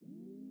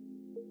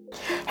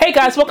Hey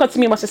guys, welcome to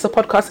Me and My Sister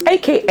podcast,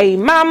 aka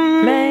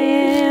Mam.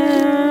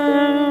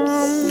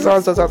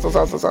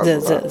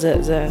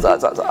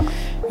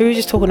 We were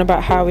just talking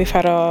about how we've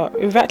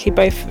actually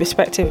both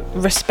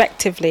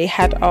respectively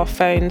had our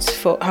phone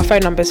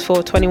numbers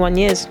for 21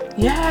 years.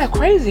 Yeah,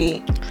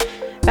 crazy.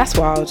 That's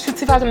wild. Since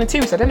 2002,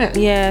 you said, isn't it?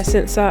 Yeah,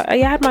 since I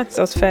had mine since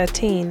I was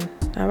 13.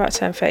 I'm about to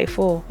turn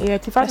 34. Yeah,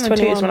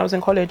 2002 is when I was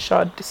in college,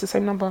 so it's the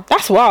same number.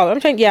 That's wild. I'm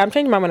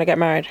changing mine when I get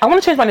married. I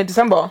want to change mine in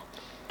December.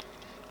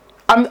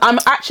 I'm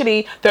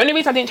actually, the only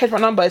reason I didn't change my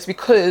number is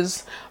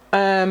because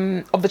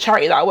of the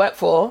charity that I work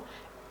for.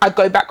 I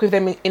go back with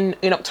them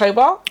in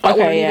October. I want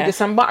to leave in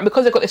December, and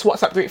because they've got this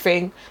WhatsApp group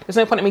thing, there's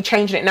no point in me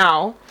changing it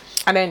now.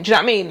 And then, do you know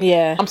what I mean?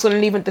 Yeah. I'm still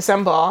gonna leave in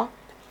December,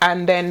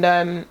 and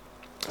then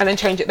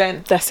change it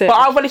then. That's it. But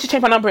I wanted to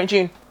change my number in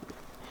June.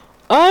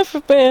 I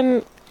don't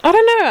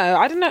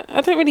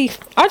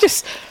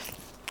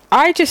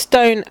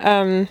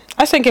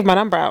give my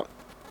number out.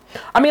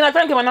 I mean, I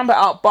don't give my number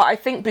out, but I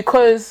think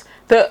because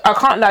I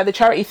can't lie, the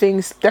charity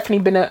thing's definitely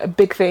been a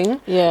big thing.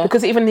 Yeah.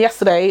 Because even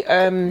yesterday,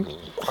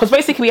 because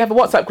basically we have a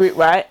WhatsApp group,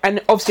 right? And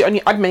obviously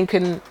only admin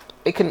can.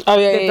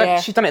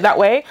 She's done it that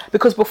way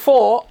because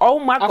before, oh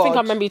my god! I think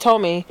I remember you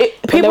told me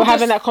people they were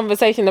having that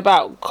conversation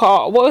about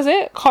what is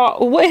it?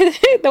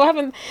 They were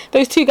having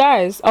those two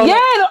guys. Oh, yeah,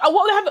 I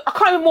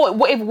can't remember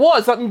what it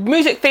was. Like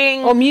music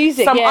thing or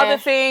music, some other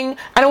thing,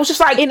 and it was just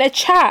like in a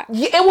chat.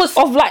 It was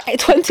of like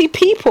 20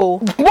 people.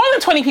 More than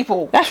 20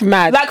 people. That's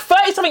mad. Like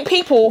 30 something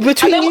people, and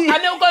they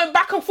were going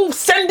back and forth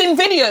sending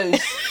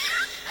videos.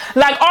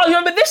 Like, oh, you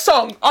remember this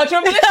song? Oh, do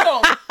you remember this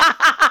song?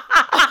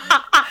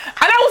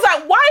 And I was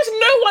like, why is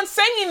no one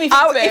saying anything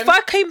to them? If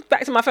I came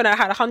back to my phone, I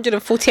had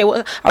 148.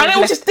 And it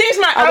was just this,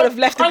 man. I would have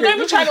left the group. I'm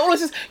going to try all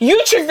this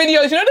YouTube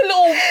videos, you know, the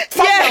little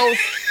thumbnails.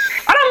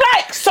 And I'm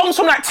like, songs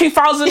from like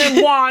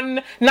 2001,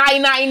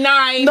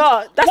 1999.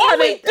 No, that's what are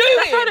we doing?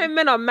 That's how the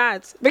men are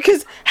mad.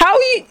 Because how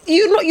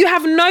you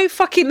have no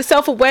fucking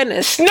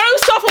self-awareness. No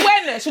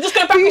self-awareness. You're just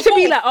going back and forth. For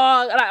you to be like,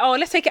 oh,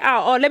 let's take it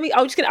out. Oh,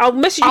 I'll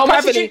message you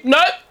privately.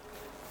 No.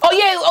 Oh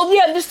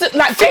yeah, just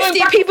like 50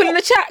 people in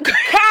the chat.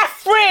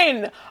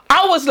 Catherine!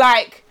 I was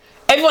like,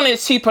 everyone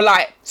is too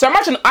polite. So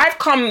imagine I've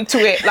come to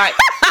it like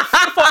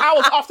 4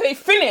 hours after they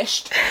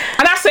finished.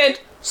 And I said,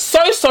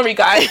 so sorry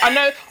guys. I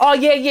know,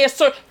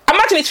 sorry.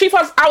 Imagine it's 3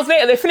 hours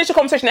later, they finished the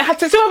conversation.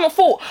 They still haven't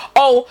thought,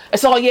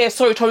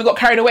 sorry, Tori, we got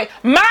carried away.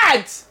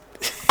 Mad!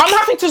 I'm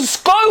having to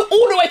go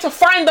all the way to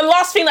find the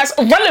last thing that's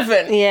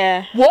relevant.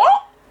 Yeah.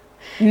 What?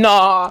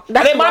 Nah. And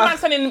then my man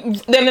sending,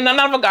 then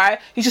another guy,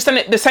 he's just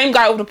sending the same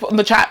guy on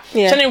the chat,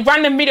 sending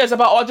random videos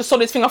about, I just saw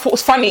this thing I thought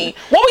was funny.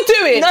 What we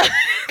doing? No,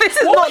 this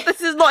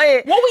is not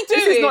it. What we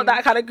doing? This is not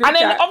that kind of group And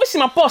then obviously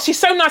my boss, she's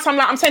so nice.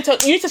 I'm saying to her,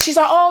 she's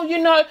like, oh, you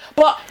know,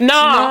 but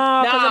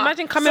nah. Because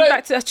imagine coming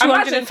back to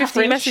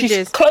 250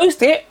 messages. She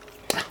closed it.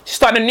 She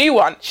started a new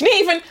one. She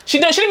didn't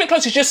even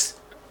close. She just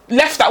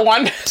left that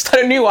one,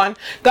 started a new one.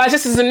 Guys,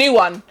 this is a new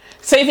one.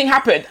 Same thing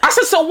happened. I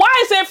said, so why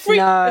is there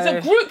there's a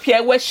group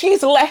here where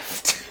she's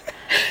left?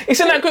 It's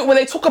in that group where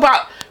they talk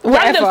about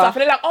random stuff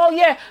and they're like, oh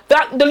yeah,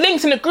 the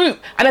link's in the group,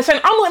 and they're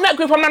saying, I'm not in that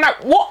group. I'm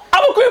like, what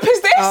other group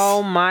is this?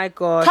 Oh my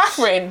god,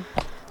 Catherine.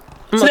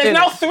 So there's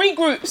now 3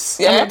 groups.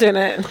 Yeah? I'm not doing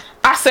it.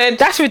 I said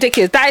that's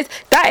ridiculous. That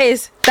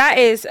is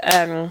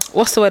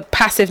what's the word?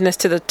 Passiveness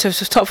to the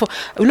top 4.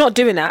 I'm not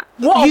doing that.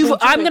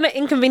 I'm gonna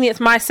inconvenience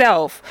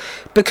myself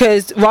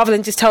because rather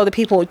than just tell the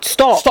people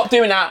stop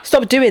doing that.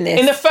 Stop doing this.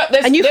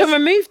 And you can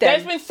remove them.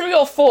 There's been 3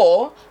 or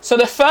 4. So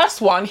the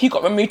first one he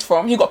got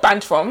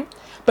banned from.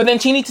 But then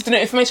she needed to know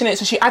information in it,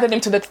 so she added him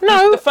to the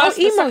first,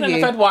 the second, and the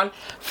third one.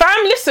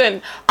 Fam,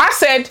 listen. I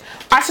said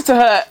to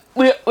her,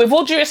 with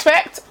all due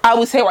respect, I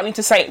will say what I need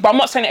to say, but I'm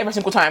not saying it every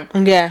single time.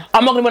 Yeah.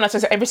 I'm not going to say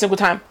it every single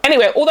time.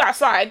 Anyway, all that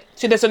aside,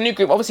 so there's a new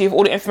group, obviously, with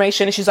all the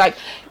information, and she's like,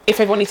 if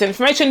everyone needs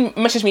information,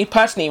 message me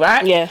personally,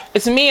 right? Yeah.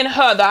 It's me and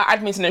her that are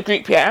admins in the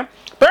group, yeah?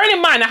 Bearing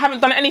in mind, I haven't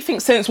done anything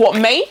since,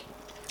 May?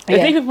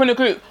 There's 3 people in the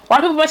group.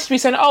 Why do people message me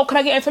saying, oh, can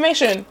I get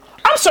information?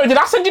 I'm sorry, did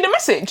I send you the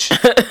message?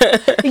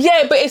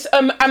 Yeah, but it's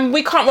and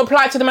we can't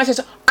reply to the message.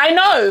 I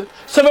know.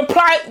 So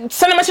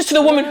send a message to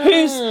the woman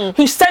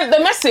who sent the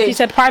message. She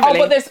said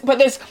privately. Oh, but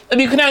there's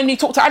you can only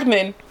talk to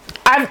admin.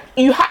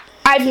 You've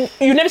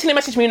never seen a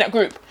message from me in that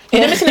group.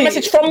 You've never seen a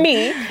message from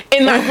me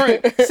in that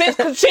group.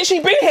 Since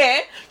you've been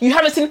here, you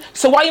haven't seen.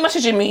 So why are you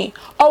messaging me?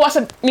 Oh, I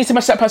said need to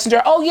message that person.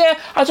 Oh yeah,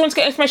 I just want to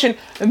get information.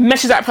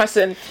 Message that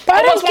person.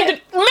 But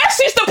message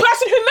the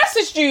person who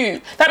messaged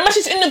you. That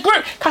message in the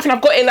group. Catherine,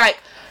 I've got it like.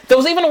 There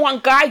was even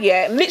one guy,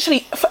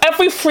 literally for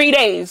every 3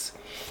 days.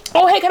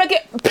 Oh, hey, can I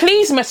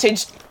please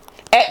message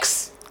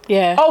X?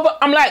 Yeah. Oh, but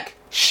I'm like,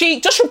 she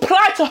just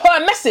replied to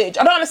her message.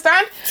 I don't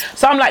understand.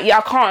 So I'm like, yeah,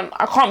 I can't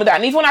with that.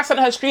 And even when I sent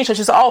her a screenshot,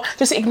 she's like, oh,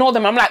 just ignore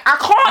them. I'm like, I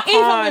can't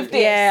even with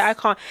this. Yeah, I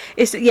can't.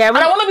 And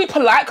I want to be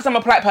polite because I'm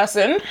a polite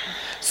person.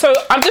 So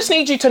I just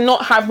need you to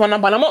not have one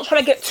number. And I'm not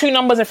trying to get 2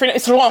 numbers and 3.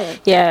 It's long.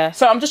 Yeah.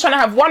 So I'm just trying to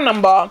have 1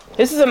 number.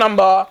 This is a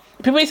number.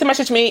 People need to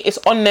message me. It's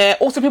on there.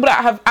 Also, people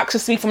that have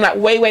access to me from like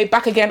way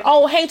back again.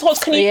 Oh, hey,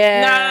 Tots, can you?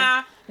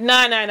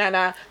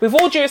 Nah. With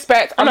all due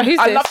respect, I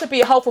love to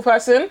be a helpful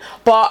person,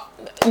 but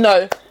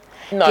no.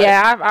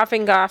 Yeah, I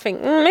think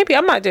maybe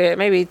I might do it.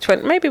 Maybe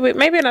 20. Maybe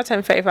not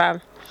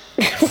 10:35.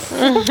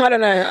 I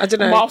don't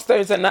know.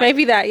 Milestones and that.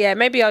 Maybe that. Yeah.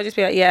 Maybe I'll just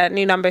be like, yeah,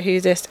 new number.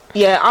 Who's this?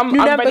 Yeah, I'm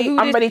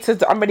ready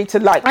to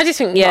like. I just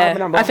think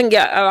I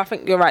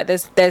think you're right.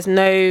 There's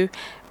no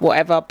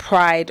whatever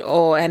pride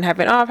and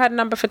having I've had a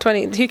number for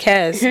 20. Who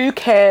cares?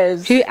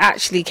 Who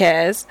actually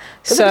cares?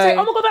 So say,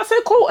 oh my god, that's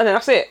so cool, and then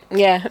that's it.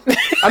 Yeah.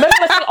 I'm never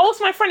gonna say, oh,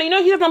 it's my friend. You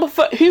know, he has number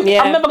for who?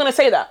 Yeah. I'm never gonna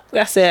say that.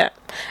 That's it.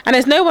 And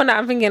there's no one that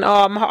I'm thinking,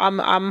 oh,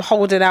 I'm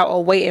holding out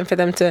or waiting for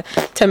them to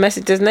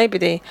message. There's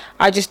nobody.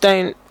 I just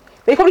don't.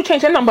 They probably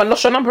changed their number and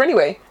lost your number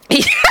anyway. Do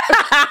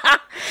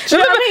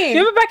you know what I mean?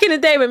 Remember back in the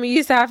day when we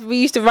used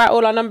to write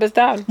all our numbers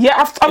down? Yeah,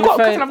 I've got a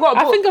book.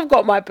 I think I've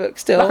got my book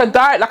still. Like a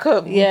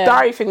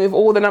diary thing with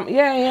all the numbers.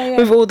 Yeah.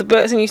 With all the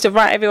books, and we used to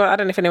write everyone. I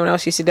don't know if anyone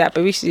else used to do that,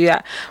 but we used to do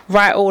that.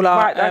 Write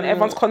down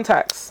everyone's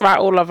contacts. Write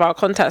all of our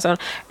contacts on.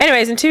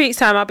 Anyways, in 2 weeks'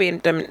 time, I'll be in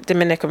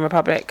Dominican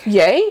Republic.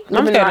 Yay!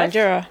 Mum's going to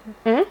Nigeria.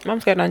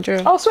 Mum's going to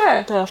Nigeria. Oh,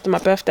 swear. After my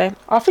birthday.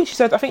 I think she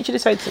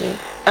did say to me.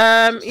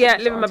 Yeah,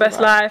 living my best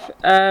life.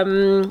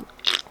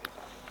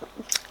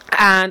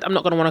 And I'm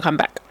not going to want to come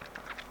back.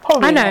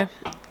 Probably I know.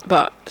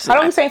 But how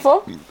long are you staying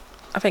for?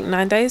 I think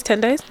 9 days,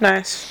 10 days.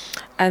 Nice.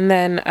 And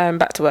then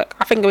back to work.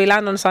 I think we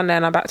land on Sunday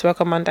and I'm back to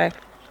work on Monday.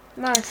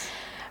 Nice.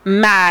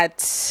 Mad.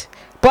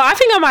 But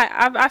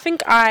I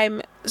think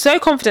I'm so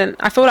confident.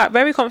 I feel like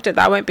very confident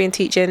that I won't be in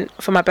teaching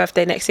for my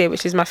birthday next year,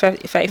 which is my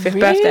 35th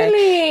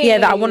birthday. Yeah,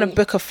 that I want to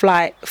book a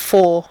flight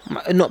for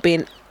not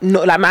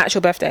like my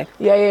actual birthday.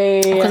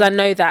 Yeah. Because I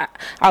know that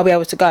I'll be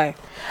able to go.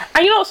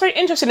 And you know what's so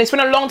interesting? It's been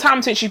a long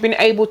time since you've been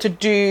able to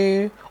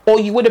do, or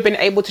you would have been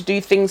able to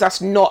do things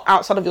that's not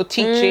outside of your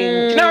teaching.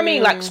 Do you know what I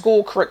mean? Like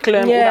school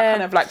curriculum, all that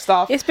kind of like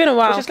stuff. It's been a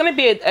while. Which is going to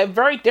be a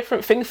very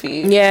different thing for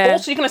you. Yeah.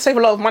 Also, you're going to save a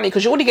lot of money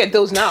because you already get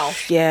deals now.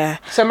 Yeah.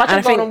 So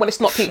imagine going on when it's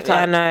not peak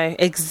time. I know.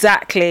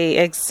 Exactly.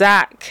 That's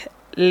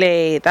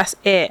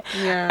it.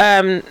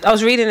 Yeah. I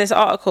was reading this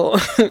article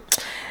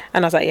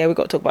and I was like, yeah, we've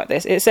got to talk about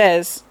this. It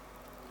says,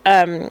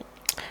 a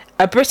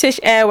British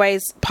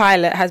Airways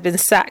pilot has been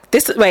sacked.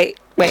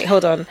 Wait,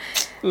 hold on.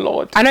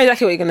 Lord. I know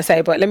exactly what you're going to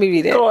say, but let me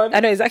read it. Go on. I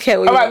know exactly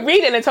what Alright,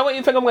 read it and tell what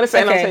you think I'm going to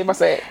say, and I'll tell you if I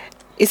say it.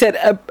 He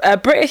said a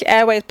British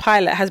Airways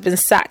pilot has been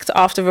sacked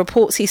after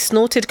reports he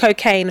snorted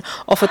cocaine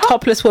off a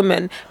topless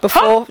woman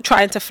before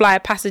trying to fly a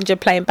passenger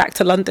plane back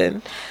to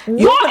London.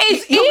 What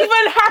is even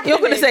happening? You're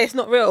going to say it's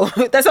not real.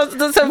 Wait. What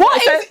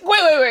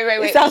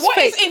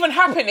is even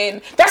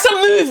happening? That's a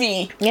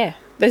movie. Yeah,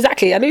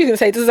 exactly. I knew you were going to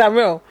say it doesn't sound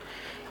real.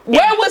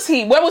 Where was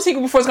he before he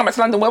was coming back to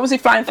London? Where was he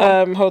flying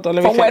from? Hold on,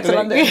 let me from where to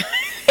London?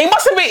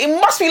 It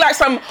must be like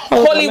some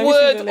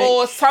Hollywood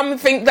or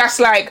something that's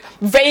like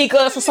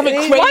Vegas or something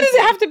crazy. Why does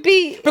it have to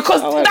be?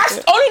 Because that's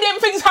only them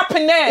things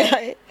happen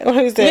there.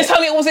 What is it? You tell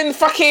me it was in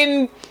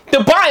fucking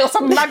Dubai or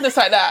something madness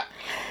like that.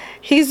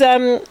 He's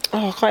I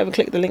can't even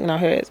click the link now.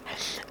 Here it is.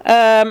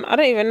 I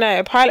don't even know.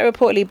 A pilot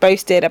reportedly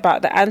boasted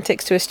about the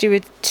antics to a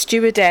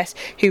stewardess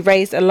who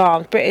raised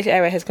alarm. British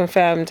Airways has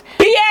confirmed.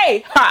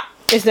 BA! Ha!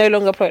 It's no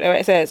longer put where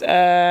it says.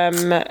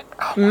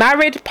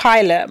 Married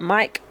pilot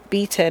Mike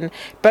Beaton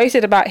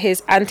boasted about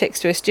his antics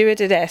to a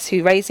stewardess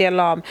who raised the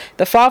alarm.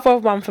 The father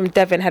of one from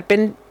Devon had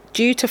been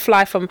due to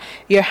fly from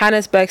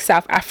Johannesburg,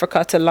 South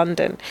Africa to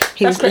London.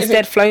 He was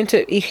instead flown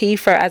to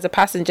Heathrow as a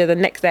passenger the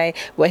next day,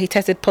 where he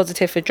tested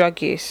positive for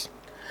drug use.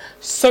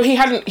 So he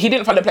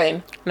didn't fly the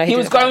plane. No, he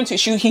was going to.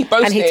 He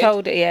boasted, and he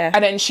told it. Yeah,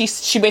 and then she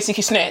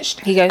basically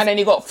snitched. He goes, and then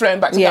he got flown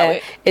back to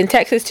Gatwick. In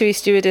Texas, to his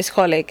stewardess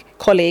colleague,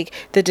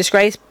 the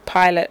disgraced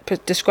pilot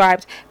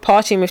described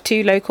partying with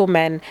two local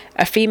men,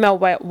 a female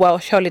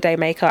Welsh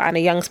holidaymaker, and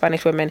a young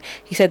Spanish woman.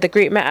 He said the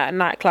group met at a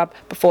nightclub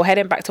before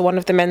heading back to one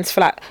of the men's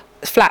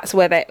flats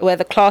where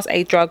the Class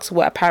A drugs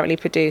were apparently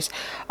produced.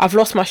 I've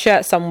lost my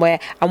shirt somewhere,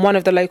 and one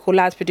of the local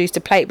lads produced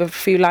a plate with a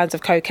few lines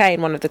of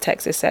cocaine, one of the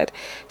texters said.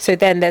 So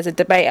then there's a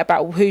debate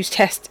about whose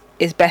chest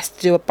is best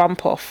to do a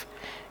bump off.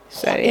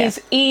 So what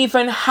is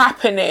even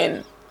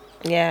happening?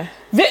 Yeah.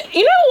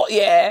 You know what?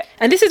 Yeah.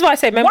 And this is why I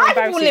say men were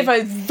embarrassing. White people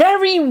live a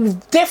very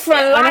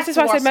different life. And this is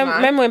why I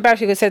say men were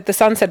embarrassing, because the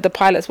son said the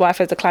pilot's wife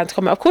has declined to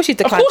comment. Of course she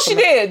declined. Of course she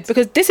did.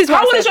 Because this is why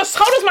how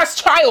does my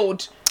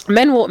child?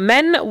 Men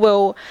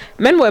will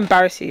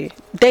embarrass you.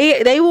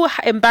 They will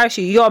embarrass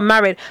you. You're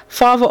married,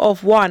 father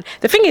of one.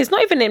 The thing is,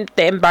 not even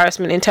the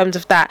embarrassment in terms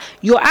of that.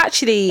 You're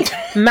actually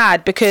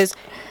mad because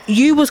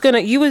you was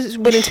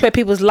willing to put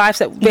people's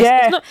lives at risk.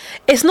 Yeah.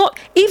 It's not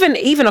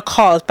even a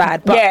car is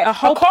bad, but a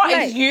car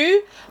is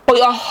you, but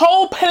a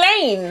whole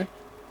plane.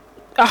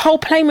 A whole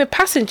plane with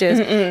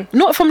passengers,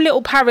 not from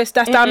little Paris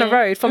that's down the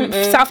road, from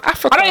South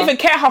Africa. I don't even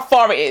care how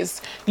far it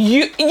is.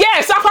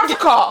 South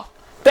Africa.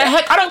 The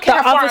heck, I don't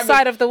care how far. The other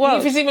side of the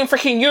world. If it's even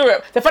freaking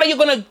Europe, the fact that you're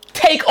gonna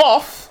take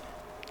off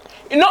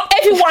not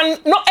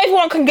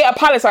everyone can get a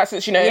pilot's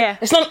license, you know. Yeah.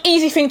 It's not an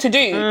easy thing to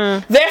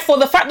do. Therefore,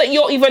 the fact that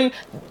you're even,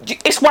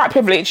 it's white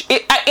privilege.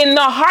 In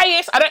the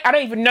highest, I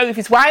don't even know if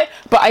it's white,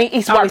 but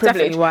it's white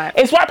privilege. White.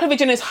 It's white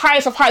privilege in its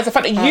highest of highs. The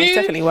fact that you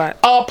definitely white.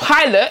 are a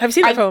pilot. Have you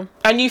seen the film?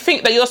 And you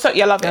think that you're so,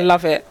 I love it. I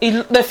love it.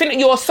 The thing that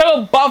you're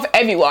so above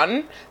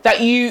everyone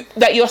that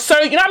you're so,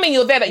 you know what I mean?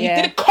 You're there that you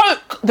did a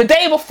coke the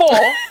day before.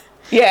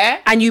 Yeah.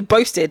 And you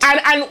boasted.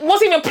 And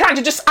wasn't even planned.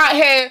 You're just out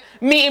here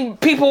meeting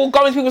people,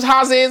 going to people's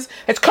houses.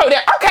 It's coke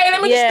there. Okay,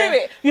 let me just do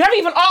it. You haven't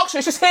even asked her.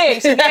 It's just here.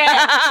 It's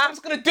I'm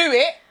just going to do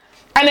it.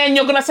 And then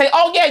you're going to say,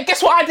 oh, yeah,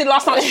 guess what I did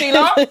last night,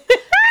 Sheila?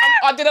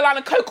 I did a line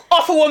of coke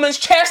off a woman's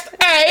chest.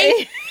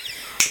 Hey.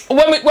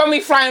 When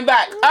we flying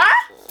back.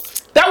 Huh?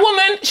 That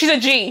woman, she's a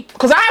G.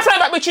 Because I ain't flying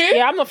back with you.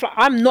 Yeah, I'm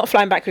not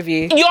flying back with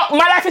you.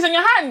 My life is in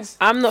your hands.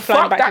 I'm not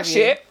flying Fuck back that with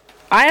shit. you.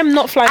 I am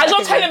not flying back with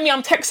you. As you're telling me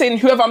I'm texting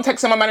whoever I'm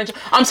texting, my manager,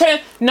 I'm saying,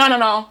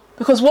 no.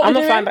 Because what I'm we're not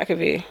doing, flying back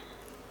with you.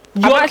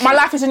 my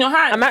life is in your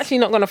hands. I'm actually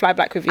not going to fly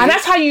back with you. And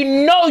that's how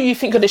you know you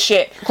think of the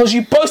shit. Because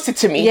you boasted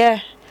to me.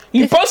 Yeah.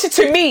 You boasted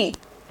to me.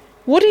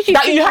 What did you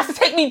that think? You have to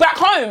take me back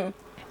home.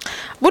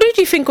 What did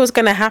you think was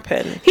going to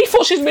happen? He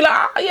thought she'd be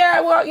like,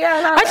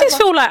 I just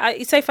feel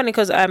like it's so funny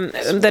because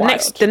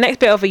the next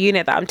bit of a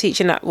unit that I'm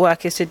teaching at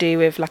work is to do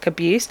with like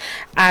abuse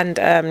and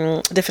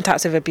different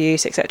types of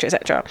abuse,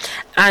 etc.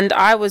 And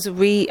I was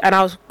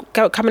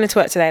coming into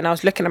work today and I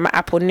was looking at my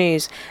Apple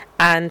News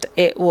and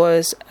it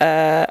was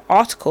an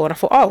article and I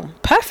thought, oh,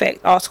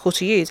 perfect article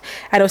to use.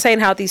 And it was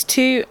saying how these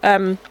two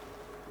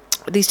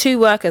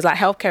workers, like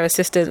healthcare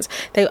assistants,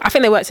 I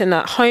think they worked in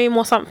a home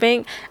or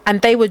something,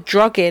 and they were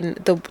drugging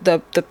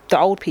the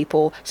old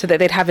people so that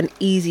they'd have an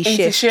easy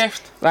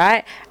shift,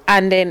 right?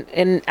 And then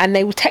and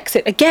they would text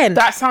it again.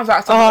 That sounds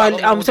like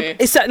something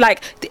it's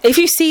like if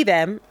you see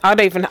them, I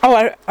don't even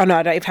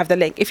have the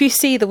link. If you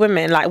see the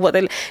women, like what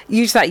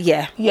you just like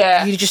you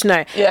just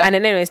know. Yeah. And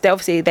then anyways,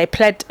 they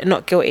pled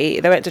not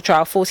guilty. They went to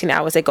trial 14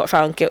 hours. They got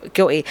found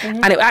guilty,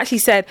 and it actually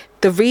said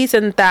the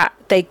reason that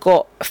they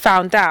got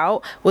found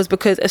out was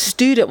because a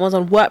student was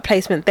on work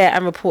placement there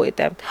and reported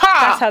them.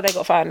 That's how they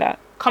got found out.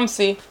 Come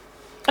see.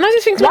 And I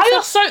just think, why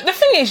you're so? The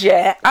thing is,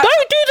 don't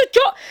do the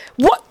job.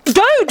 What?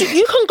 Don't.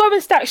 You can go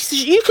and stack.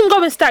 You can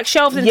go and stack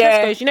shelves in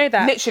Tesco's. You know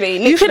that.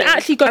 Literally. You can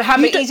actually go and have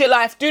an easier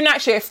life. Do night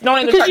shift. No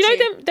one because you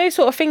know those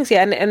sort of things.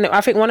 Yeah, and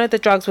I think one of the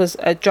drugs was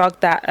a drug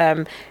that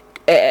a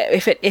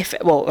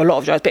lot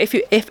of drugs, but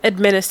if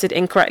administered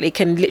incorrectly,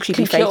 can literally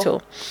be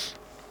fatal.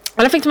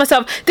 And I think to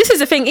myself, this is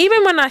the thing.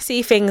 Even when I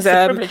see things,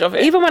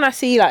 even when I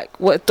see like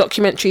what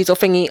documentaries or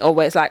thingy, or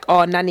where it's like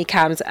nanny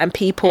cams and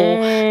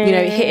people,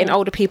 hitting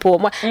older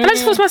people, and I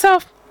just thought to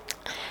myself,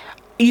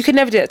 you could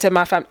never do that to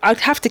my family.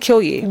 I'd have to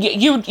kill you.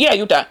 You'd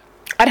die.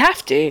 I'd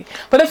have to.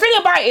 But the thing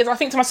about it is, I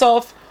think to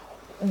myself,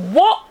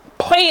 what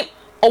point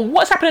or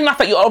what's happening enough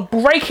that you're at a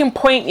breaking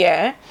point,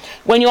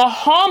 when you're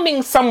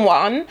harming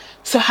someone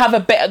to have a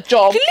better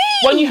job,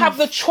 when you have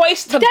the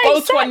choice to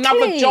go to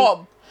another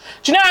job.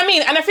 Do you know what I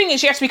mean? And the thing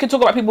is, yes, we can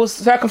talk about people's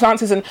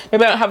circumstances and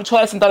maybe they don't have a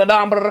choice and all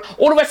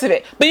the rest of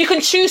it. But you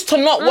can choose to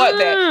not work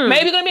there.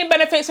 Maybe you're going to be in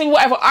benefits, maybe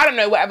whatever. I don't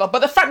know, whatever. But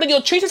the fact that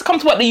you're choosing to come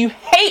to work, that you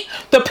hate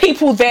the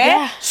people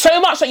there so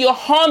much that you're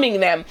harming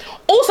them.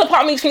 Also,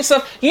 part of me thinks,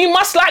 you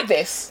must like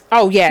this.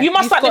 Oh, yeah. You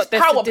must like this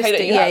power play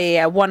that you have.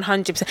 Yeah,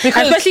 100%.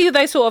 Especially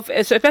those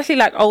especially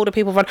like older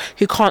people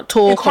who can't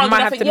talk or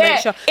might have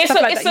dementia. It's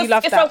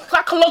a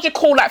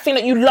psychological thing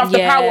that you love the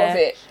power of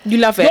it. You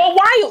love it. You're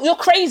wild. You're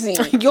crazy.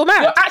 You're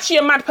mad. You're actually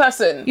a mad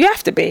person. You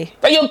have to be.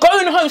 But you're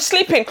going home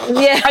sleeping.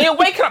 Yeah. And you're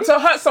waking up to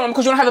hurt someone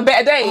because you want to have a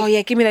better day. Oh,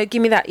 yeah, give me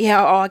that.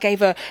 Yeah, I gave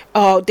her,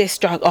 this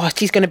drug. Oh,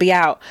 she's going to be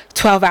out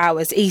 12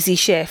 hours, easy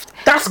shift.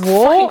 That's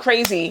fucking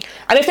crazy.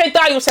 And if they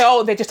die, you'll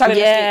say, they just had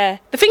a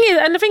The thing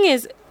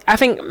is, I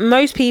think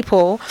most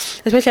people,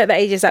 especially at the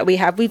ages that we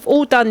have, we've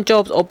all done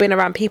jobs or been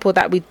around people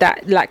that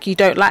you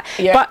don't like.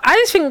 Yeah. But I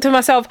just think to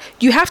myself,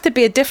 you have to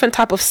be a different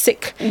type of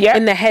sick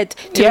in the head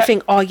to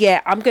think,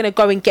 I'm going to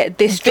go and get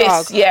this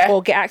drug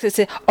or get access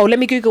to, let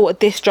me Google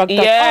what this drug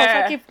does.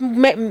 Yeah. If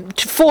I give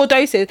 4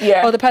 doses,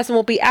 the person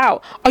will be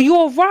out. Are you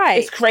all right?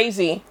 It's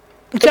crazy.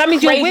 That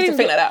means you're willing to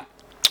think like that.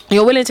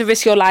 You're willing to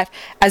risk your life,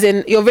 as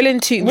in you're willing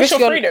to risk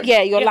your freedom.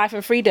 Your life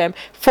and freedom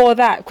for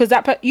that, because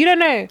you don't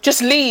know.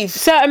 Just leave.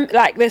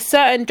 There's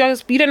certain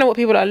drugs you don't know what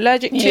people are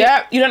allergic to.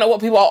 Yeah, you don't know what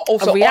people are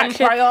also on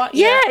prior.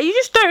 Yeah, you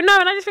just don't know.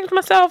 And I just think to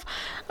myself,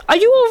 are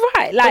you all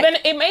right? But then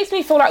it makes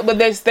me feel like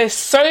there's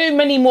so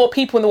many more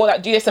people in the world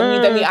that do this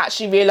than we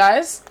actually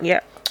realise. Yeah.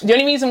 The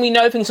only reason we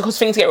know things is because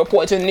things get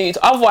reported to the news.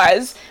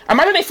 Otherwise,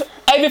 imagine if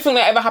everything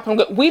that ever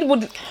happened, we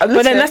would.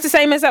 But then that's the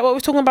same as that what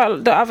we're talking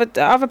about the other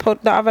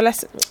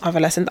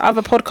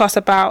podcast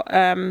about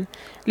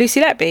Lucy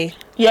Letby.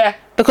 Yeah.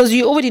 Because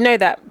you already know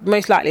that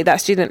most likely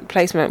that student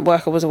placement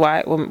worker was a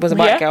white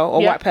girl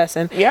or white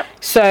person. Yeah.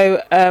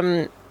 So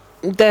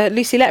the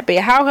Lucy Letby,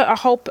 how a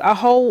whole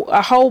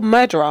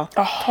murderer,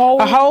 a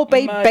whole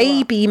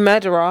baby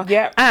murderer.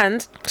 Yeah.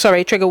 And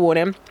sorry, trigger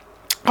warning.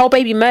 Whole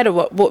baby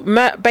murderer,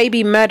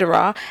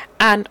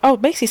 and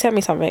Macy sent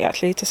me something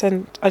actually to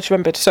send. I just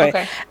remembered. Sorry,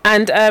 okay.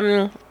 And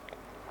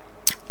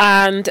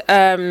and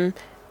a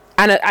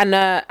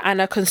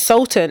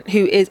consultant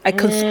who is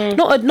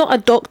not a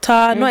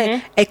doctor,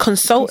 not a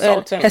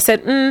consultant has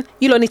said,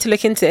 you don't need to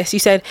look into this. You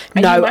said,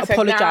 no,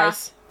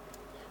 apologise.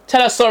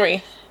 Tell her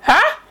sorry.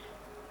 Huh?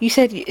 You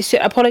said you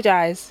should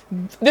apologise.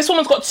 This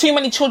woman's got too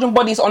many children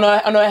bodies on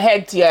her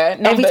head, yeah.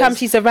 Numbers. Every time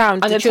she's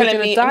around, and the children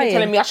are dying. And you're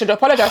telling me I should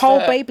apologise to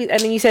her. Baby, and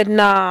then you said,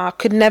 nah,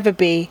 could never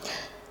be.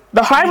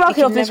 The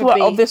hierarchy of this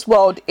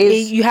world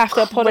is you have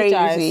to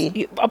apologise.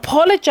 You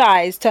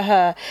apologise to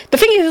her. The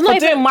thing is, it's not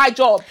doing my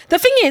job. The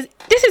thing is,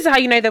 this is how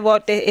you know the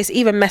world is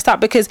even messed up,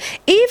 because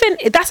even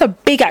that's a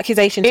big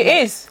accusation.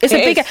 It's a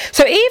big.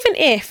 So even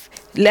if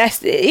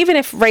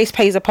race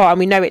plays a part, and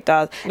we know it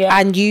does,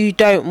 and you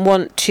don't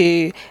want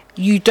to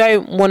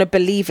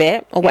believe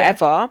it or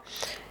whatever.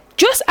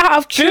 Just out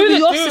of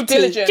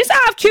curiosity,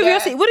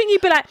 wouldn't you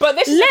be like,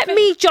 let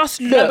me just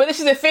look? No, but this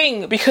is the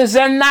thing, because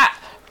then that,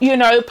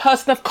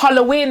 person of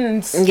colour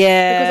wins.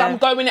 Yeah.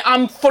 Because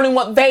I'm following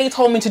what they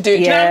told me to do.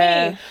 Do you know what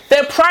I mean?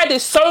 Their pride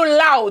is so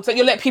loud that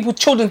you let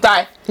children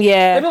die.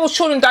 Yeah. Let people's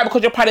children die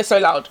because your pride is so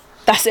loud.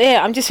 That's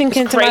it. I'm just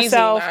thinking to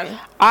myself, man.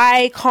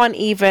 I can't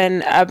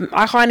even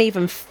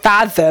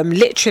fathom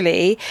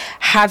literally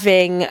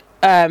having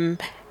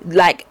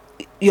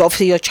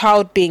obviously your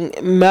child being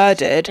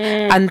murdered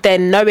and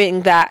then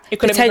knowing that it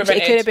could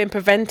have been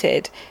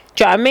prevented.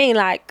 Do you know what I mean?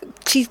 Like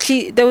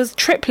there was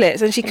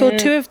triplets and she killed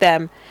 2 of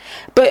them.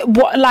 But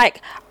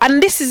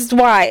and this is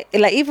why,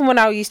 even when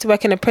I used to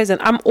work in a prison,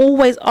 I'm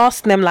always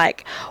asking them,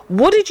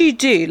 what did you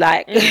do?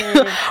 Why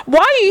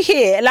are you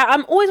here?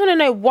 I'm always want to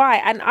know why.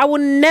 And I will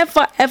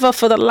never, ever,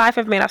 for the life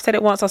of me, and I've said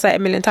it once, I'll say it a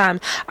million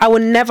times, I will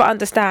never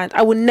understand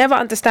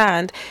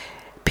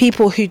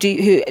people who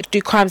do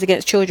crimes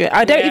against children.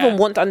 I don't even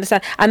want to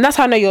understand. And that's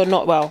how I know you're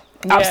not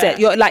upset.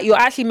 You're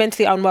actually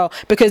mentally unwell,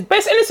 because but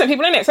it's innocent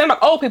people, innit? Same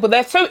like old people,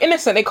 they're so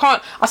innocent, they can't.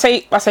 I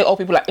say old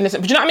people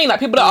innocent, but do you know what I mean?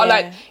 People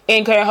that are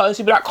in care homes,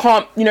 people that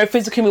can't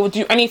physically will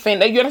do anything.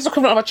 That's the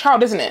equivalent of a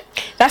child, isn't it?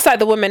 That's like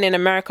the woman in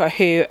America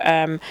who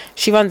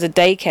she runs a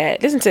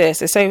daycare. Listen to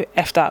this, it's so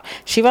effed up.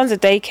 She runs a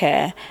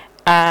daycare,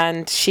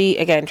 and she,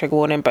 again, trigger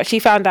warning, but she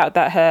found out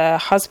that her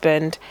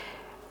husband,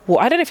 well,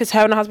 I don't know if it's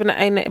her and her husband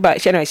that own it,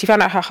 but anyway, she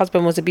found out her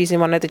husband was abusing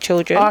one of the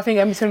children. Oh, I think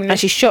I'm assuming. And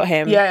she shot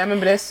him. Yeah, I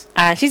remember this.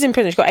 And she's in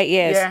prison. She's got 8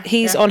 years. Yeah,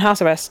 he's on house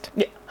arrest.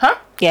 Yeah. Huh?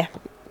 Yeah.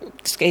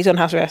 He's on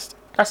house arrest.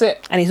 That's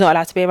it. And he's not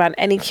allowed to be around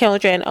any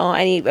children or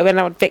any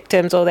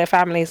victims or their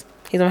families.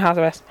 He's on house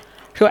arrest.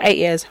 She got 8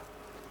 years.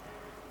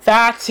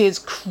 That is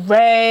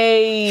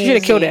crazy. She should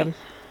have killed him.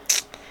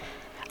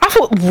 I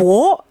thought,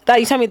 what? That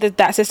you tell me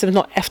that system's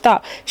not effed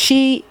up.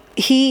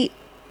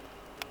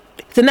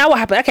 So now what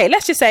happened? Okay,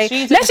 let's just say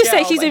she's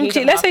in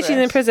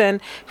prison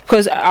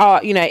because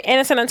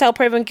innocent until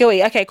proven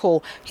guilty. Okay,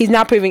 cool. He's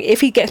now proving.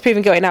 If he gets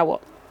proven guilty, now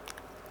what?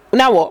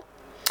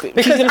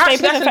 Because he's gonna stay in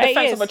prison for 8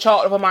 years. Of a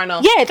child, of a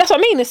minor. Yeah, that's what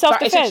I mean. It's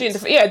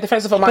self-defense.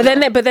 Defense of a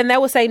minor. But then they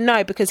will say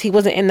no because he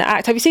wasn't in the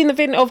act. Have you seen the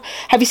video of?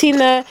 Have you seen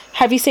the?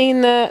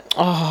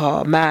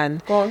 Oh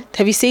man. Go on.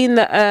 Have you seen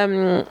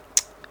the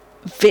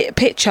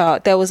picture?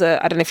 There was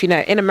I don't know if you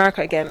know, in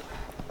America again.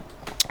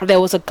 There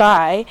was a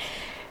guy.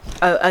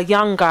 A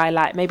young guy,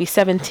 maybe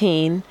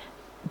 17,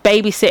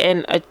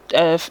 babysitting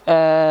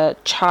a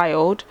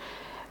child,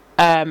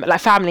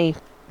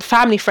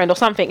 family friend or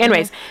something.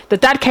 Anyways, the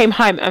dad came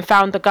home and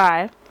found the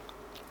guy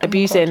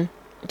abusing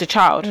the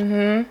child.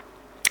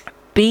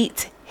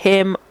 Beat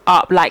him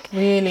up.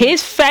 Really?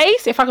 His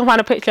face, if I can find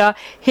a picture,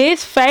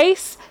 his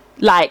face,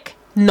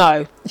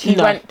 no. He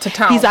went to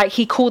town. He's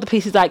he called the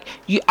police. He's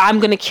I'm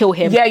gonna kill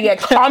him. Yeah,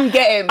 come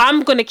get him.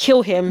 I'm gonna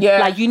kill him.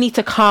 Yeah. You need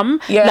to come.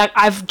 Yeah.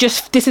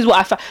 This is what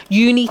I found.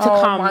 You need to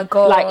come. Oh my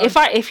God.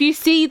 If you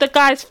see the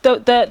guy's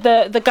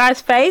the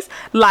guy's face,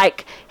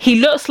 he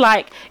looks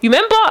like, you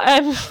remember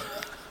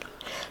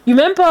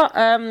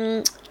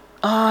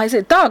is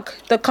it Doug,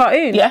 the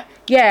cartoon? Yeah.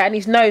 Yeah, and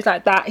his nose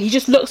like that. He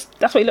just looks,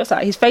 that's what he looks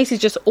like. His face is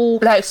just all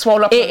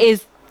swollen up. It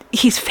is.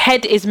 His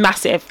head is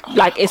massive,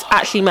 it's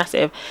actually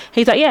massive.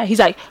 He's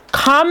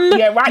come.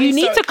 Yeah, right. You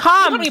need to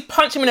come. You're probably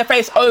punch him in the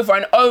face over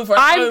and over.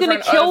 I'm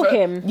gonna kill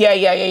him.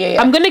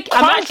 Yeah. I'm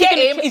actually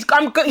get him. He's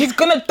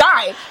gonna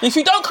die. If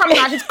you don't come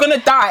now, he's gonna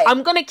die.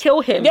 I'm gonna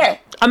kill him. Yeah.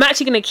 I'm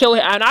actually gonna kill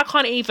him, and I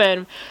can't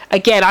even.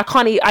 Again, I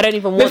don't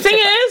even want. The thing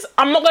is,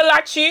 I'm not gonna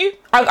lie to you.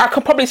 I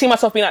could probably see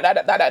myself being like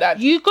that.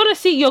 You're gonna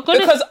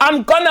because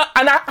I'm gonna,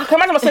 and I can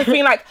imagine myself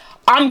being like,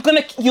 I'm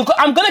gonna kill you.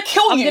 I'm gonna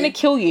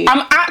kill you.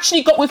 I'm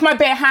actually got with my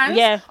bare hands.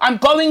 Yeah. I'm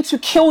going to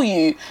kill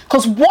you.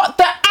 Because what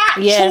the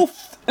actual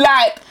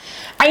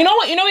and you know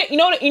what?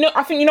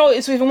 I think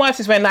it's even worse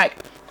is when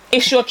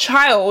it's your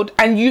child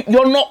and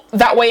you're not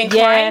that way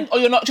inclined, or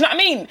you're not. Do you know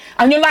what I mean?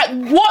 And you're like,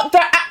 what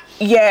the?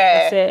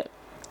 That's it.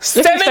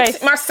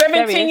 My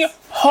 17-year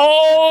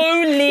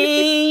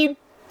holy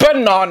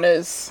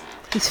bananas.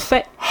 He's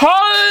fat.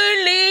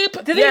 Holy.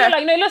 Does he look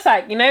like? No, it looks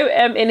like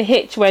in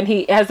Hitch when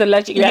he has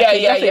allergic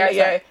reaction.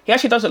 Yeah. He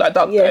actually does look like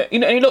Doug. Yeah.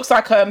 And he looks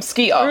like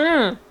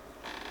Skeeter.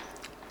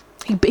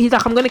 He's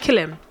like, I'm gonna kill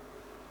him.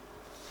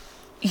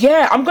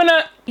 Yeah, I'm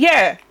gonna.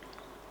 Yeah.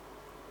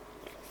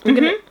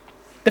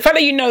 The fact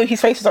that you know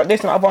his face is like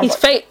this and the other one's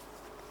his face.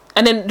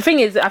 And then the thing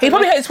is, he's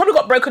probably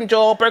got broken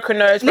jaw, broken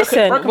nose,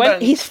 broken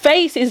bones. His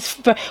face is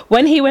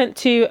when he went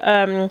to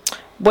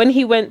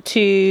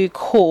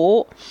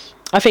court,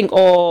 I think,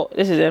 or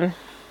this is him.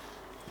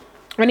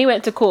 When he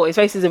went to court, his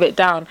face is a bit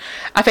down,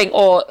 I think,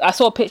 or I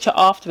saw a picture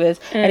afterwards,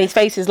 and his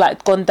face is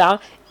like gone down.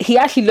 He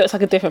actually looks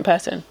like a different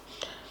person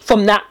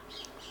from that,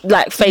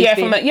 like, face.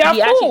 Yeah,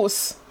 of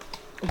course.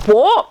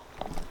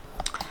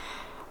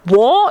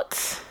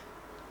 What?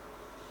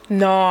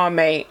 Nah,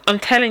 mate. I'm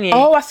telling you.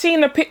 Oh, I seen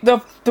the yeah,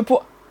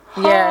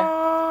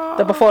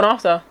 the before and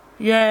after.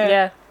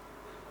 Yeah.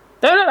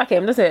 Don't look like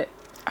him, does it?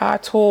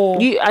 At all.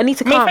 I need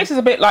to come. My face is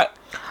a bit like.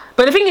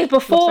 But the thing is,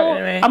 before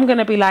I'm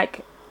gonna be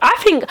like, I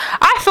feel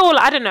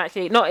like, I don't know,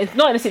 actually, not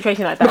in a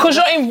situation like that. Because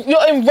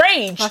you're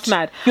enraged. That's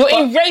mad. You're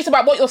enraged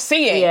about what you're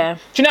seeing. Yeah.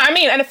 Do you know what I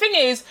mean? And the thing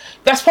is,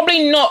 that's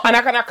probably not. And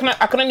I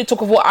can only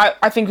talk of what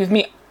I think with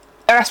me.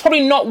 That's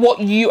probably not what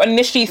you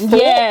initially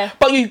thought. Yeah.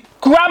 But you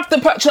grab the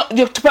picture, do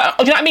you know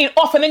what I mean,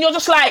 off, and then you're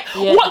just like,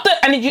 what the?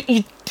 And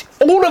you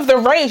all of the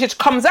rage just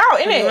comes out,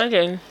 innit?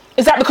 Imagine.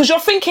 Is that because you're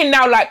thinking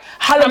now, like,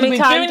 how long have you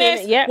been doing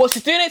this? Yep. What's he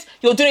doing this?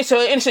 You're doing it to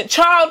an innocent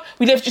child.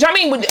 We live. Do you know what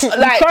I mean?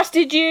 Like, we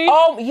trusted you.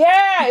 Oh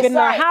yeah. You've been in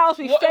our house.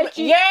 We fed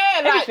you.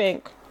 Yeah.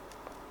 Everything.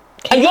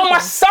 And you're my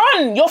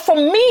son. You're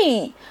from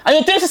me. And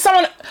you're doing it to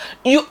someone.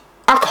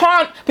 I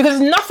can't, because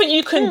there's nothing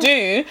you can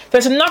do.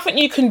 There's nothing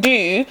you can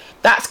do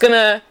that's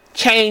gonna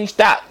change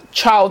that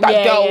child,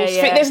 that girl's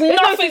fit. There's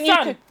nothing you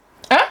can.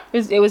 Huh?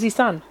 It was his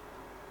son.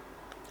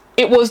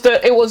 It was the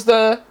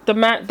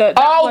man. The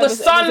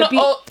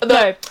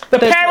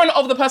parent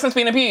of the person that's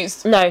being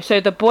abused. No, so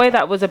the boy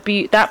that was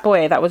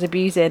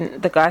abusing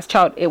the guy's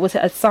child, it was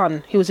a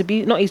son. He was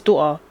abusing, not his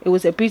daughter. It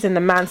was abusing the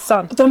man's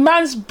son. The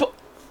man's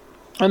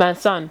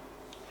son.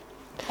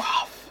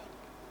 Wow.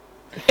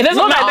 It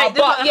doesn't matter,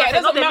 but it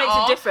doesn't matter. Makes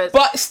a difference.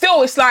 But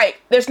still, it's like,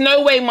 there's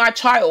no way my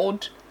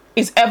child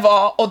is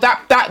ever, or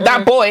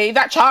that boy,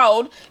 that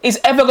child is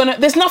ever gonna.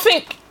 There's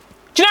nothing.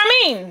 Do you know what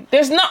I mean?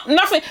 There's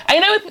nothing.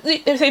 And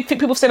you know,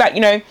 people say, like, you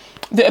know,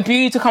 the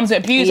abuser comes to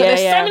abuse. Yeah,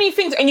 there's so many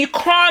things, and you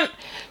can't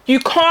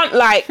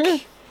like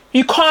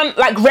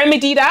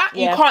remedy that.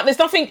 Yeah. You can't. There's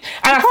nothing.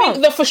 And I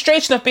think the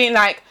frustration of being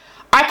like,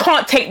 I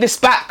can't take this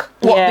back.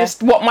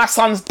 What my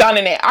son's done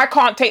in it.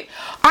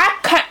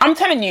 I'm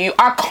telling you,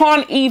 I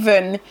can't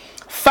even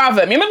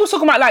fathom. You remember we were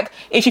talking about, like,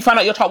 if you found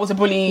out your child was a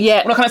bully,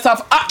 all that kind of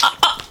stuff.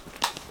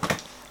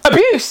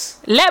 Abuse.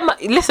 Let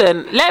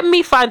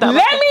me find out.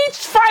 Let me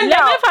find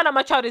out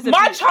my child is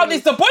my child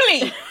is the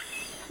bully.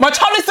 My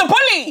child is the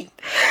bully.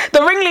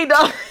 The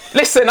ringleader.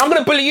 Listen, I'm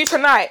gonna bully you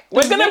tonight.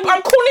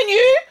 I'm calling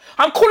you.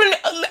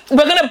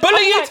 We're gonna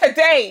bully you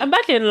today.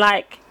 Imagine,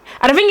 like,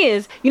 and the thing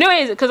is, you know,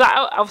 it is because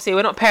obviously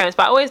we're not parents,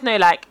 but I always know,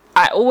 like,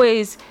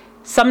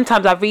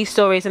 sometimes I read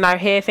stories and I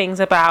hear things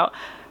about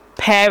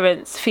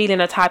parents feeling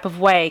a type of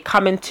way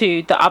coming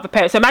to the other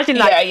parents. So imagine,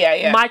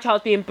 like, my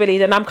child's being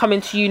bullied and I'm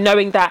coming to you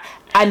knowing that.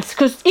 And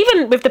because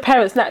even with the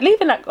parents now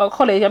leaving, like,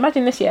 college,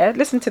 imagine this,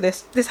 listen to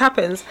this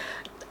happens,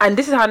 and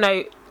this is how I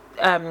know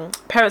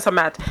parents are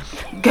mad,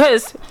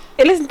 because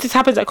this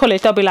happens at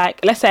college. They'll be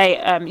like, let's say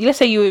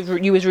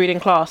you was rude in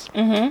class,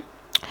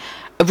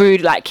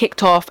 rude, like,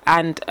 kicked off,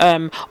 and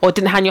or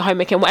didn't hand your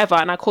homework in, whatever,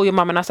 and I call your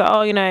mum and I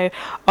say,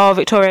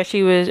 Victoria,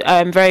 she was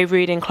very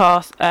rude in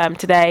class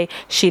today,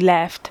 she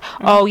left.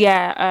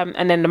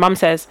 And then the mum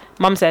says,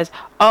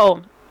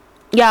 oh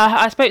yeah,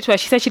 I spoke to her,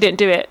 she said she didn't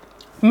do it.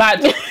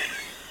 Mad.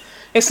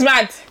 It's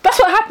mad. That's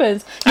what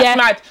happens. That's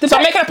mad. So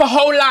I'm making up a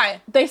whole lie.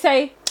 They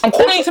say, I'm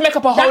calling you to make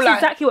up a whole lie.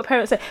 That's exactly what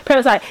parents say.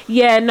 Parents are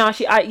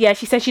like,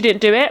 she said she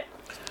didn't do it.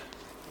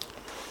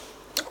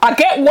 I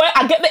get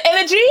the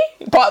energy,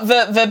 but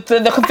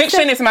the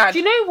conviction is mad. Do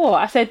you know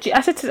what I said?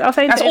 That's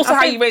also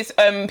how you raise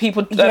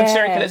people,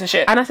 serial killers and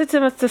shit. And I said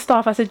to the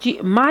staff, I said,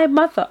 my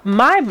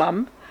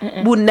mum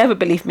will never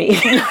believe me.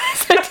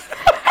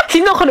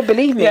 She's not gonna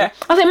believe me. Yeah.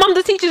 I said, Mum,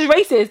 the teacher's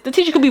racist. The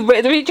teacher could have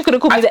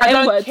called me the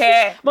N word. I don't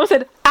care. Mum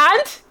said,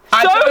 I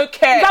don't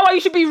care. Is that why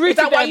you should be rude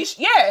to them?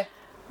 Yeah.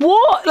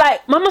 What?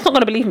 Like, Mama's not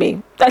gonna believe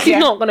me. She's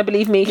not gonna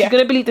believe me. She's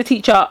gonna believe the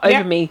teacher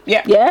over me.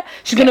 Yeah.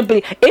 She's gonna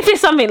believe. If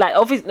it's something like,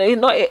 obviously,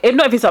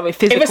 if it's something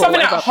physical. If it's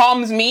something that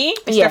harms me,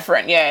 it's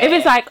different. Yeah. If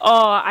it's like,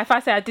 if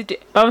I say I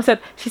did, Mama said,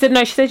 she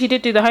said you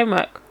did do the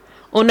homework.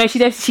 Or no, she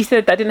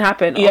said that didn't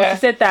happen. Or she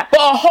said that. But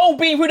a whole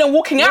being rude and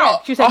walking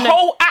out. She said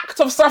whole act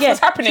of stuff was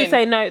happening. She'd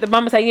say no. The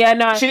mum would say,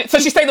 no. So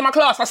she stayed in my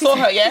class. I saw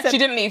her, she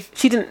didn't leave.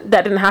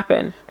 That didn't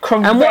happen.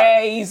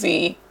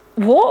 Crazy.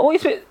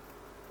 What?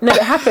 No,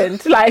 it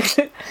happened. Like,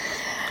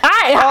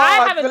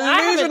 I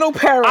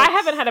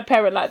haven't had a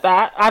parent like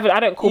that. I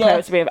don't call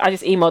parents to be. I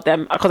just emailed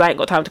them because I ain't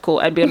got time to call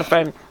and be on the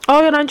phone.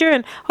 Oh, you're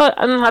Nigerian. Oh,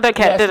 I don't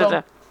care.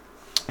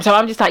 So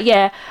I'm just like,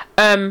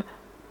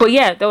 but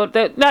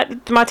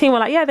my team were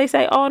like, they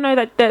say, oh no,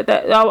 she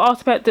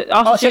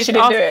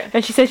didn't do it.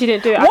 And she said she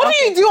didn't do it. What do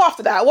you do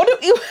after that?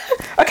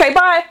 Okay,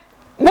 bye.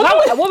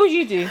 What would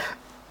you do?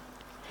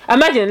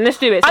 Imagine, let's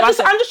do it. So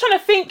I'm just trying to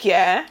think,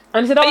 And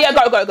I said, go.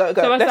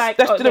 So I was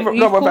let's do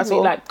the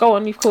like, go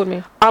on, you've called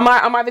me. Am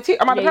I the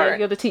parent?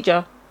 You're the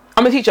teacher.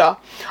 I'm a teacher.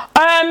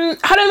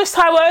 Hello, Miss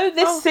Taiwo.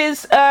 This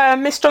is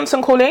Miss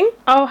Johnson calling.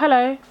 Oh,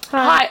 hello.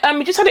 Hi.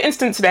 We just had an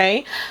incident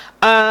today.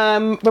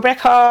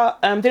 Rebecca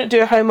didn't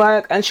do her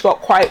homework and she got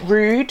quite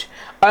rude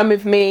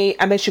with me,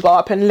 and then she got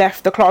up and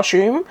left the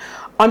classroom.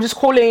 I'm just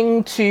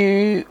calling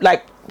to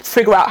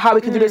figure out how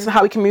we can do this and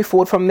how we can move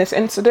forward from this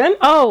incident.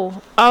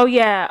 Oh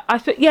yeah.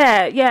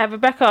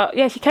 Rebecca.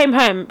 Yeah, she came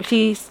home.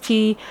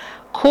 She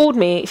called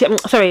me.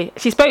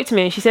 She spoke to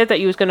me and she said that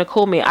you was going to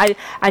call me.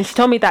 And she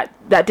told me that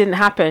didn't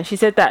happen. She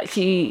said that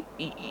she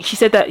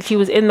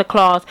was in the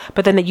class,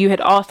 but then that you had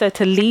asked her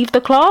to leave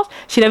the class.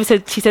 She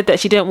said that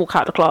she didn't walk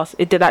out of the class.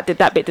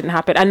 That bit didn't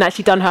happen, and that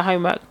she done her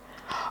homework.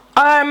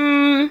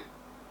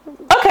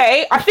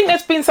 Okay, I think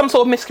there's been some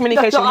sort of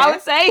miscommunication here. I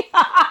would say.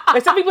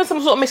 There's definitely been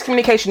some sort of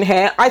miscommunication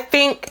here. I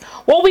think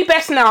what will be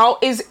best now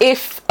is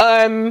if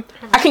I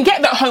can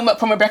get that homework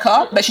from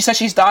Rebecca that she says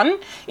she's done.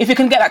 If you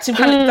can get that to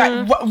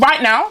hand,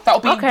 right now,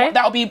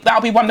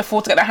 that'll be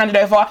wonderful to get that handed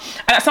over.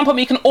 And at some point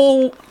we can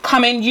all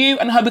come in, you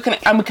and her, we can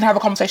have a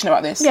conversation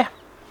about this. Yeah.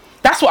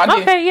 That's what I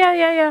do. Okay,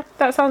 yeah.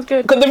 That sounds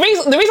good. Because the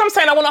reason I'm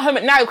saying I want a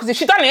homework now, because if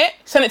she's done it,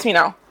 send it to me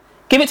now.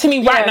 Give it to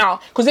me right now.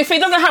 Because if it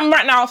doesn't happen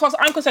right now, as far as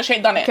I'm concerned, she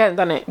ain't done it. She ain't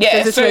done it.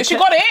 Yeah, so if she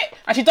got it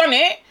and she done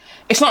it,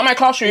 it's not in my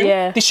classroom.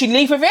 Yeah. Did she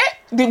leave with it?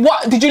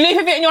 Did you leave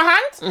with it in your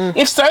hand?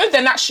 If so,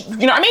 then that's,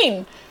 you know what I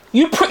mean?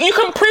 You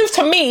can prove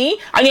to me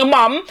and your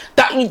mum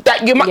that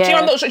your mum, you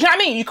know what I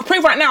mean? You can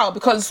prove right now,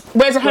 because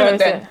where's the homework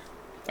then?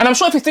 And I'm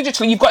sure if it's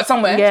digitally, you've got it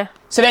somewhere. Yeah.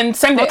 So then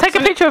send it. Take a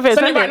picture of it.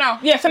 Send it right now.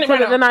 Yeah, send it right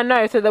now. Then I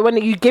know, so that when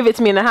you give it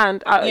to me in the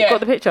hand, I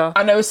got the picture.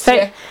 I know.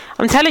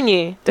 I'm telling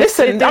you.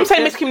 Listen, I'm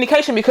saying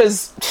miscommunication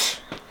because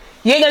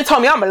you ain't gonna tell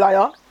me I'm a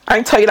liar. I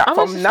ain't tell you that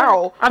from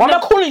now. Why am I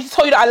calling you to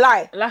tell you that I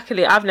lie?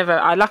 Luckily, I've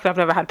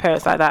never had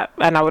parents like that,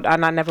 and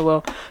I never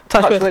will.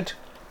 Touch wood.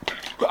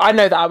 I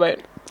know that I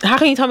won't. How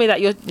can you tell me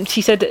that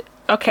she said that?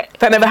 Okay,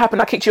 that never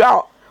happened. I kicked you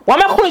out. Why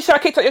am I calling you to say I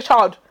kicked out your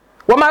child?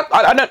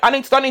 I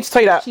need to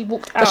tell you that. She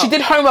walked out. But she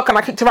did homework and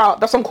I kicked her out.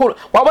 That's what I'm calling.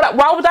 Why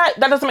would I?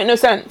 That doesn't make no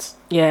sense.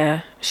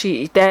 Yeah,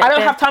 I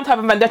don't have time to have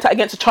a vendetta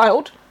against a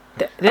child.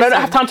 I don't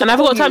have time to. And I've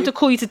got time to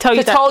call you to tell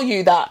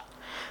you that.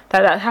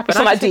 That happened.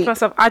 It's not deep.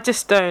 I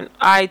just don't.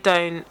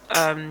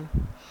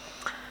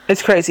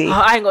 It's crazy.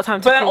 I ain't got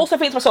time to. But then I also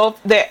think to myself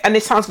that, and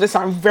this sounds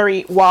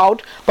very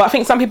wild, but I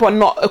think some people are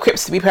not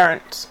equipped to be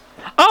parents.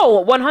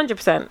 Oh,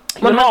 100%.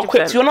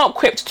 You're not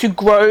equipped to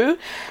grow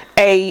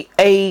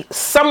a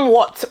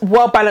somewhat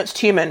well-balanced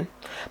human.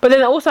 But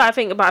then also I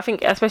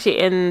think especially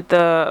in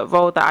the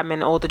role that I'm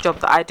in, or the job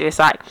that I do, it's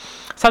like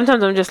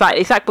sometimes I'm just like,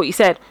 it's like what you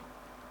said,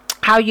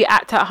 how you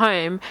act at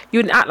home, you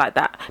wouldn't act like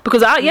that.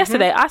 Because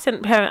yesterday I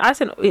sent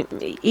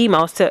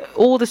emails to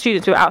all the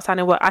students who were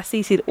outstanding work. I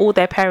CC'd all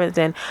their parents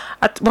in.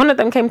 One of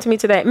them came to me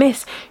today,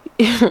 Miss.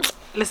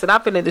 Listen,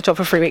 I've been in the job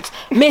for 3 weeks.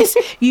 Miss,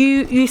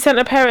 you sent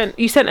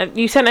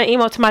an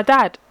email to my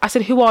dad. I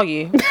said, who are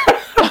you?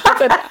 I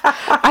said,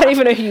 I don't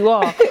even know who you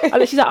are.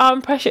 She's like,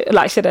 I'm Precious.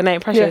 Like, she said her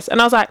name, Precious. Yeah.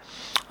 And I was like,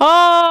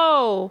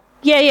 oh,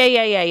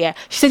 yeah.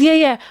 She said,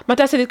 yeah. My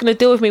dad said he's going to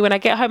deal with me when I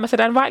get home. I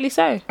said, and rightly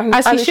so.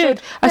 As he should.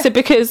 Yeah. I said,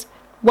 because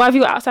why have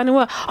you got outstanding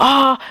work?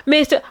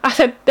 Miss. I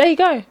said, there you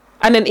go.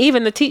 And then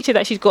even the teacher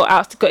that he's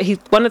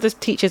one of the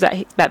teachers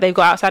that they've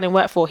got outstanding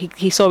work for.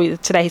 He saw me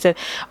today. He said,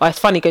 "Oh, it's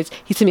funny." He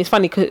said, "It's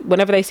funny because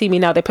whenever they see me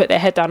now, they put their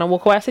head down and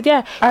walk away." I said,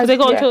 "Yeah, because they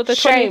got until the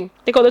 20th.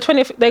 They got the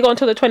 20th. They got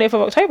until the 20th of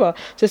October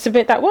to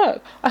submit that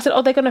work." I said,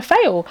 "Oh, they're gonna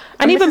fail."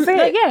 And even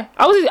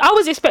I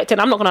was expecting.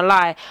 I'm not gonna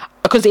lie,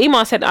 because the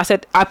email I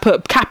said I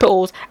put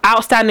capitals,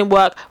 outstanding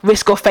work,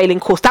 risk of failing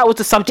course. That was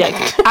the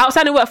subject.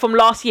 Outstanding work from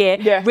last year,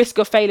 risk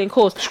of failing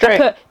course. I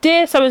put,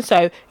 dear so and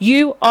so,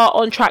 you are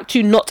on track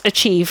to not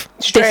achieve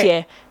this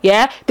year.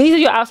 Yeah, these are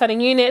your outstanding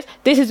units.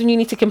 This is when you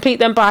need to complete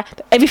them by.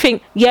 Everything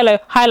yellow,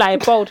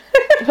 highlighted, bold.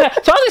 So I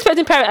was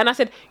expecting parent, and I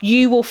said,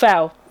 you will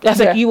fail. I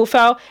said, you will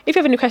fail. If you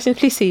have any questions,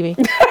 please see me.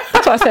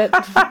 That's what I said.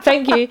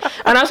 Thank you.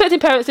 And I was expecting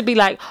parents to be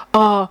like,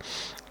 oh,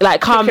 like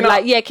calm,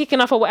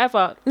 kicking off or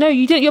whatever. No,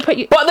 you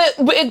didn't. But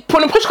when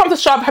the push comes to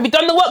shove, have you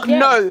done the work? Yeah.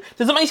 No.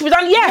 Does it need to be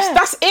done? Yes,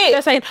 that's it.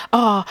 They're saying,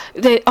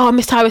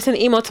 Miss Tyra sent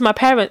an email to my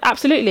parents.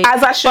 Absolutely.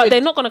 As I should. But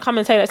they're not going to come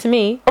and say that to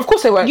me. Of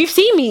course they won't. You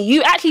see me.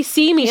 You actually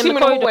see me in the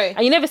corridor.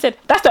 And you never said,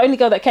 that's the only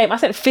girl that came. I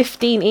sent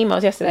 15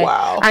 emails yesterday.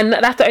 Wow. And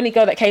that's the only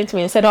girl that came to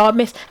me and said, oh,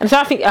 Miss. And so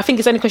I think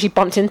it's only because she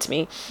bumped into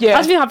me. Yeah. I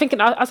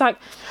was like,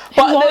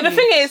 but the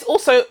thing is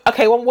also,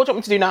 okay, what do you want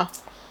me to do now?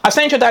 I've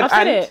sent your dad. I've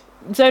said it.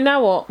 So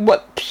now what?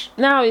 What?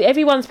 Now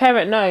everyone's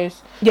parent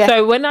knows. Yeah.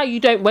 So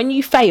when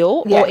you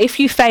fail, or if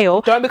you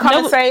fail, don't become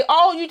and say,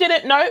 "Oh, you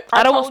didn't know."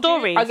 I don't want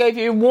stories. I gave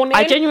you a warning.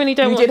 I genuinely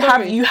don't want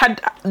stories. You had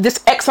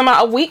this X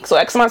amount of weeks or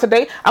X amount of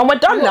days, and we're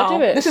done now.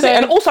 This is it.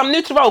 And also, I'm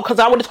new to the role because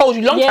I would have told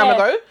you long time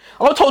ago.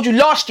 I would have told you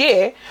last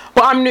year,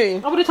 but I'm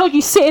new. I would have told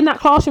you sit in that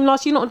classroom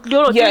last year.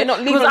 You're not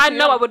leaving. Because I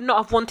know I would not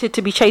have wanted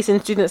to be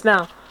chasing students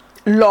now.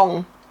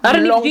 Long. I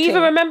don't even. Do you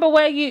even remember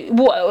what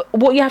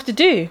you have to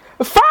do?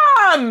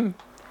 Fam.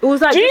 It was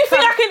like, do you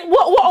think I can?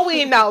 What are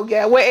we in now?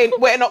 Yeah,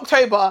 we're in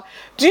October.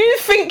 Do you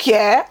think?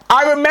 Yeah,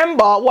 I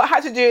remember what I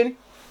had to do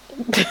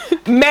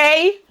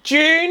May,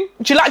 June,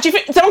 July. Do you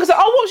think someone can say,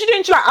 "Oh, what was you doing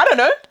in July?" I don't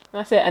know.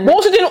 That's it. And what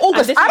was you doing in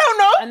August? I don't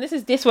know. And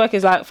this work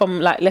is like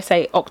from like, let's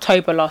say,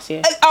 October last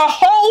year. A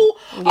whole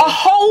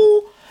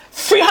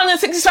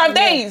 365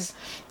 days.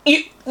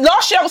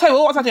 Last year October,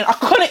 what was I doing? I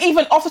couldn't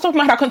even, off the top of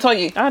my head, I couldn't tell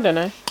you. I don't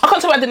know. I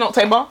couldn't tell you what I did in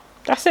October.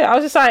 That's it. I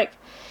was just like,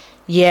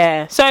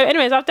 yeah. So,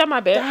 anyways, I've done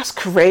my bit. That's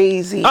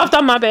crazy. I've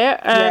done my bit.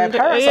 And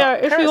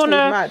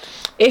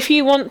if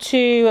you want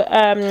to,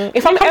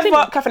 if I'm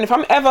ever, Catherine,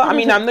 I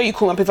mean, I know you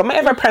call me, but if I'm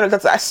ever a parent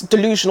that's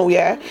delusional,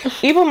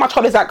 even when my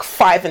child is like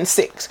 5 and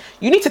 6,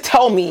 you need to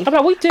tell me.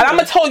 About we do. And I'm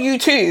gonna tell you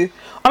too.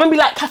 I'm gonna be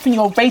like, Catherine,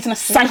 you're raising a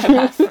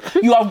psychopath.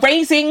 You are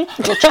raising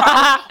your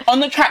child on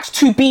the tracks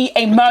to be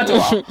a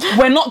murderer.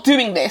 We're not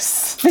doing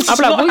this. This is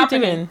not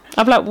happening.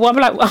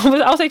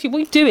 I'll say to you, what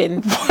are you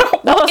doing?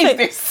 What is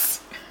this?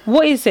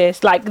 What is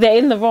this? Like, they're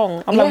in the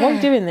wrong. I'm like, why are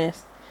you doing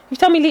this? You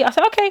tell me, Lee. I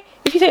said, okay.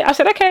 If you say, I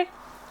said, okay.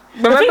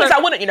 But the thing is, I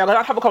wouldn't, because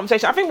I'd have a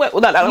conversation. I think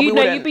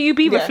you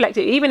be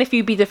reflective, even if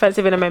you be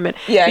defensive in a moment.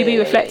 You be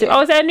reflective.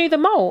 Oh, is there a New the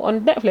Mole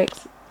on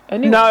Netflix? I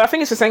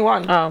think it's the same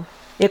one. Oh.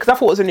 Yeah, because I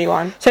thought it was a new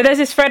one. So there's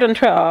this thread on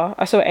Twitter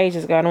I saw it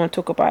ages ago, and I want to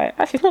talk about it.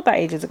 Actually, it's not that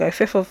ages ago.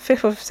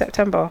 5th of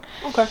September.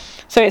 Okay.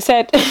 So it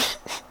said.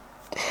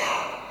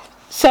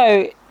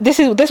 So this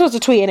was a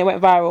tweet and it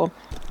went viral.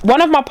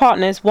 One of my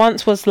partners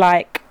once was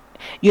like,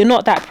 "You're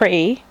not that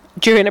pretty."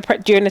 During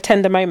a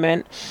tender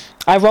moment,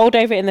 I rolled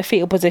over in the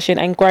fetal position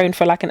and groaned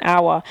for like an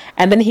hour,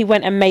 and then he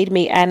went and made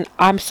me an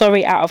 "I'm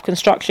sorry" out of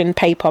construction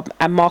paper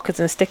and markers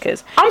and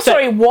stickers.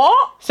 Sorry,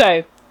 what?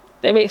 So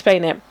let me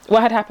explain it.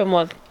 What had happened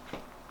was,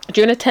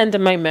 during a tender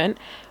moment,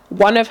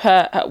 one of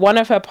her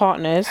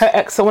partners,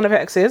 one of her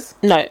exes.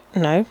 No,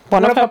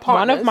 one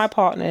of my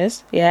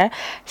partners,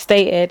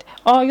 stated,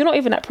 "Oh, you're not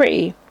even that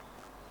pretty."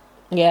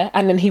 Yeah,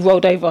 and then he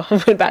rolled over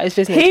about his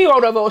business. He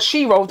rolled over, or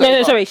she rolled over?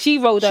 No, sorry, she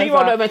rolled over. She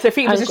rolled over into a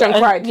fetal position and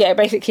cried. Yeah,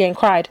 basically, and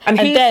cried. And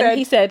then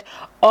he said,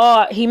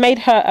 "Oh, he made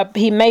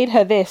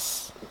her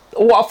this."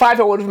 What a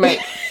 5-year-old would have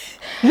made.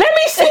 Let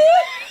me see.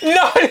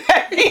 No,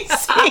 let me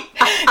see.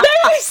 Let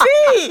me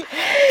see.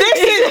 This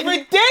is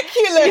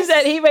ridiculous. He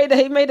said he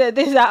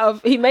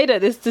made her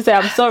this to say,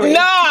 "I'm sorry."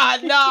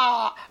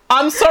 Nah.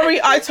 I'm sorry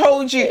I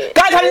told you.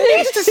 Guys, I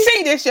need you to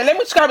see this, Let me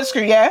describe the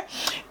screen, It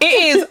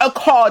is a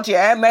card,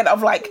 made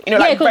of like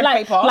bread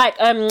paper.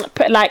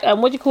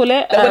 What do you call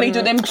it? When you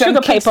do them sugar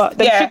paper.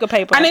 Sugar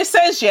paper. And it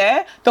says,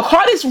 the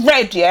card is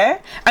red,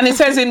 and it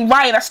says in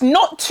writing that's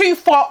not too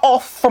far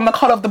off from the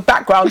colour of the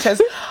background. It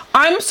says,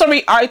 "I'm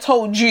sorry I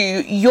told you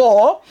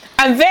you're,"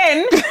 and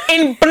then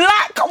in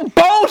black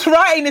bold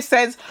writing it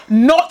says,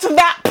 "Not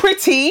that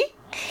pretty."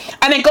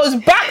 And it goes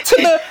back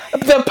to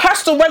the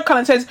pastel red colour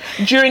and says,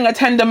 "During a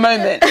tender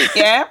moment."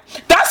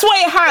 That's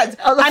what it has.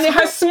 And it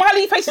has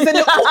smiley faces and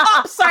they're all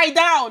upside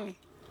down.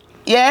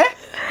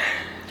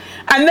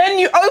 And then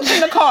you open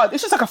the card.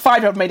 It's just like a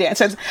 5-year-old made it and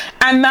says,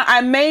 "And that I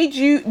made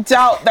you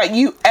doubt that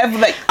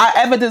I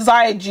ever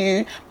desired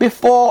you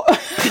before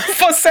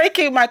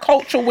forsaking my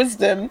cultural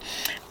wisdom.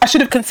 I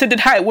should have considered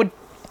how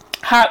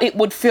it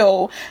would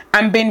feel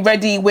and been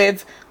ready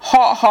with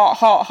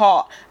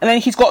heart. And then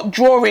he's got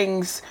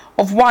drawings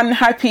of 1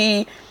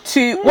 happy,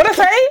 2, what did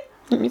I say?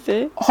 Let me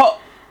see.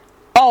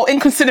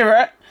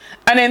 Inconsiderate.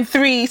 And then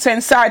 3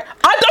 saying sad.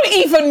 I don't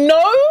even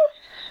know.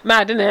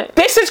 Mad, isn't it?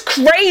 This is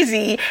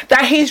crazy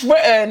that he's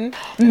written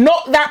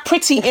 "not that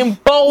pretty" in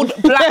bold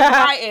black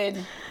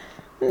writing.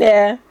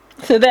 Yeah.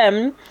 So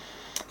then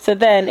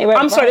it went.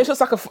 I'm sorry, this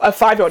was like a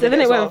 5-year-old. So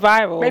then it went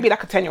viral. Maybe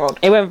like a 10-year-old.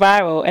 It went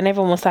viral, and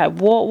everyone was like,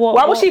 "What?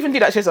 Why would she even do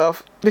that to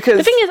herself?" Because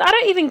the thing is, I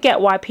don't even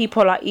get why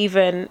people are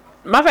even.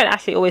 My friend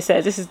actually always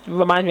says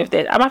reminds me of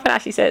this. And my friend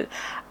actually says,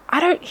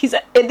 the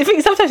thing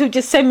is, sometimes he'll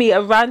just send me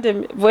a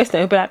random voice note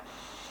and be like,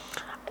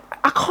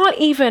 "I can't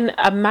even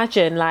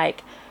imagine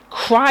like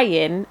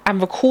crying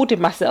and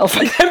recording myself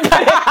and then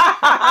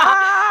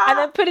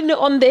putting it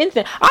on the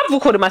internet." I've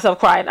recorded myself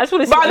crying. I just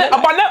want to say, but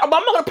I'm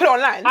not going to put it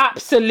online.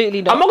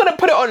 Absolutely not. I'm not going to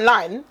put it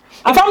online.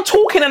 If I'm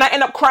talking and I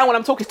end up crying when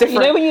I'm talking, it's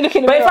different. You know when you look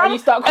in the mirror and you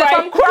start crying. If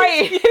I'm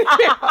crying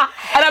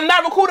and I'm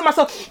now recording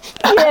myself,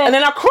 and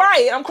then I'm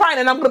crying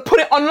and I'm going to put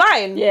it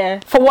online. Yeah.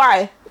 For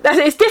why?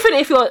 It's different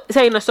if you're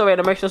saying a story, an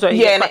emotional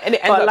story. And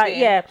it ends up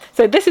like,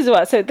 So this is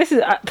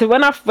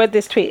when I've read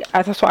this tweet,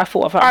 that's what I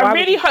thought of. I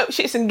really hope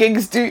shits and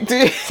gigs do.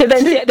 So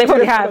then they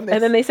probably have,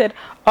 and then they said,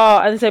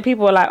 and so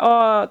people were like,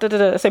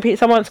 So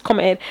someone's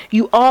commented,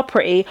 "You are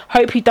pretty.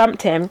 Hope you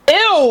dumped him."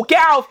 Ew, get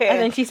out of here.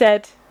 And then she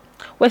said,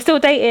 "We're still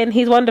dating.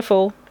 He's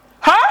wonderful."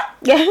 Huh?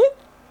 Yeah.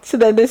 So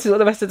then this is what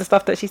the rest of the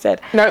stuff that she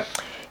said. No.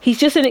 He's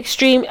just an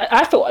extreme.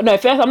 I thought,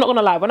 first, I'm not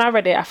gonna lie. When I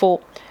read it, I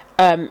thought,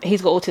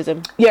 he's got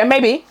autism. Yeah,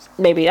 maybe.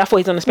 I thought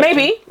he's on the spectrum.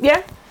 Maybe,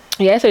 yeah.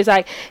 Yeah, so it's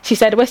like, she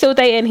said, "We're still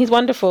dating, he's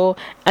wonderful."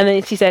 And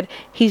then she said,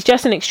 "He's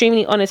just an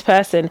extremely honest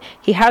person.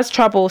 He has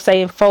trouble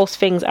saying false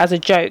things as a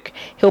joke.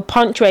 He'll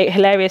punctuate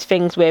hilarious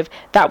things with,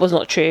 'That was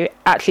not true.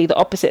 Actually, the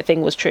opposite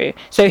thing was true.'"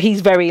 So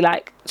he's very,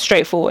 like,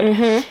 straightforward.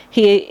 Mm-hmm.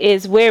 He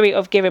is weary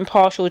of giving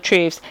partial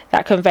truths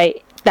that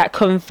convey that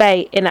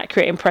convey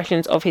inaccurate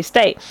impressions of his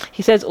state.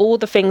 He said all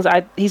the things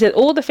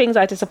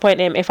I disappoint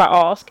him if I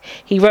ask.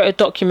 He wrote a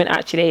document,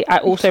 actually. I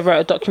also wrote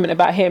a document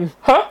about him.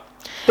 Huh?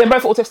 They're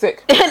both autistic.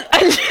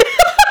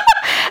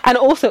 And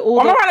also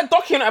I'm gonna write a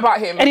document about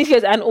him. And he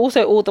goes, and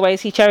also all the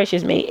ways he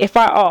cherishes me. If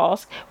I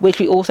ask, which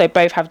we also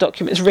both have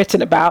documents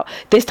written about,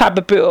 this type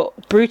of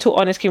brutal,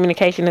 honest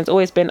communication has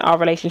always been our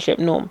relationship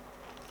norm.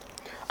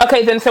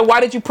 Okay, then, so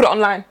why did you put it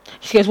online?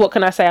 She goes, what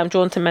can I say? I'm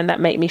drawn to men that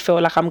make me feel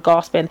like I'm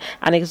gasping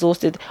and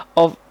exhausted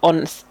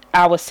on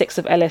hour 6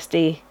 of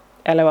LSD.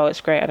 LOL,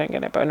 it's great. I don't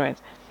get it, but anyways.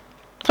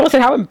 Someone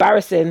said, how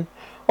embarrassing.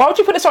 Why would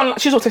you put this on?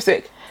 She's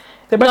autistic.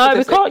 No,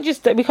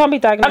 autistic. we can't be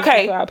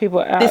diagnosing people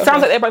out. It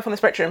sounds like they're both on the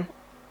spectrum.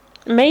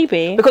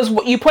 Maybe because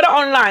you put it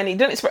online. You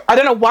didn't. I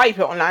don't know why you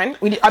put it online.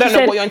 I don't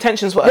know what your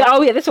intentions were.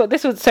 Oh yeah, this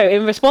was. So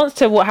in response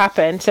to what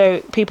happened,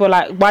 so people are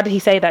like, why did he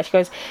say that? She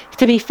goes,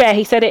 to be fair,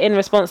 he said it in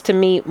response to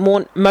me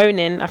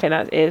moaning. I think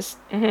that is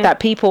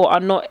that people are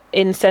not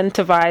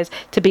incentivized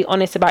to be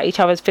honest about each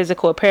other's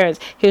physical appearance.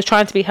 He was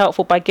trying to be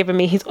helpful by giving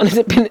me his honest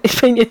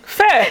opinion.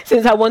 Fair,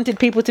 since I wanted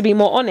people to be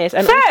more honest.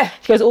 And fair.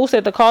 She goes,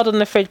 also the card on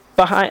the fridge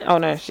behind. Oh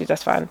no,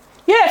 that's fine.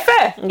 Yeah,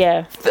 fair.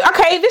 Yeah.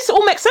 Okay, this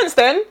all makes sense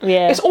then.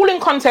 Yeah. It's all in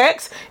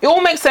context. It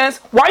all makes sense.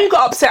 Why you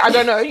got upset? I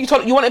don't know. You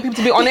wanted people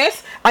to be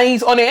honest, and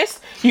he's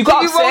honest. You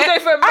got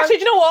upset. Actually, do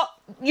you know what?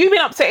 You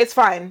being upset is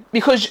fine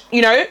because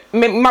it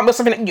might be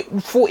something that you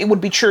thought it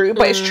would be true,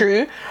 but it's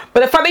true.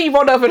 But the fact that you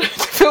rolled over to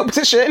field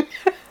position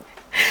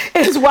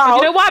is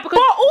wild. You know why? Because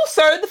but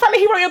also the fact that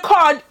he wrote your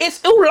card,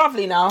 it's all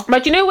lovely now.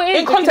 But you know what it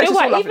is? In context, you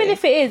know it's all even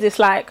if it is, it's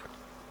like.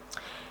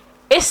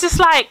 It's just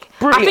like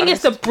I think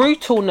it's the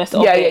brutalness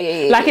of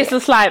it. Like it's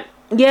just like,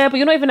 yeah, but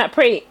you're not even that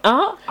pretty.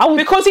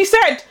 Because he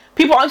said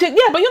people aren't. Yeah,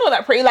 but you're not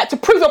that pretty. Like to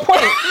prove a point.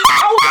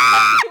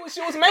 I was what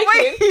she was making.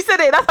 Wait, he said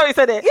it. That's how he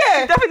said it.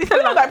 Yeah, he definitely said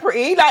you're not that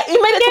pretty. Like he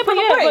made it to prove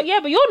a point.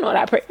 But you're not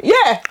that pretty.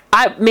 Yeah,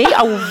 I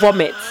will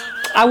vomit.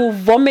 I will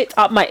vomit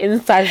up my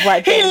insides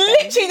right there. He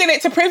literally did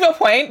it to prove a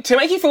point, to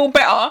make you feel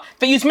better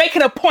that you was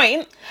making a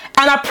point,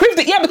 and I proved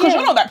it. Yeah, because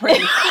you're not that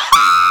pretty.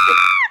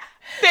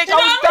 Bitch, I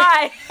will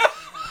die.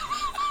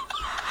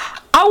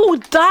 I will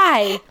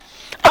die.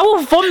 I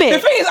will vomit. The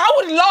thing is, I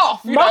would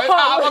laugh.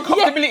 Out of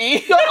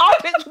uncomfortability. Your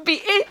armpits would be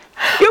in.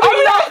 You'll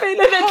be laughing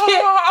and then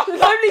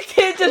lonely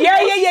kid just.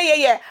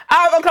 Yeah.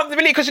 Out of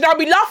uncomfortability because I'll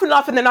be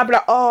laughing, then I'll be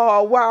like,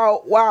 oh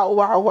wow.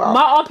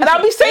 My armpits. And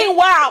I'll be saying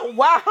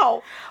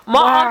wow.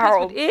 My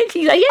armpits would itch.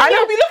 He's like, yeah. And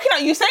I'll be looking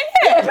at you saying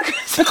yeah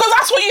because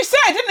that's what you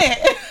said, isn't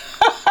it?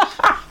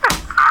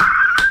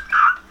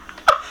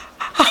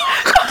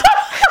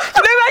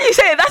 You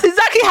said it. That's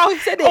exactly how he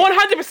said it.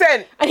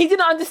 100%. And he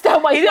didn't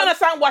understand why. He didn't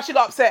understand why she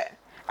got upset.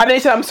 And then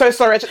he said, "I'm so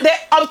sorry."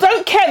 I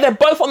don't care. They're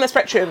both on the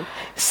spectrum.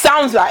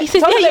 Sounds like. He said,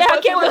 "Yeah, I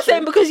get what you're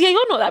saying because you're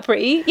not that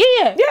pretty."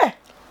 Yeah.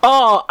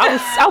 Oh,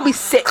 I'll be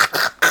sick.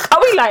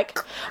 I'll be like,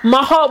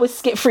 my heart would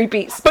skip 3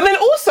 beats. But then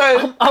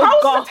also,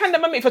 how's the tender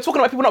moment if you're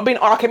talking about people not being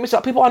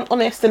people aren't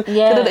honest and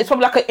it's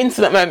probably like an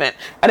intimate moment.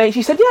 And then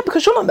she said, "Yeah,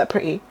 because you're not that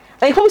pretty."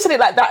 And he probably said it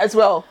like that as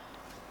well.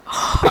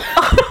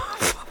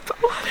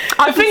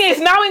 The thing is,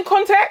 now in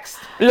context,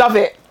 love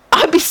it.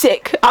 I'd be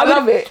sick. I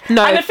love it.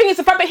 No. And the thing is,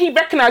 the fact that he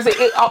recognised it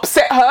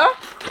upset her.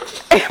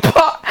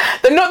 But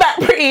they're not that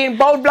pretty in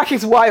bold black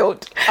is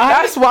wild.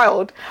 That's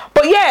wild.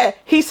 But yeah,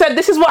 he said,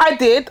 this is what I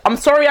did. I'm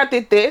sorry I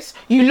did this.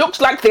 You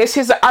looked like this.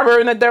 Here's the arrow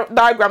and the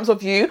diagrams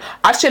of you.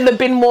 I should have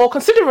been more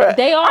considerate.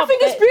 I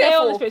think it's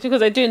beautiful. They are because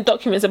they're doing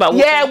documents about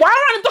yeah, why am I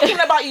writing a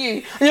document about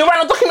you? And you're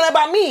writing a document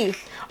about me?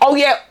 Oh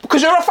yeah,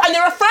 because you're referring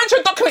to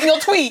a document in your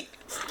tweet.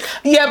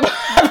 Yeah, but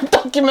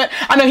document.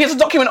 I know here's a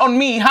document on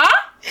me, huh?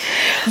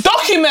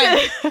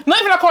 Document. Not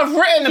even like I've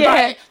written about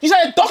it. You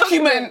said a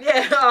document.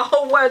 Yeah, a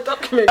whole word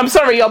document. I'm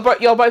sorry, you're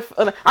both.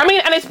 I mean,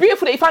 and it's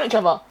beautiful that you found each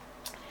other.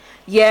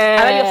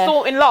 Yeah. And then you're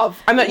still in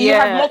love, and that you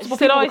have multiple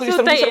people because you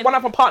said one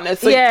other partners.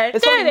 So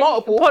it's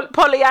multiple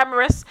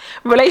polyamorous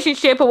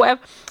relationship or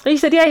whatever. And he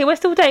said, "Yeah, we're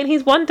still dating.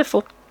 He's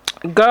wonderful."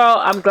 Girl,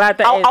 I'm glad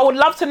that I would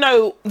love to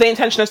know the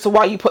intention as to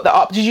why you put that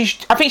up.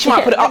 I think she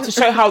might put it up to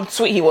show how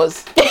sweet he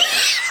was.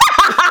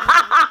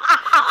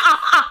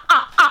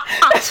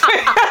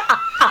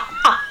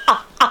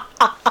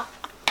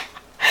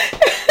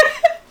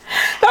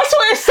 That's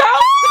what it sounds.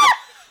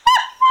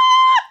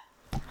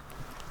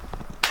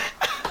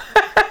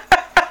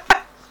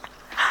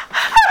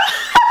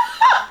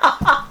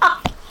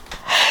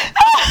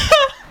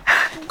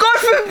 God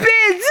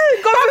forbid.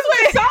 That's what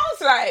it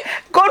sounds like.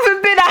 God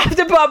forbid I have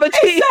to put up a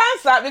tweet. It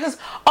sounds like because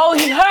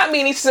he hurt me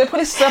and he needs to put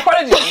his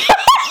apology.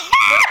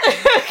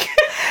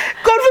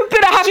 God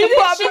forbid I have to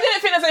put up. She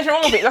didn't think there's anything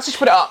wrong with it. Let's just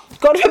put it up.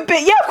 God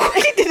forbid. Yeah, of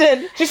course she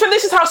didn't. She said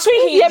this is how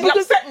sweet he is. He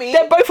upset me.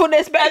 They're both on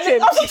their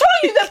spectrum. I was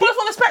telling you, they're both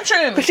on the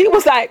spectrum. But she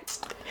was like,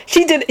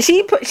 she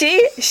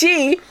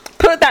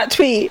put that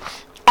tweet.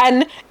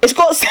 And it's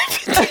got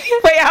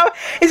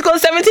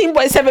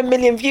 17.7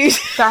 million views.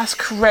 That's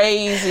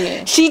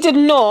crazy. She did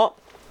not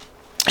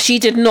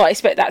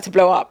expect that to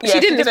blow up. Yeah, she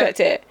didn't expect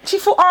it. She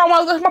thought, oh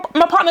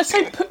my partner's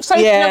so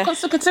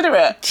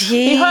considerate.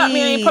 He hurt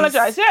me and he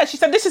apologised. Yeah, she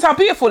said this is how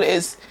beautiful it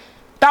is.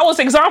 That was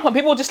the example.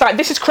 People were just like,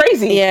 this is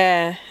crazy.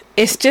 Yeah.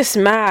 It's just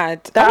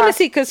mad. I want to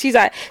see, because she's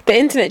like, the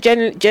internet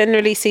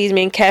generally sees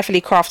me in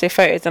carefully crafted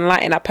photos and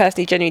lighting. I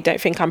personally genuinely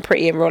don't think I'm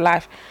pretty in real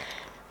life.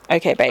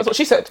 Okay, babe. That's what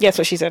she said. Yeah, that's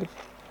what she said.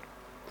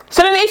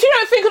 So then if you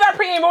don't think of that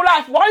pretty in real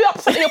life, why are you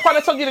upset that your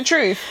partner told you the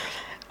truth?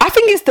 I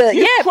think it's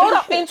you grown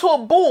up into a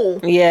ball.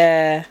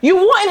 Yeah. You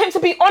wanted him to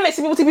be honest,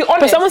 and people to be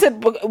honest. But someone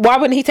said, why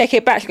wouldn't he take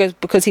it back? She goes,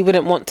 because he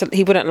wouldn't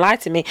lie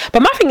to me.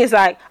 But my thing is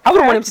like, I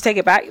wouldn't want him to take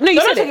it back. No,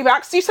 you said take it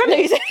back. You said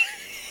it.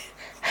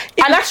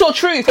 And that's your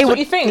truth. That's what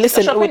you think.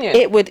 Listen,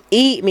 it would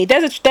eat me.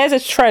 There's a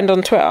trend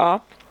on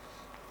Twitter.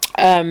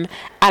 And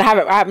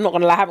I'm not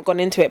gonna lie, I haven't gone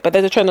into it, but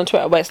there's a trend on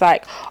Twitter where it's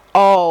like,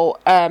 tell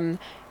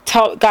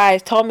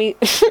me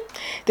this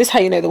is how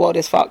you know the world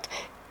is fucked.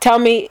 Tell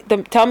me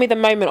the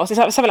moment, or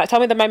something like, tell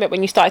me the moment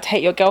when you started to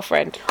hate your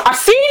girlfriend. I've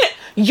seen it.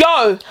 Yo,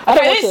 I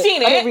didn't see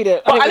it. I didn't read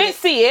it. I didn't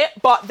see it,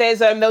 but there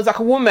was like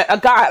a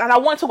guy, and I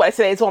want to talk about it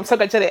today as well. I'm so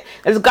glad you said it.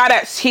 There's a guy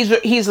that's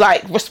he's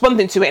like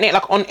responding to it, innit?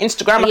 Like on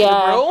Instagram, like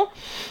a reel.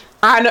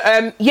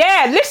 And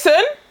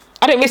listen.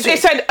 I didn't read it. It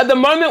said at the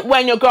moment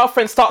when your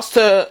girlfriend starts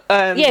to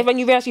when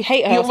you realise you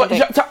hate her.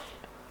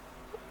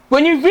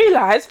 When you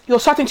realise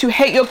you're starting to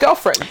hate your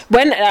girlfriend.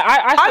 When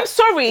I'm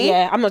sorry.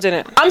 Yeah, I'm not doing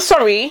it. I'm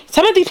sorry.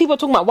 Some of these people are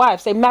talking about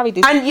wives. They married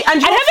these. And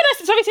haven't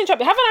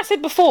I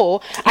said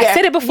before? I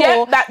said it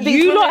before. That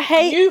you not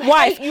hate your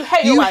wife. You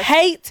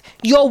hate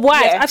your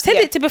wife. I've said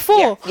it to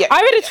before.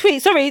 I read a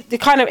tweet. Sorry, it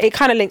kind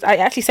of links. I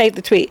actually saved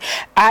the tweet.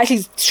 I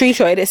actually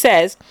screenshotted. It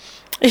says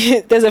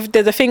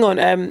there's a thing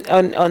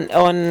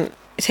on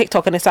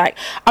TikTok, and it's like,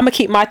 I'm gonna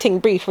keep my ting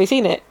brief. Have you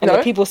seen it? And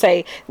people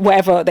say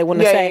whatever they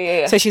want to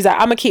say. So she's like,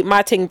 I'm gonna keep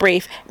my ting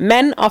brief.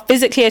 Men are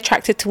physically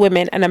attracted to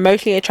women and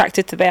emotionally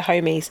attracted to their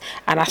homies.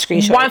 And I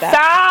screenshot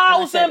that.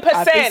 1000%.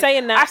 I've been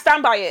saying that. I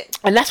stand by it.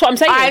 And that's what I'm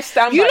saying. I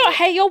stand you by don't it.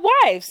 hate your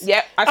wives.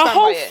 Yep, I stand a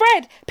whole by it.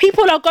 thread.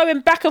 People are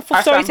going back and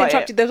forth. Sorry to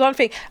interrupt you. There's one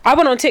thing. I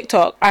went on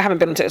TikTok. I haven't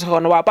been on TikTok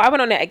in a while, but I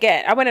went on it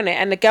again. I went on it,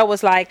 and the girl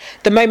was like,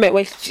 the moment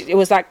when it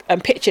was like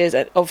pictures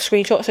of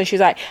screenshots, and she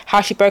was like,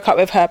 how she broke up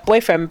with her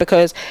boyfriend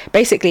because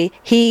basically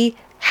he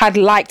had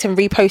liked and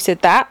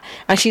reposted that,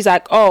 and she's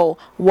like, oh,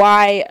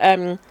 why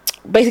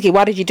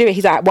why did you do it?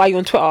 He's like, why are you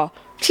on Twitter?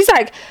 She's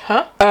like,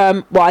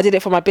 well, I did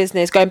it for my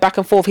business, going back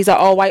and forth. He's like,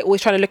 oh, why are you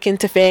always trying to look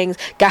into things,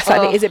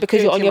 gaslight me? Is it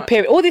because you're on your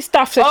period? All this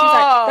stuff. So she's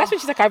like, that's when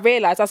she's like, I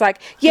realised. I was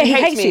like, yeah, he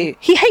hates you.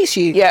 He hates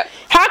you. Yeah.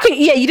 How can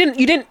you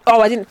didn't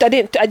I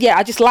didn't yeah,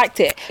 I just liked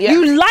it. Yeah.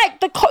 You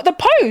liked the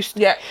post.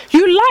 Yeah.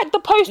 You liked the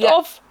post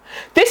of.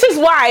 This is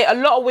why a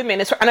lot of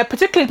women, and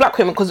particularly black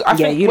women, because I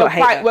think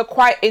we're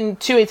quite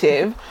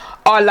intuitive,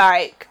 are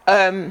like,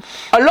 a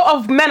lot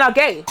of men are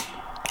gay.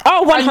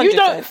 Oh, 100%. And you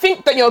don't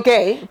think that you're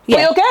gay, but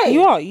you're gay.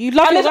 You are. You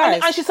love your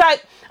guys. And she's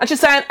like, and she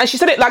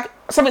said it like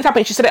something's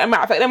happened. She said it in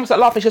matter of fact. Then was like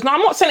laughing. She goes, no, I'm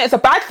not saying it's a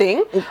bad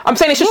thing. I'm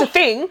saying it's just a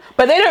thing.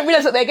 But they don't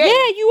realise that they're gay.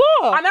 Yeah, you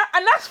are. And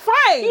that's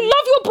fine. You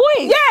love your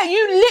boys. Yeah,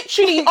 you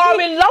literally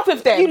are in love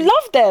with them. You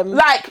love them.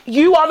 Like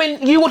you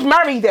would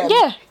marry them.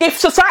 Yeah. If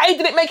society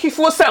didn't make you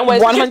feel a certain way,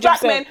 100%.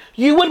 Black men,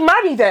 you would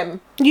marry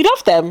them. You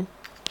love them.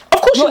 Of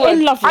course you would.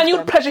 In love with and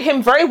you'd pleasure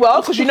him very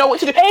well because you know what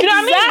to do. Exactly. You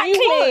know what I mean?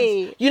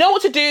 You would. You know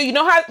what to do. You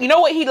know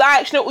what he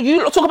likes.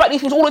 You talk about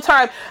these things all the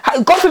time.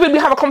 God forbid we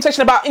have a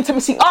conversation about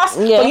intimacy. But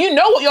you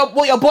know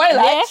what your boy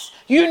likes.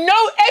 You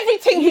know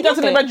everything he does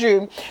in the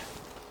bedroom.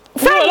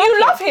 Fran,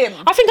 you love him.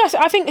 I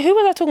think who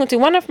was I talking to?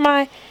 One of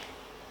my.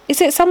 Is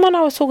it someone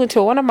I was talking to,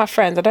 or one of my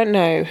friends? I don't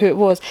know who it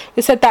was.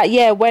 Who said that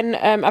when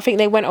I think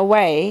they went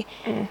away,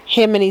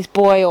 him and his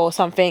boy or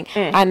something,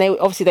 and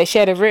they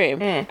shared a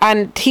room,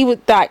 and he was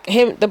like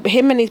him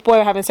and his boy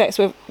were having sex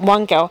with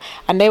one girl,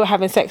 and they were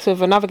having sex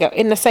with another girl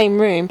in the same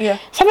room,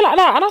 something like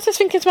that. And I was just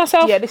thinking to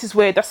myself, yeah, this is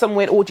weird. That's some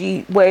weird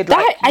orgy, weird.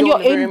 And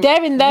you're in their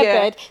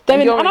bed,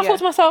 and I thought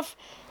to myself,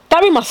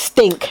 that room must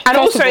stink. And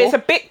also, it's a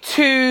bit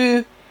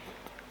too.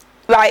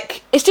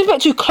 Like it's just a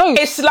bit too close.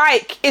 It's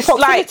like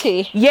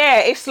proximity.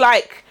 It's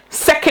like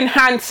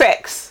second-hand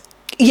sex.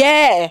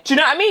 Yeah. Do you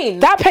know what I mean?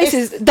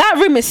 That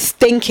room is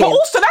stinking. But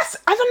also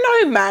I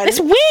don't know, man. It's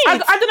weird. I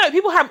don't know.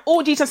 People have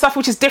orgies and stuff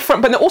which is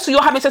different, but then also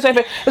you're having sex over.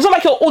 It's not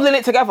like you're all in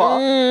it together.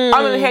 I'm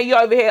over here,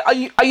 you're over here.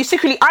 Are you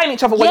secretly eyeing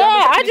each other?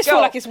 Yeah, I just feel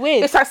like it's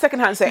weird. It's like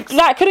second-hand sex.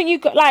 Like, couldn't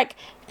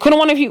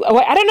one of you?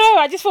 I don't know.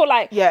 I just feel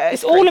like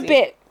it's all a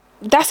bit.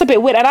 That's a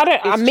bit weird, and I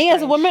don't. Me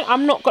as a woman,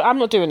 I'm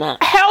not doing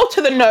that. Hell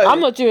to the no. I'm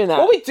not doing that.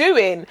 What are we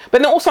doing?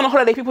 But then also on a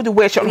holiday, people do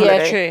weird shit on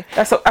holiday. Yeah, true.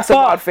 That's a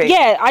wild thing.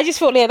 Yeah, I just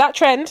thought that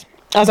trend.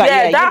 I was like,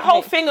 that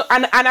whole thing,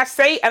 and I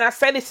say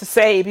this to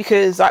say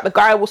because like the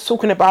guy was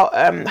talking about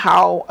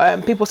how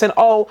people saying,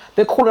 oh,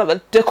 they're calling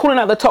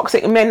out the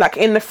toxic men like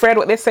in the thread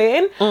what they're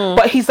saying,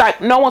 but he's like,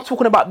 no one's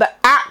talking about the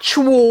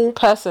actual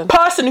person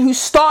who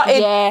started.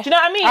 Yeah. Do you know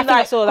what I mean? I think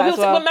I saw that as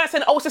well. When man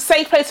saying, oh, it's a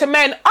safe place for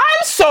men.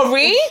 I'm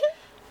sorry.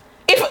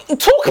 If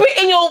talk of it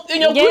in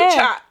your group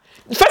chat.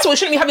 First of all, you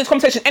shouldn't be having this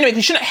conversation anyway.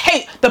 You shouldn't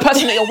hate the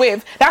person that you're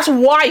with. That's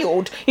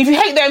wild. If you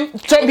hate them,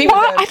 don't be with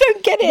them. I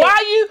don't get it.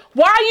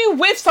 Why are you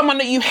with someone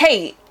that you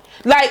hate?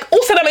 Like,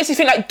 also that makes you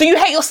think like, do you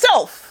hate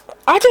yourself?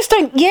 I just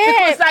don't.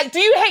 Yeah. Because like, do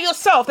you hate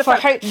yourself? The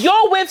fact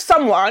you're with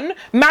someone,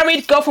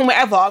 married, girlfriend,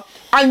 whatever,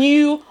 and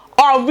you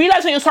are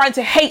realizing you're trying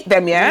to hate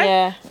them.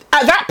 Yeah.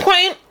 At that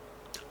point,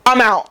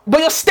 I'm out.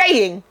 But you're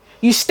staying.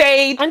 You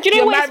stayed, and do you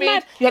know you're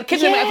married, you had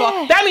kids, and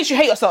whatever. That means you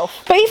hate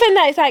yourself. But even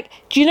that, it's like,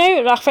 do you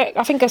know,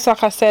 I think it's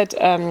like I said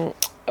on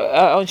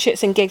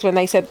Shits and Gigs, when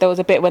they said, there was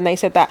a bit when they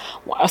said that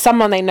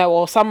someone they know,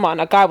 or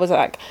a guy was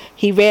like,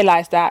 he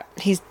realised that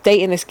he's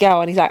dating this girl,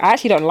 and he's like, I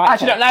actually don't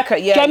like her. Yeah.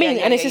 Do you know what I mean?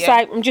 And it's just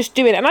like, I'm just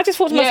doing it. And I just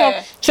thought to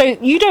myself, so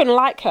you don't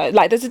like her.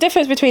 Like, there's a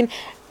difference between...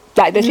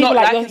 Like, there's people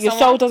like your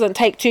soul doesn't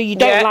take to, you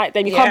don't like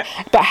them, you can't,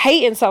 but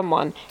hating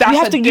someone,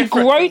 you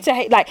grow to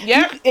hate, like,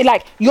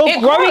 you're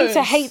growing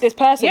to hate this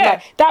person.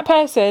 Like, that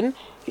person,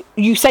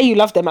 you say you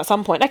love them at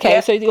some point,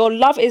 so your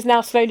love is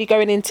now slowly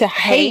going into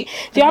hate.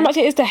 Do you know how much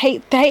it is to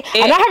hate?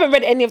 And I haven't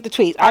read any of the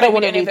tweets. I don't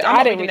want to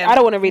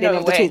read any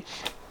of the tweets.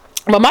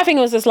 But my thing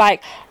was just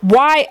like,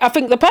 why? I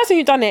think the person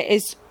who done it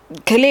is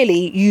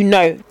clearly,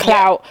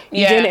 clout,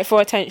 you're doing it for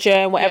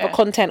attention, whatever,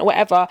 content,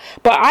 whatever.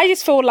 But I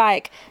just feel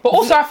like... But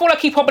also, I feel like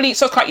he probably...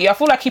 So cut you. I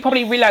feel like he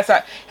probably realised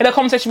that in a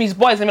conversation with his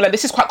boys, and be like,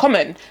 this is quite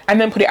common,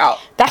 and then put it out.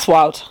 That's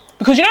wild.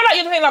 Because you know, like,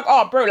 you're thinking like,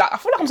 oh, bro, like, I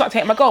feel like I'm starting to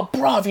hate my girl.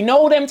 Bro, you know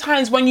all them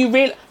times when you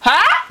really...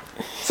 Huh?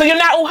 So you're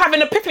now all having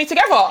an epiphany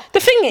together. The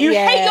thing is... You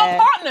hate your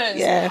partners.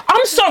 Yeah.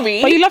 I'm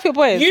sorry. But you love your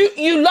boys.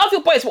 You love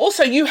your boys, but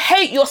also you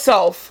hate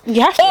yourself.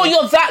 You have to. Or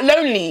you're that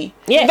lonely.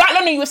 Yeah. You're that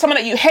lonely with someone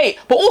that you hate.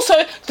 But also,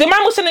 the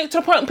man was sending it to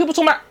the point, people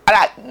talking about,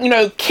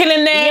 like,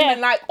 killing them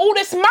and, like, all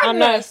this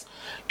madness.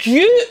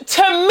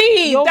 To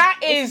me, that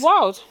is...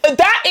 wild.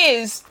 That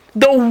is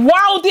the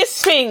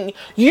wildest thing.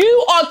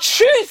 You are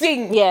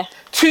choosing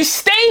to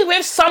stay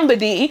with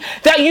somebody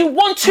that you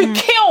want to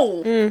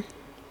kill.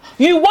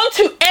 You want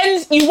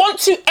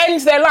to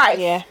end their life.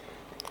 Yeah.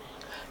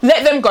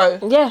 Let them go.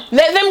 Yeah.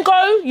 Let them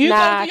go. You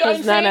go do your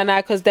own thing.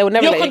 Because they will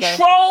never let you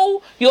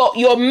go. Your control,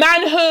 your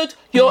manhood,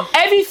 your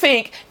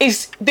everything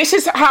is... This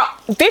is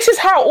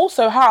how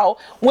also how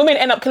women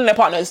end up killing their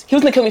partners. He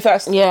was going to kill me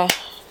first. Yeah.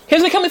 He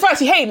was going to kill me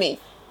first. He hated me.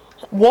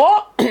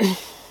 What?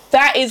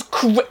 That is it's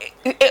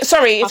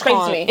crazy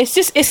to me.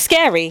 It's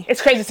scary.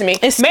 It's crazy to me.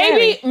 It's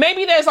scary.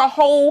 Maybe there's a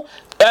whole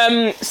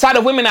side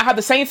of women that have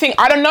the same thing.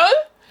 I don't know.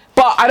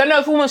 But I don't know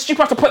if a woman's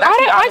stupid enough to put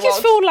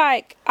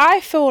that.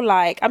 I feel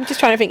like I'm just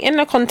trying to think in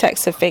the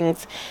context of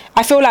things.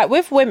 I feel like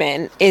with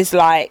women is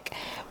like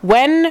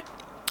when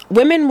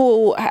women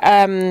will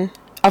are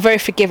very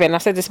forgiving.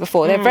 I've said this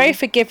before. They're very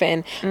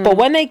forgiving, but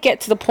when they get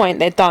to the point,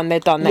 they're done.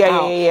 They're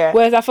out. Yeah.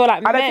 Whereas I feel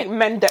like I don't think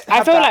men.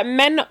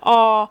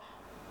 Like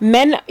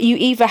men. You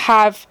either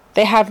have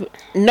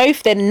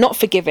they're not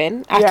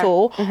forgiving at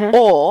all,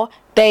 or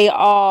they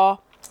are.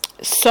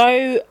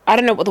 So I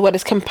don't know what the word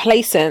is,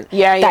 complacent.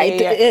 They'll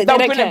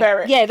grin and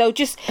bear it. Yeah,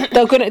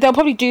 they'll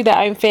probably do their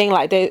own thing.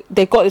 Like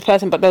they've got this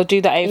person, but they'll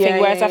do their own thing.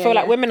 Whereas I feel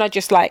like women are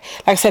just like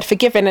I said,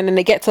 forgiving, and then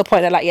they get to the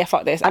point they're like, yeah,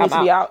 fuck this, I need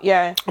to be out.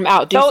 Yeah, I'm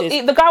out.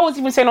 The guy was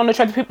even saying on the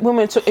trend,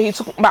 he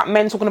talked about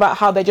men talking about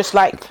how they're just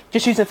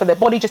using for their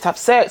body, just have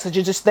sex, and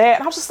you're just there.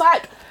 And I was just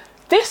like,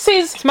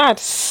 it's mad.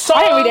 So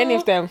I didn't read any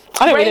of them.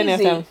 I didn't read any of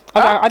them.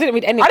 I didn't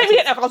read any.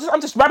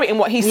 I'm just rabbiting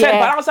what he said,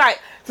 but I was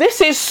like,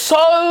 this is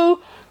so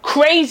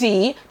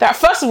crazy that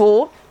first of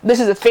all, this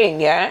is a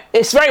thing,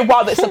 it's very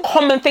wild that it's a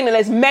common thing that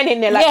there's men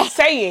in there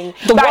saying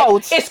the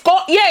world. It's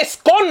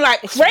gone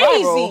like it's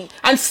crazy viral.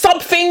 And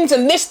sub things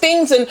and this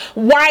things and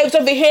wives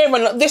over here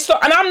and this,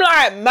 and I'm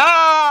like,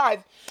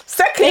 mad.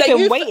 Secondly, they've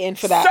been waiting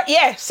for that.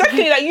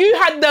 Secondly, that you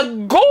had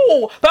the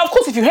gall, but of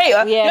course, if you hate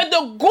her, you had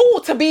the gall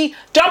to be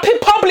jumping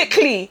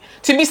publicly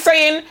to be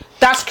saying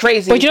that's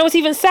crazy. But you know what's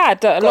even sad?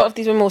 That a lot of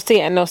these women will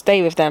see it and they'll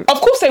stay with them. Of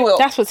course they will.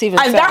 That's what's even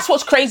sad. And that's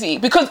what's crazy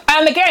because,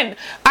 and again,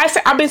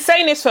 I've been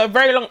saying this for a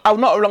very long,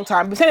 not a long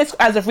time. I've been saying this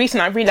as of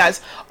recent. I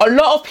realised a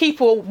lot of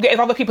people get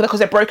with other people because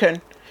they're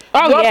broken.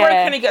 You're broken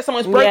and you get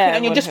someone's broken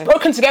and you're just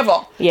broken together.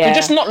 You're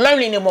just not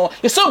lonely anymore.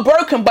 You're so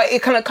broken, but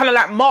it kind of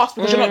like masks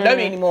because you're not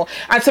lonely anymore.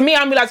 And to me,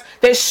 I realised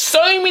there's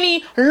so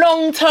many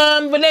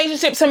long-term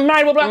relationships and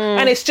married, blah, blah,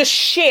 and it's just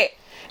shit.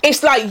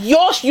 It's like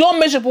you're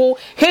miserable,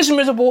 he's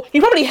miserable.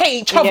 You probably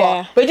hate each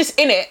other, but you're just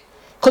in it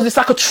because it's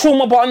like a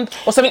trauma bond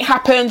or something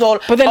happens or.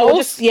 But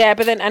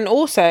then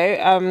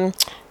also,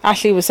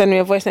 Ashley was sending me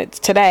a voice note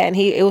today, and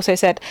he also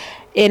said,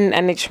 and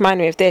it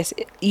reminded me of this.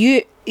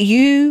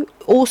 You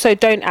also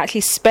don't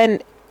actually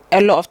spend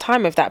a lot of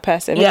time with that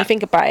person when you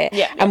think about it,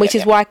 which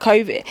is why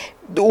COVID,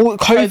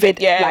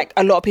 like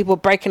a lot of people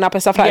breaking up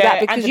and stuff like that,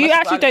 because you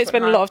actually don't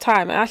spend a lot of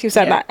time. And Ashley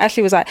said,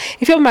 Ashley was like,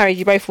 if you're married,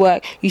 you both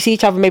work, you see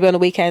each other maybe on the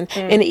weekends,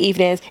 in the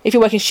evenings. If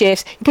you're working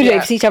shifts, you probably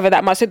don't see each other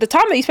that much. So the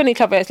time that you spend with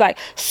each other, it's like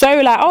so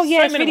like, oh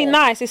yeah, it's really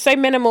nice. It's so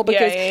minimal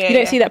because you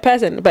don't see that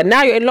person. But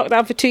now you're in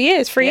lockdown for 2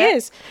 years, 3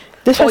 years.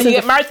 Or you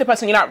get married to the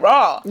person, you're like,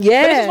 raw.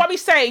 Yeah. But this is why we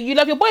say you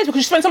love your boys, because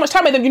you spend so much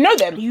time with them, you know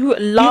them. You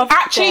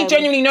actually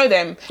genuinely know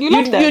them. You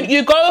love them.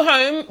 You go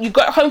home, you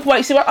got home from work,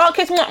 you see, like, oh,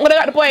 okay, I'm gonna go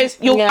out with the boys.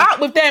 You're out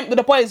with them, with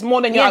the boys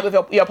more than you're out with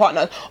your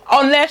partner.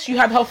 Unless you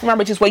have healthy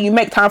marriages where you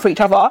make time for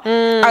each other.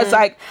 As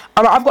like,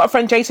 I've got a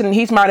friend, Jason, and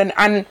he's married,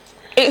 and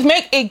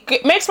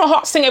it makes my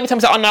heart sing every time.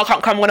 It's like, oh no, I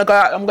can't come.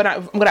 I'm gonna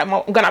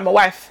have my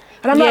wife.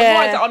 And I'm like,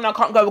 why? He's like, oh no, I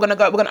can't go. We're gonna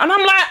go. And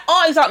I'm like,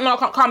 oh, he's like, no, I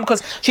can't come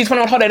because she's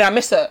going on holiday and I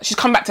miss her. She's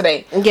come back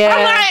today. Yeah.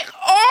 I'm like,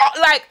 oh,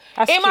 like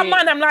that's in my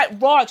mind, I'm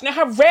like, Raj, you know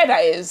how rare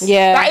that is.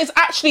 Yeah. That is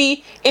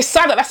actually. It's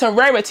sad that that's a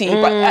rarity,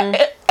 but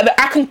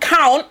I can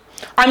count.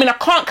 I mean, I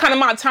can't count the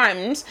amount of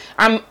times.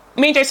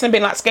 Me and Jason have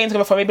been like skating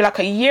together for maybe like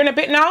a year and a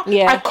bit now.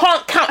 Yeah. I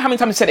can't count how many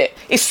times he said it.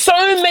 It's so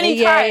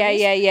many times.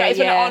 Yeah. He's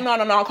like, oh no,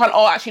 I can't.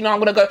 Oh, actually, no, I'm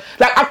gonna go.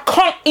 Like I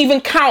can't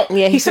even count.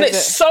 Yeah, he said it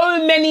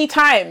so many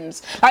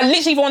times. Like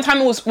literally, one time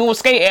we were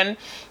skating.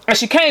 And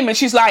she came and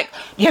she's like,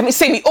 you haven't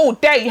seen me all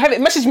day. You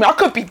haven't messaged me. I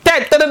could be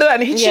dead.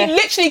 And she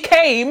literally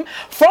came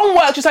from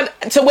work just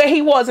like, to where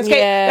he was and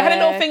skated. They had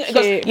a little thing. He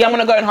goes, yeah, I'm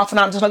going to go in half an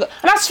hour. I'm just gonna go.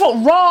 And that's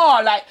what raw.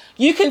 Like,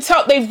 you can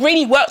tell they've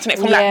really worked on it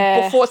from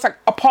like before it's like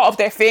a part of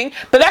their thing.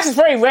 But that's just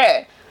very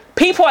rare.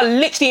 People are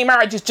literally in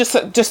marriages just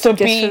to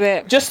be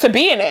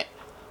in it.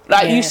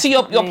 Like, you see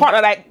your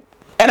partner like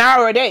an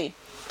hour a day.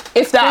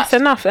 If that. That's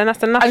enough.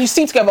 And you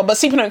sleep together, but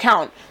sleeping don't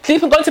count.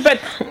 Sleeping, going to bed.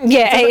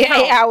 Yeah,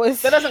 8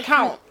 hours. That doesn't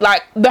count.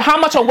 Like, how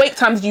much of wake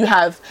time do you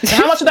have? And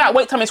how much of that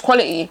wake time is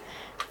quality?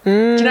 Do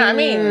you know what I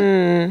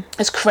mean?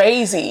 It's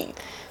crazy.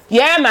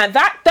 Yeah, man.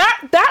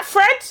 That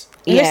Fred,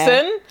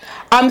 listen,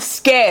 I'm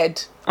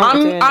scared.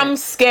 I'm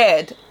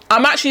scared.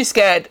 I'm actually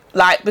scared,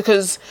 like,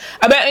 because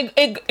I bet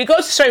it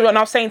goes to show you. And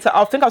I think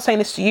I was saying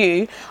this to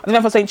you. I don't know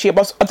if I was saying to you, but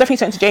I was definitely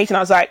saying to Jason. I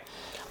was like,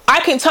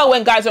 I can tell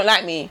when guys don't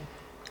like me.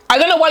 I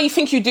don't know why you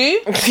think you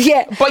do.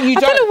 Yeah, but you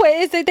don't. I don't know what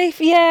it is that they.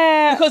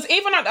 Yeah. Because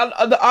even at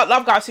the Art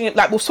Love guy,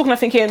 like, was talking, I'm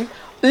thinking,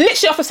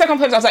 literally off the second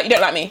place, I was like, you don't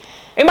like me.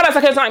 In my life,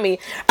 like, he doesn't like me.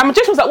 And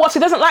Jason was like, what? He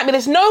doesn't like me.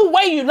 There's no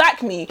way you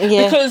like me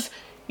because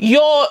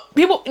you're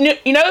people.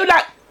 You know,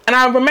 like, and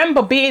I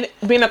remember being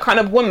a kind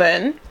of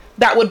woman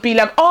that would be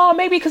like, oh,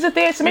 maybe because of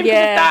this, maybe because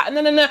of that,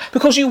 and no,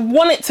 because you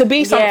want it to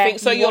be something.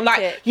 So you're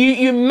like,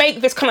 you make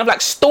this kind of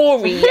like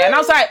story, and I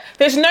was like,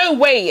 there's no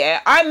way,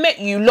 I met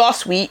you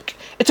last week.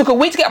 It took a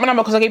week to get my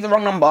number because I gave the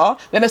wrong number.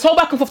 Then this whole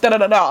back and forth,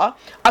 I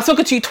was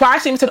talking to you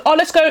twice, and you said, oh,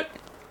 let's go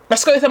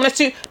with them, let's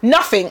do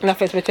nothing.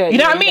 Nothing's returned. You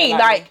know what I mean?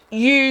 Like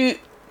you.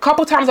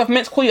 Couple times I've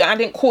meant to call you and I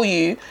didn't call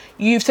you.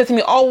 You've said to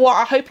me, "Oh, well,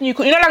 I hope you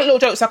call." You know, like little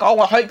jokes, like, "Oh,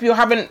 I hope you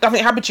haven't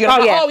nothing happened to you."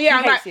 And I'm like, "Oh yeah,"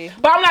 I'm like,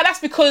 but I'm like, that's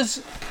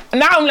because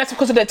now I'm less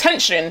because of the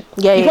attention.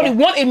 Yeah, you probably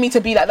wanted me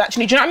to be like that.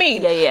 Do you know what I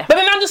mean? Yeah. But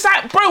then I'm just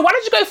like, bro, why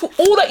did you go through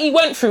all that you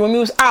went through when we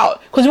was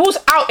out? Because we was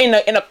out in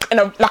a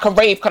like a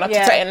rave kind of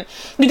setting.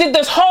 You did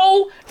this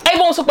whole.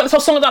 Everyone was talking about this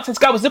whole song and dance. This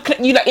guy was looking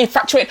at you like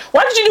infatuated.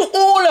 Why did you do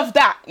all of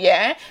that?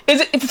 Yeah.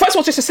 Is it first of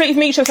all just to sleep with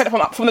me? You should have said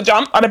it from the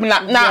jump. I'd have been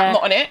like, nah, I'm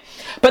not on it.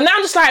 But now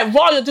I'm just like,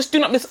 raw, you're just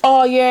doing up this.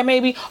 Oh yeah,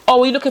 maybe.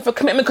 Oh, are you looking for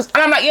commitment?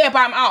 And I'm like, yeah, but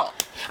I'm out.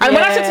 And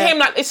when I said to him,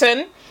 like,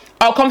 listen,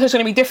 our conversation's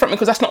gonna be different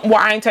because that's not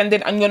what I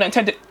intended and you're not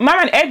intended. My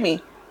man aired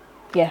me.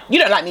 Yeah. You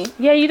don't like me.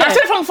 Yeah, you don't. I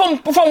said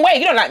it from way.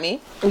 You don't like me.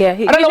 Yeah.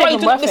 I don't know why you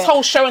do this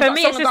whole show. For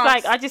me, it's just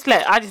like I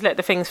just let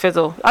the things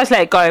fizzle. I just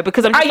let it go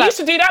because I'm. I used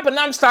to do that, but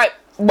now I'm just like,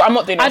 well, I'm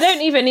not doing this. I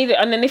don't even need it.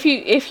 And then if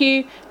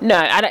you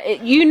no,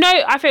 you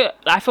know, I feel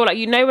like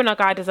you know when a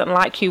guy doesn't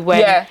like you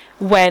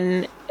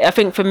when I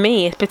think for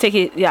me it's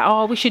particularly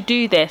oh, we should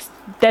do this,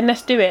 then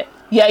let's do it.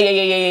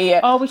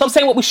 Yeah. Oh, stop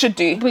saying what we should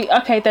do.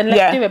 Okay, then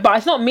let's do it. But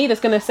it's not me that's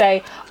gonna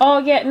say, oh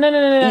yeah, no.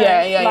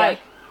 Yeah. Like,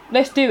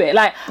 let's do it.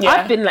 Like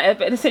I've been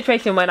like in a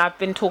situation when I've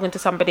been talking to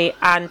somebody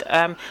and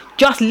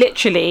just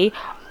literally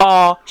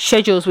our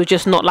schedules were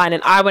just not lining.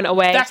 I went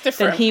away, that's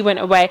different. Then he went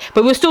away,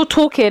 but we were still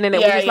talking and it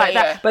was just like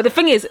that. But the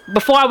thing is,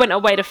 before I went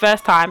away the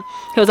first time,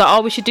 he was like,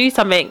 oh, we should do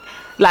something.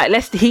 Like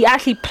he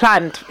actually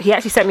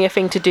sent me a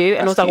thing to do,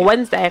 and it was like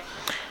Wednesday.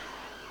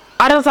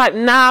 I was like,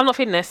 nah, I'm not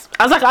feeling this.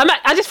 I was like,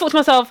 I just thought to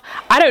myself,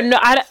 I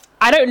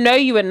don't know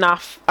you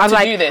enough. I was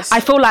like, do this. I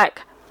feel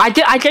like I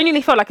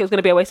genuinely felt like it was going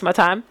to be a waste of my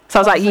time. So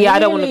I was like, I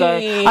don't want to go.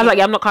 I was like,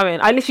 yeah, I'm not coming.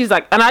 I literally was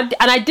like, and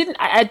I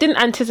didn't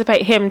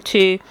anticipate him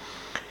to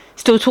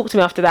still talk to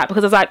me after that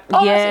because I was like,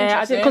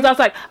 I did, because I was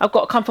like, I've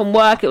got to come from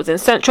work. It was in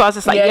Central. I was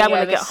just like, I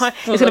want to get home.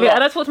 It's gonna be,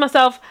 and I thought to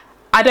myself,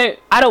 I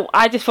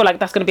just feel like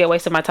that's going to be a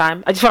waste of my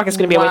time. I just feel like it's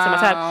going to be a waste of my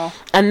time.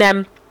 And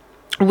then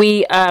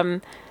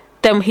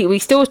we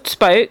still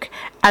spoke,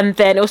 and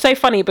then it was so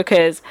funny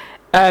because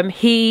I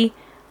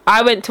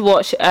went to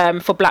watch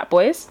for Black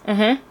Boys.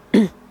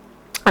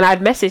 And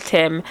I'd messaged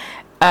him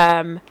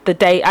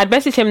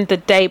the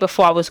day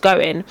before I was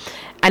going,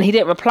 and he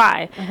didn't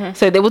reply.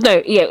 So there was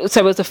so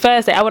it was a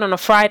Thursday. I went on a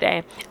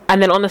Friday,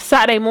 and then on the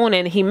Saturday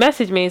morning he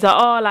messaged me. He's like,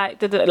 oh,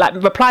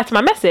 like reply to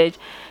my message.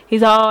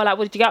 He's like, oh, like,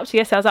 what did you get up to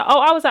yesterday? I was like, oh,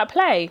 I was at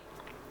play.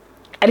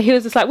 And he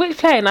was just like, which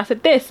play? And I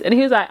said this, and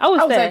he was like, I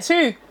was there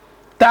too.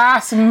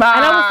 That's mad.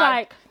 And I was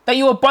like, that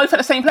you were both at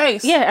the same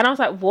place. Yeah, and I was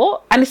like,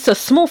 what? And it's a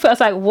small fit. I was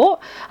like, what?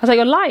 I was like,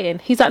 you're lying.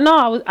 He's like,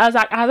 no, I was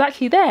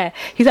actually there.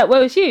 He's like,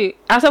 where was you?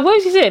 I was like, where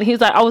was you sitting? He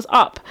was like, I was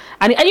up.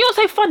 And you're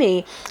so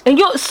funny.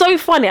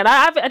 And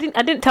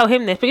I didn't tell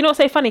him this, but you know what's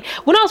so funny?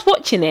 When I was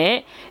watching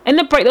it in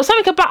the break, there was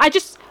something about I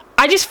just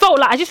felt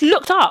like I just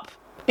looked up.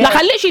 Yeah. Like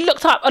I literally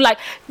looked up, like,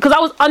 because I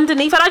was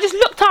underneath, and I just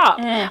looked up,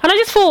 and I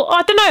just thought,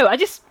 I don't know, I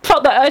just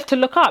felt the urge to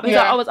look up. He's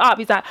like, I was up.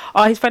 He's like,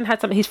 his friends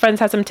had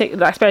some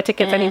spare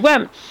tickets, and he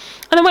went.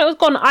 And then when it was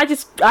gone, I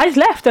just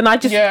left, and I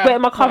just went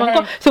in my car and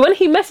gone. So when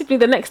he messaged me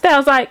the next day, I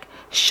was like,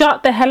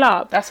 shut the hell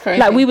up. That's crazy.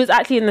 Like, we was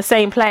actually in the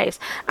same place,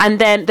 and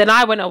then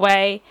I went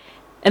away.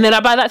 And then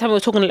by that time we were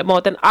talking a little more.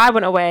 Then I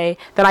went away.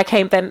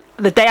 Then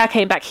the day I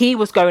came back, he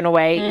was going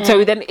away.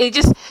 So then it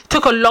just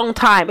took a long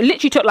time. It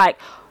literally took like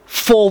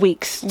 4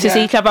 weeks to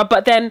see each other.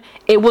 But then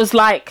it was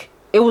like,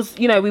 we was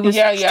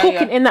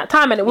talking in that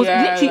time, and it was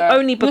literally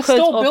only because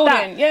of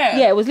that.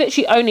 Yeah, it was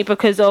literally only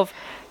because of,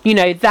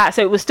 that.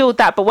 So it was still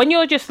that. But when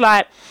you're just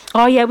like,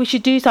 oh yeah, we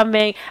should do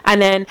something, and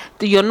then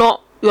you're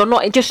not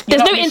just,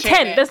 there's no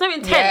intent. There's no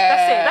intent.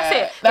 That's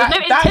it. There's no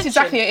intention. That's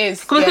exactly it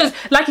is. Because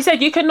like you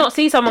said, you cannot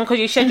see someone because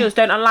your schedules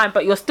don't align,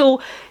 but you're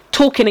still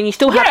talking, and you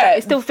still have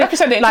it still like I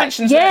said, the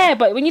intention's there. there.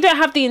 But when you don't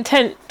have the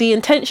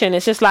intention,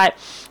 it's just like,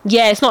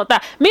 it's not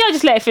that. Me, I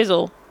just let it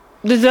fizzle.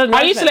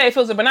 I used to let it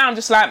fizzle, but now I'm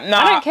just like, nah.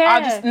 I don't care.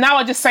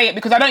 I just say it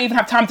because I don't even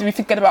have time to be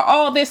thinking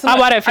about this. I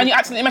don't and you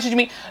accidentally message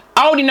me.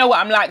 I already know what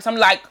I'm like. So I'm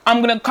like,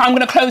 I'm gonna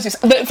close this.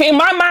 In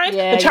my mind,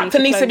 the chapter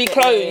needs to be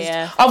closed.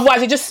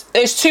 Otherwise,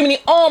 there's too many.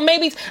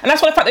 Maybe, and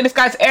that's why the fact that this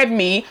guy's aired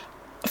me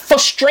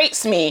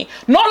frustrates me.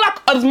 Not like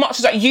as much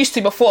as I used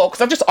to before,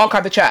 because I've just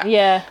archived the chat.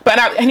 Yeah. But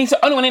now, and he's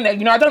the only one in there.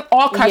 I don't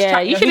archive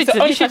chat. You should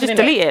just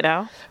delete it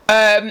now.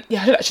 I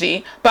should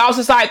actually. But I was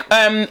just like,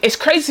 it's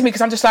crazy to me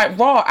because I'm just like,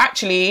 raw,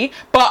 actually.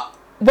 But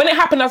when it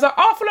happened, I was like,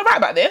 I feel alright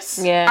about this.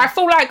 Yeah. I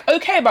feel like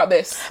okay about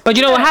this. But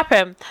you know what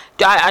happened?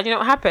 I you know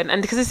what happened?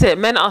 And because it's it,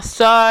 men are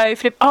so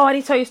flip. Oh, I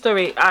need to tell you a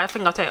story. I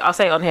think I'll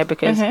say it on here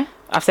because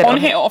I've said it on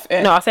here. Or off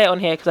air? No, I'll say it on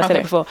here because I said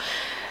it before.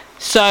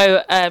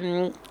 So,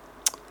 you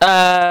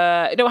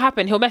know what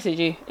happened? He'll message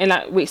you in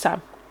like a week's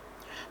time.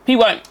 He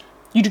won't.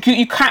 You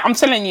can't. I'm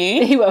telling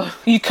you. He will.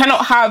 You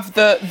cannot have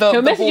the.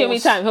 He'll message you every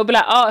time. He'll be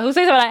like, he'll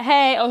say something like,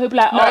 "Hey," or he'll be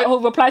like, he'll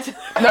reply to.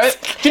 No.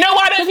 Do you know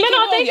why I don't think he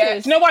will? Yeah.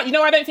 Do you know what? You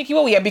know why I don't think he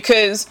will? Yeah,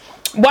 because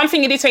one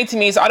thing he did say to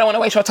me is, I don't want to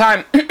waste your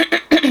time.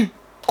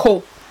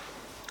 Cool.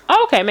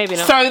 Oh, okay, maybe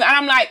not. So, and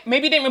I'm like,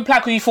 maybe you didn't reply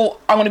because you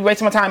thought I'm going to be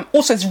wasting my time.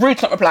 Also, it's rude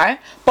to not reply,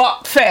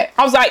 but fair.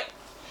 I was like,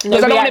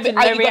 because I don't want to.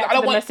 I don't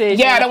want.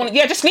 Yeah, I don't want.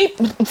 Yeah, just leave.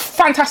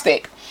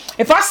 Fantastic.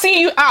 If I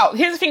see you out,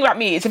 here's the thing about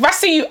me is if I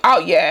see you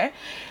out,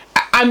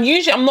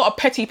 I'm not a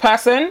petty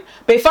person,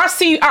 but if I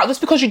see you out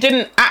just because you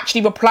didn't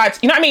actually reply to,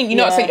 you know what I mean?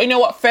 Say, you know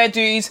what, fair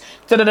dues,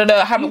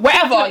 have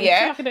whatever,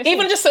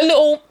 even just a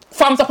little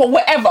thumbs up or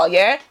whatever,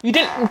 you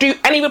didn't do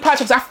any reply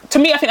to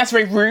me. I think that's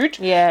very rude.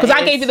 Because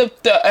I gave you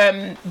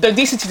the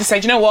decency to say,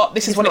 do you know what,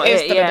 this is what it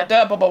is,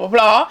 blah blah blah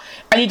blah,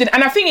 and you didn't.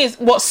 And I think is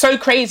what's so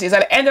crazy is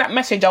at the end of that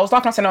message, I was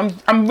laughing. I said,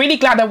 I'm really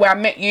glad that where I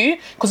met you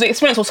because the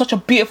experience was such a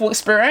beautiful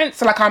experience.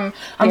 So like I'm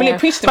really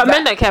appreciative. But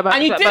men don't care about.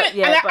 And you didn't.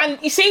 And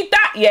you see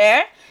that,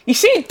 You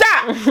see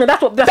that?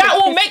 that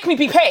will make me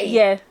be paid.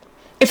 Yeah.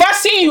 If I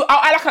see you,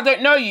 I'll act like I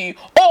don't know you.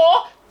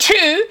 Or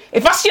 2,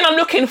 if I see you and I'm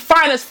looking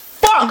fine as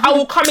fuck, I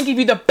will come and give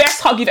you the best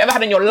hug you've ever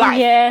had in your life.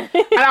 Yeah.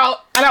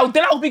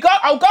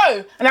 I'll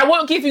go. And I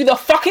won't give you the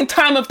fucking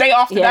time of day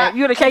after that.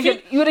 You would have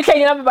changed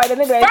your number by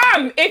then anyway.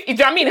 Fam, if you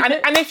know what I mean?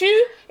 And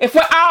if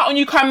we're out and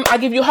you come, I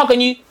give you a hug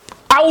and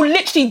I will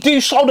literally do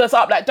shoulders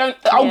up, like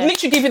I'll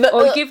literally give you the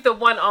or give the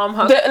one arm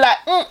hug,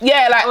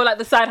 or like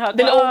the side hug.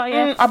 The little,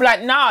 I'll be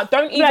like, nah,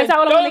 don't even. Is that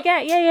what I'm gonna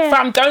get? Yeah.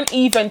 Fam, don't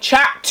even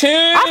chat to me.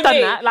 I've done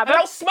that. Like, and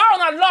I'll smile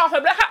and I'll laugh. I'll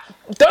be like,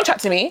 don't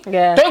chat to me.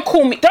 Yeah. Don't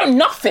call me. Don't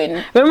nothing.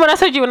 Remember when I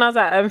told you when I was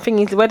at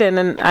Thingy's wedding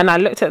and I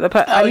looked at the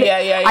person.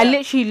 I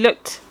literally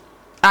looked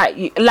at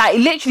you, like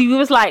literally we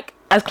was like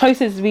as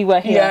close as we were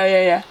here.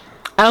 Yeah.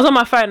 And I was on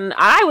my phone and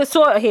I always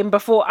saw him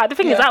before. The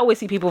thing is, I always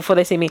see people before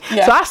they see me.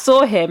 Yeah. So I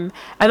saw him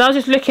and I was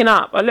just looking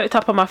up. I looked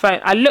up on my phone.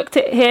 I looked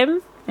at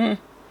him.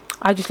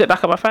 I just looked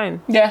back at my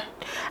phone. Yeah.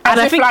 And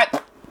I think like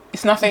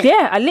it's nothing.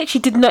 Yeah, I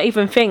literally did not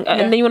even think. And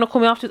then you want to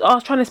call me after? I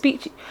was trying to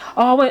speak to you.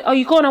 Oh,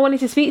 you gone? I wanted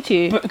to speak to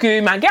you.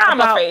 Good man, get out of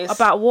my face.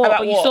 About what?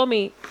 But you saw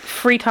me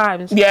 3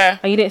 times. Yeah.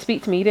 And you didn't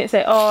speak to me. You didn't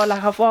say, I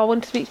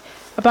wanted to speak to you.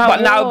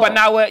 But now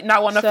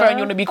on the phone, you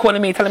want to be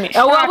calling me, telling me.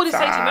 Oh, I wouldn't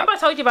say to you. Remember I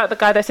told you about the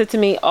guy that said to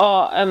me,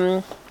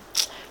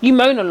 you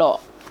moan a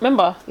lot.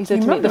 Remember? He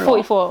said to me, the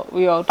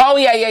 44-year-old. Oh,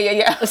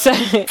 yeah. So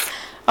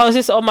I was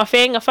just on my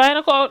phone.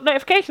 I got a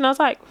notification. I was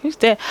like, who's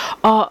there?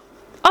 I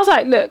was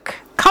like, look,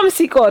 come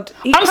see God.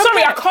 I'm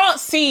sorry, I can't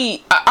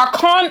see. I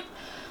can't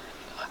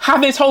have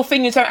this whole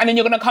thing and then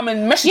you're going to come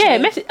and message me.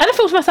 And I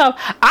thought to myself,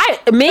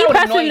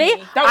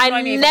 personally,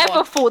 I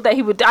never thought that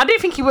he would. I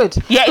didn't think he would.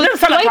 Yeah, it doesn't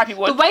sound like he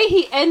would. The way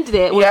he ended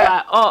it was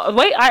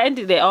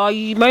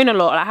you moan a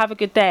lot. Like, have a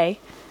good day.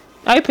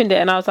 I opened it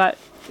and I was like,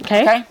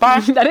 okay, bye.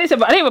 I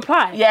didn't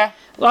reply. Yeah.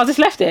 I just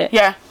left it.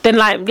 Yeah. Then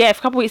like, a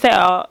couple of weeks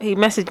later, he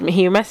messaged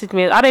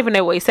me. I don't even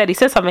know what he said. He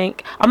said something.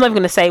 I'm not even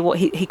going to say what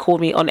he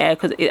called me on air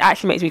because it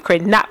actually makes me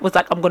cringe. Nat was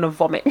like, I'm going to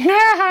vomit when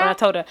I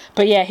told her.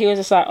 But yeah, he was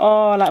just like,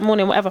 oh, like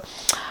morning, whatever.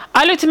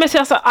 I looked at message.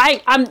 I was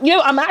like,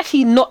 I'm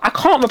actually not. I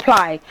can't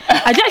reply.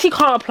 I actually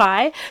can't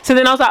reply. So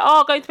then I was like,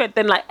 oh, going to bed.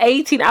 Then like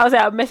 18 hours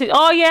later, I messaged.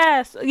 Oh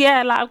yes,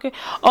 yeah, like okay.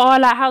 Oh,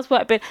 like how's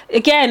work been?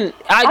 Again,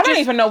 I don't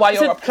even know why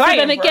you're replying.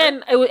 So then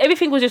again,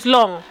 everything was just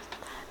long,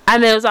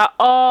 and it was like,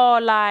 oh,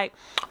 like,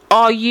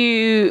 are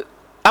you?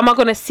 Am I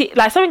gonna see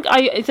like something?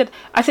 He said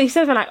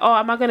something like, oh,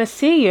 am I gonna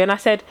see you? And I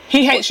said,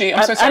 he hates you.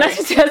 I'm so sorry. And I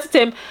said to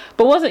him,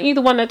 but wasn't you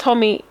the one that told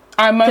me?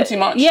 I moan too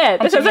much. Yeah,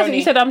 that's what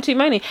you said. I'm too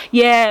moany.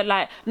 Yeah,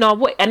 like no.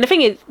 What? And the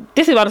thing is,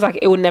 this is what I was like.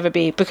 It would never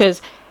be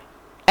because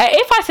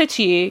if I said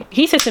to you,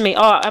 he said to me,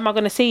 "Oh, am I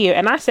going to see you?"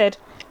 And I said,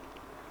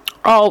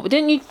 "Oh,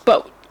 didn't you?"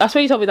 But I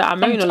swear you told me that I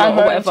moan a lot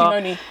or whatever.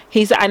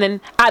 And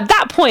then at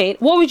that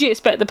point, what would you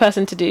expect the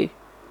person to do?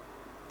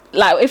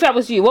 Like, if that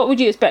was you, what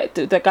would you expect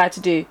the guy to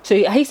do? So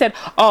he said,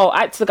 "Oh,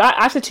 I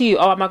said to you,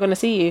 oh, am I going to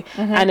see you?"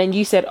 Mm-hmm. And then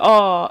you said,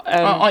 "Oh,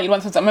 you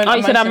want to moan?"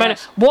 You said, "I'm moaning."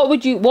 What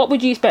would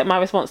you expect my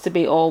response to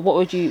be, or what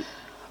would you?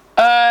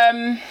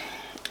 I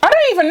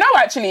don't even know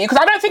actually, because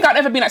I don't think I'd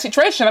ever been in that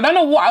situation. I don't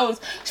know what I would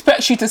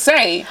expect you to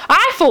say.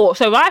 My thought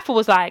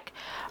was like,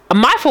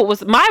 my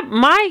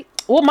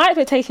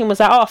expectation was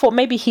like, oh, I thought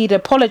maybe he'd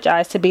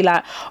apologise to be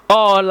like,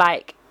 oh,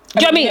 like. Do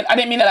you know what I mean? I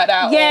didn't mean it like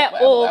that. Yeah,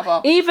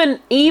 or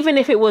even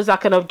if it was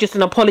like just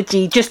an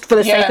apology, just for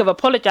the sake of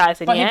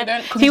apologising. But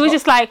yeah, he was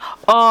just like,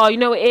 oh, you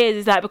know what it is?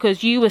 It's like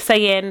because you were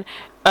saying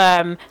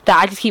that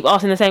I just keep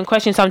asking the same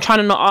questions, so I'm trying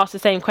to not ask the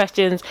same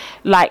questions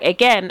like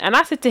again. And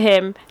I said to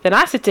him,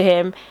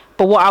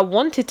 but what I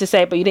wanted to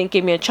say, but you didn't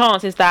give me a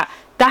chance, is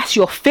that's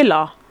your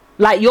filler.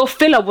 Like your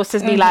filler was to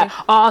be like,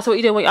 oh, so what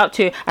you doing? What you up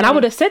to? And I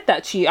would have said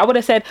that to you. I would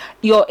have said,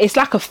 it's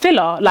like a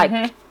filler.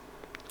 Like.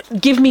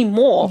 Give me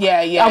more.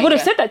 I would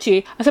have said that to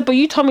you. I said, but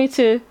you told me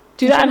to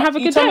do that and have a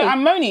good day.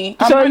 I'm moany.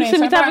 So you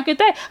told me to have a good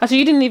day. I said,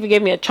 you didn't even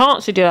give me a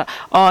chance to do that.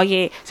 Oh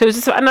yeah. So it was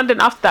just, and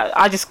then after that,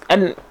 I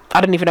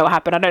don't even know what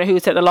happened. I don't know who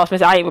sent the last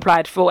message. I ain't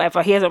replied for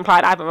whatever. He hasn't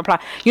replied. I haven't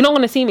replied. You're not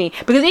going to see me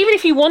because even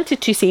if you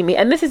wanted to see me,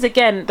 and this is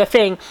again the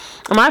thing.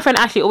 My friend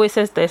Ashley always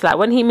says this. Like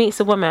when he meets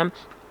a woman,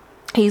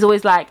 he's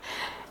always like,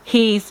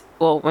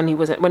 when he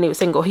was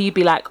single, he'd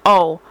be like,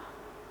 oh.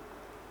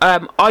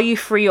 Are you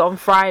free on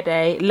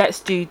Friday?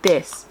 Let's do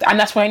this. And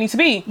that's where I need to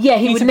be. Yeah,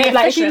 he would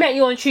like if he met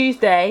you on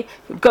Tuesday,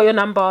 got your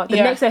number. The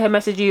next day he'll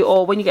message you,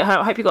 or when you get home,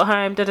 I hope you got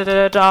home.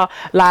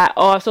 Like,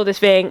 oh, I saw this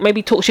thing.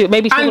 Maybe talk to you.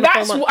 Maybe. And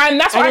that's what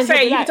I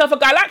say. You can tell if a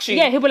guy likes you.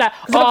 Yeah, he'll be like,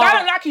 if a guy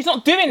don't like you, he's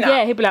not doing that.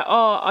 Yeah, he'll be like,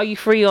 oh, are you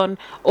free on?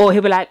 Or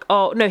he'll be like,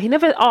 oh, no, he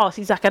never asks.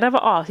 He's like, I never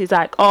asked. He's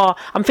like, oh,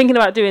 I'm thinking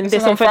about doing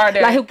this on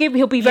Friday. Like he'll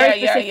be very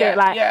specific.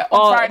 Like,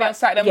 on Friday and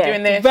Saturday, I'm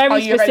doing this.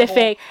 Very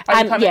specific.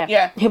 And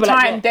he'll be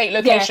like, time, date,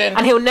 location,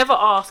 and he'll never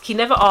ask. He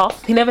never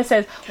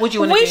says, what do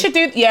you want to do? We should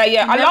do,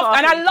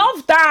 I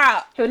love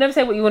that. He'll never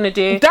say what you want to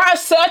do. That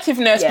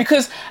assertiveness,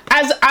 because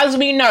as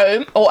we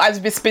know, or as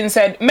it's been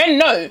said, men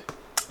know.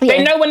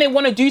 They know when they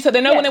want to do so.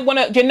 They know when they want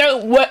to. They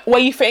know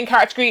where you fit in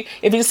category.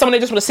 If it's someone they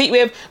just want to sleep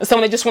with, or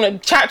someone they just want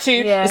to chat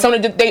to, or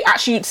someone that they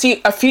actually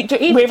see a future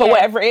with, or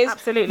whatever it is.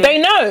 Absolutely, they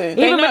know.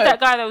 Even with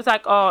that guy that was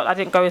like, oh, I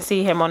didn't go and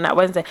see him on that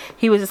Wednesday.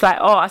 He was just like,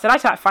 oh, I said I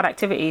actually like fun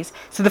activities.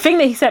 So the thing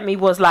that he sent me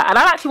was like, and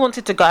I actually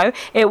wanted to go.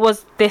 It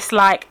was this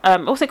like,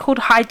 what's it called,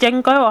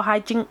 Hijengo or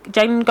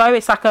Hijengo?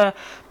 It's like a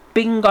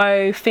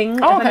bingo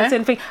thing. Oh, okay.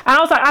 And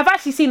I was like, I've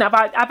actually seen that,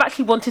 but I've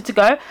actually wanted to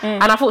go.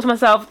 And I thought to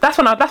myself, that's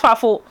why I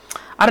thought,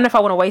 I don't know if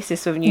I want to waste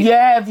this with you.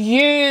 Yeah,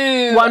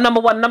 you. Well,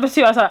 number one. Number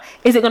two, I was like,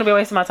 is it going to be a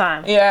waste of my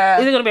time? Yeah.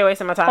 Is it going to be a waste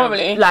of my time?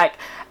 Probably. Like,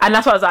 and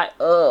that's why I was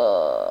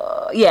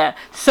like, yeah.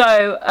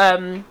 So,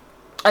 I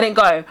didn't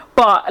go.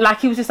 But,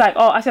 like, he was just like,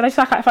 oh, I said, I just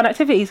like fun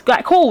activities.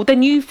 Like, cool,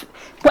 then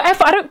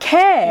whatever, I don't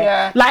care.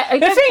 Yeah. Like, the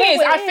thing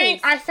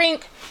is, I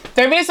think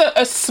there is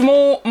a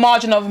small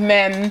margin of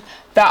men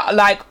that,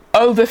 like,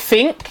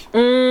 overthink.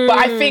 But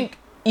I think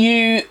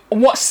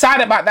what's sad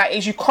about that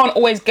is you can't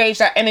always gauge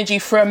that energy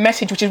through a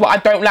message, which is what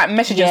I don't like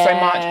messaging so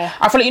much.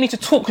 I feel like you need to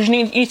talk because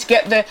you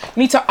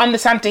need to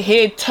understand to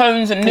hear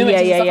tones and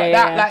nuances and stuff like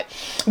that. Like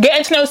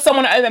getting to know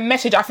someone over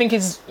message, I think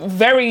is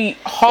very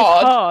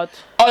hard.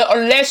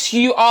 Unless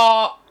you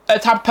are a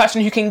type of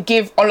person who can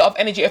give a lot of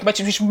energy over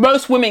message, which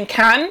most women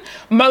can,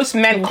 most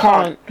men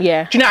can't.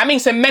 Yeah. Do you know what I mean?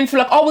 So men feel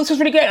like, oh, this was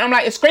really great. And I'm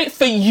like, it's great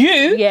for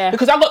you,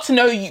 because I got to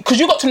know you, because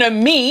you got to know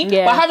me,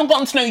 but I haven't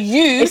gotten to know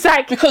you,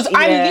 because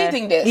I'm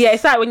leading this. Yeah,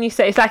 it's like when you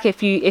say, it's like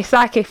if you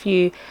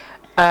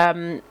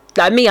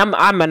like me, I'm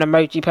an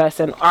emoji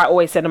person. I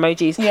always send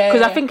emojis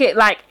because I think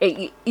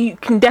you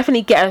can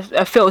definitely get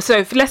a feel.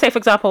 So let's say, for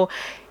example,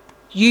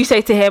 you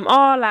say to him,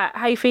 oh, like,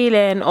 how you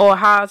feeling? Or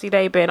how's your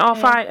day been? Oh,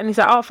 fine. And he's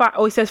like, oh, fine.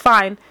 Or he says,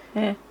 fine.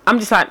 I'm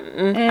just like,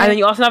 and then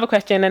you ask another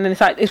question, and then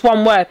it's like, it's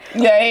one word.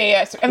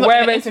 Yeah. So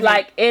whereas,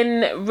 like,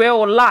 in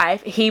real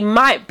life, he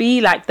might be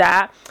like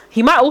that.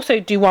 He might also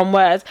do one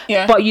word,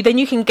 but then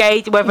you can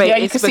gauge whether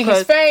it's because... you can see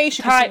his face,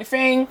 you can see the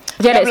thing.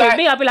 Yeah, so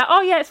me, I'll be like,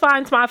 oh, yeah, it's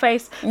fine, smile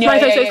face. So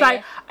it's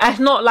like, it's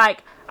not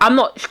like, I'm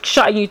not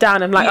shutting you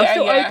down. I'm like, I'm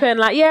still open.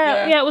 Like,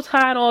 it was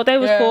fine, or they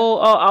was cool,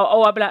 or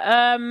I'll be like,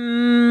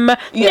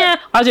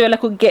 I'll do a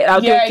little gift. I'll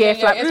do a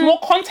gift. Like, it's more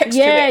context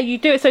to it. Yeah, you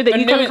do it so that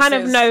you can kind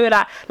of know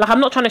that. Like, I'm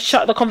not trying to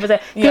shut the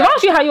conversation. If I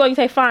ask you how you are, you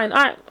say fine.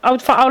 I'll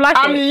like it.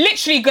 I'm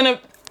literally gonna.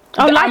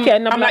 I'll like it,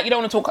 and I'm like, you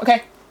don't want to talk,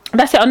 okay?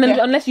 That's it. And then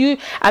unless you,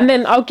 and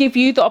then I'll give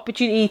you the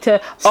opportunity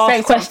to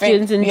ask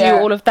questions and do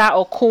all of that,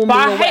 or call me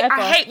or whatever.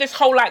 I hate this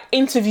whole like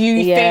interview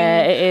thing,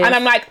 it is. and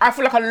I'm like, I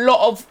feel like a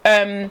lot of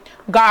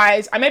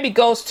guys and maybe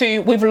girls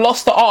too, we've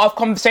lost the art of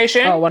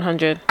conversation. Oh,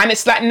 100. And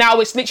it's like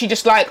now it's literally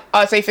just like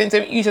I say things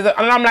to you, and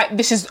I'm like,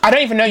 I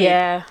don't even know you.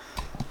 Yeah.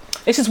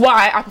 This is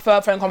why I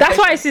prefer phone conversation. That's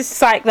why it's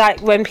just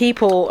like when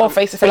people or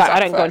face to face. Like, I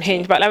don't go on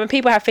Hinge, but like when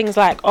people have things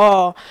like,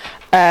 I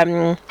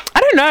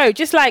don't know,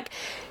 just like.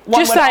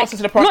 Just like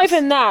not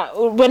even that,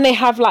 when they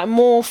have like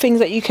more things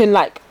that you can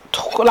like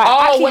talk,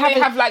 like when they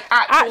have like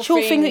actual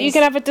things that you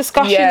can have a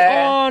discussion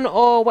on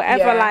or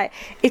whatever, like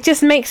it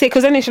just makes it,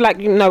 because then it's like,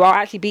 no, I'll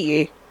actually beat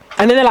you,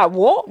 and then they're like,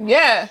 what?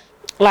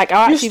 Like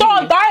you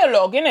start a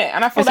dialogue, innit?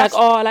 And I feel it's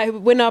like, like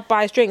winner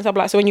buys drinks. I'm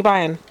like, so when you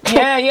buying?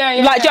 Yeah. Like, do you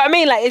know what I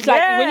mean? Like, it's like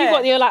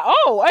when you're like,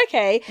 oh,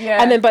 okay,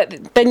 and then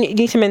but then you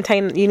need to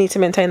maintain the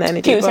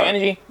energy. Keep the same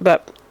energy,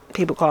 but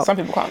people can't. Some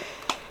people can't.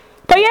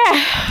 But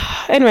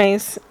yeah,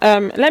 anyways,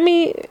 let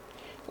me.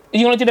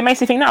 You want to do the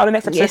Macy thing now or the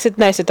next episode?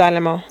 It's a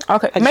dilemma.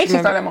 Okay,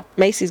 Macy's dilemma.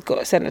 Macy's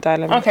got sent a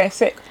dilemma. Okay,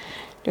 sick.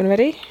 You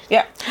ready?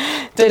 Yeah.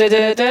 Dilemma.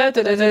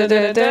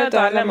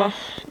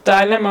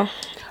 Dilemma.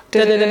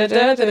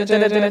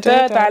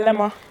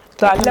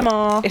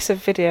 It's a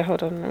video.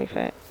 Hold on, let me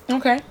play it.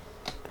 Okay.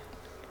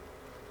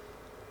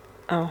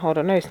 Oh, hold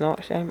on. No, it's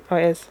not. Shame. Oh,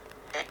 it is.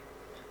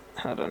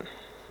 Hold on.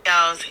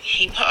 Girls,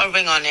 he put a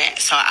ring on it,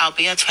 so I'll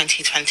be a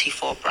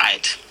 2024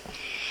 bride.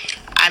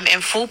 I'm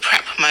in full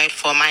prep mode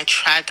for my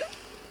trad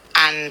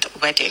and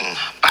wedding,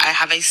 but I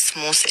have a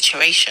small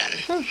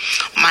situation.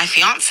 My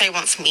fiance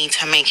wants me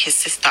to make his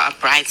sister a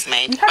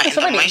bridesmaid, but in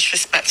the most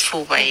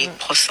respectful way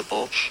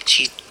possible.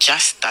 She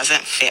just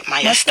doesn't fit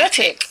my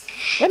aesthetic.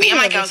 Me and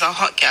my girls are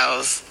hot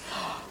girls,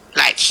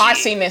 like you, I've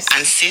seen this,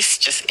 and sis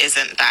just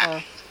isn't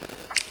that.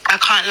 I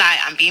can't lie,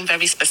 I'm being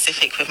very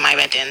specific with my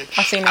wedding.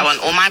 I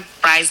want all my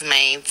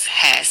bridesmaids'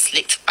 hair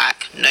slicked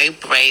back, no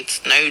braids,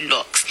 no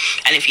locks.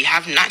 And if you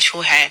have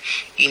natural hair,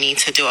 you need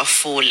to do a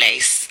full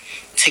lace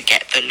to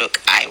get the look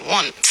I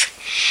want.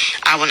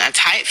 I want a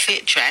tight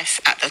fit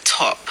dress at the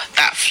top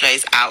that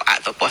flows out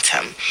at the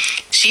bottom.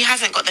 She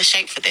hasn't got the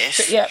shape for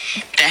this,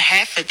 the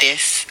hair for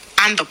this,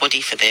 and the body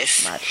for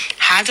this. Right.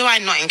 How do I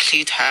not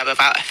include her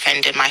without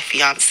offending my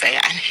fiance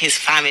and his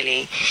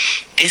family?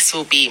 This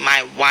will be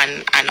my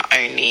one and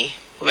only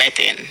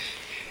wedding.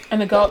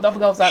 And the other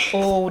girl's like,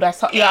 oh,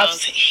 that's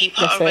he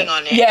put a ring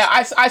on it. Yeah,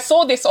 I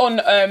saw this on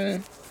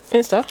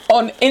Insta.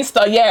 On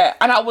Insta, yeah,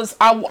 and I was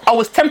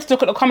tempted to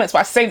look at the comments, but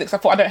I saved it because I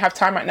thought I don't have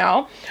time right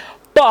now.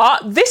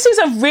 But this is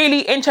a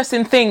really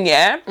interesting thing,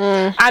 yeah.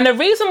 And the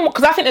reason,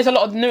 because I think there's a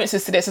lot of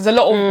nuances to this. There's a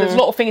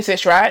lot of things to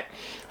this, right?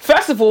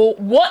 First of all,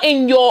 what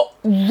in your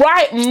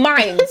right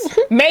mind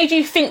made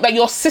you think that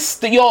your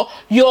sister, your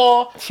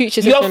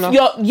future sister,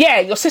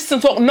 your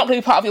sister's not going to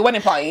be part of your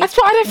wedding party? That's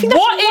what I don't think.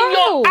 What in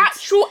your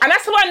actual, and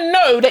that's how I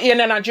know that you're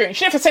Nigerian.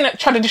 She never saying that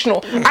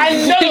traditional.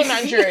 I know you're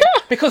Nigerian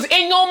because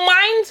in your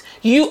mind,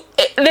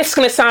 this is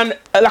going to sound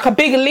like a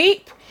big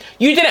leap.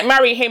 You didn't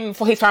marry him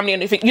for his family or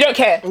anything. You don't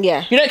care.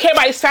 Yeah. You don't care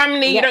about his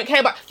family. Yeah. You don't care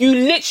about. You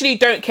literally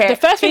don't care. The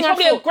first thing he's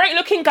probably a great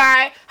looking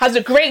guy, has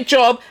a great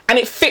job, and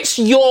it fits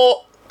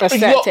your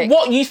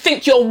what you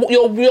think your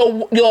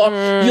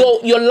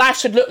life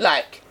should look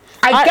like.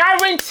 I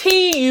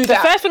guarantee you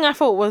that. The first thing I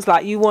thought was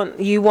like, you want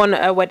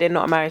a wedding,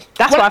 not a marriage.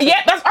 That's what I thought.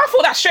 Yeah, I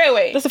thought that straight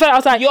away. That's the first. I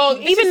was like,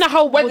 even the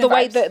whole the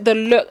way the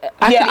look.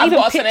 I could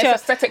even picture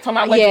aesthetic from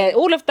my wedding. Yeah,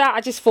 all of that.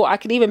 I just thought I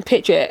could even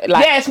picture it.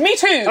 Like, yes, me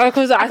too.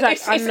 Because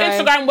it's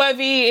Instagram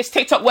worthy, it's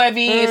TikTok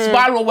worthy, it's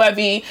viral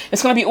worthy.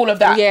 It's gonna be all of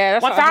that. Yeah,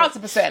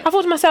 1000%. I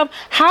thought to myself,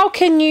 how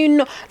can you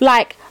not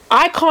like?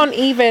 I can't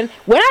even,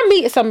 when I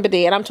meet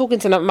somebody and I'm talking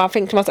to them, I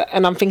think to myself,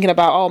 and I'm thinking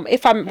about,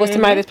 if I was to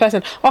marry this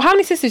person, how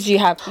many sisters do you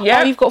have?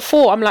 Yeah. Oh, you've got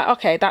 4. I'm like,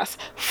 okay, that's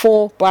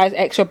 4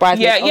 extra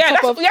bridesmaids. Yeah,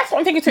 that's what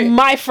I'm thinking too.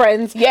 My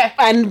friends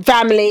and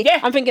family. Yeah.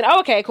 I'm thinking,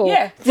 okay, cool.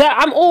 Yeah. So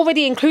I'm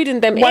already including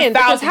them 1,000%. in.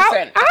 Because how are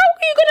you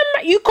going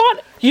to, you can't.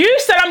 You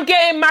said I'm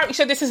getting married. You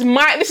said this is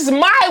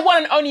my one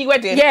and only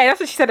wedding. Yeah, that's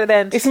what she said at the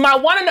end. It's my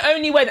one and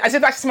only wedding. As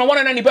if that's my one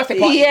and only birthday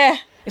party. Yeah.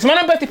 It's my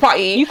own birthday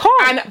party. You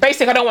can't. And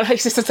basically, I don't want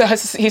his sister to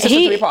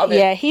be part of it.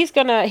 Yeah,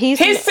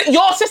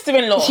 your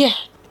sister-in-law. Yeah.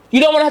 You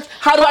don't want to.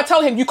 How do I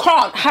tell him? You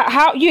can't.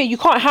 You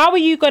can't. How are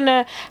you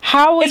gonna?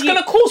 It's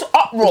gonna cause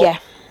uproar. Yeah.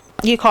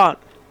 You can't.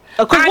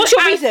 What's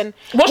your reason?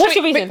 What's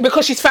your reason?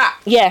 Because she's fat.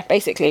 Yeah,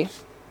 basically.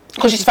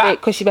 Because she's fat.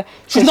 Because she's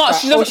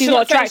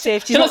not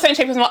attractive. She's not the same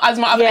shape as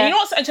my other. And you know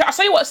what? I'll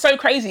tell you what's so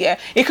crazy. Yeah,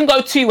 it can go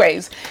 2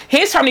 ways.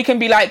 His family can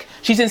be like,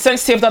 she's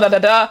insensitive. Da da da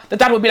da. The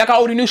dad would be like, I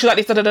already knew she was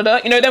like this. Da da da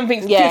da. You know, them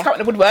things. Things come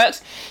in the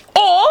woodworks.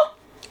 Or,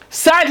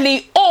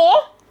 sadly,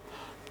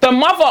 the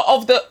mother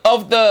of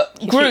the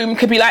groom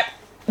could be like,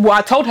 well,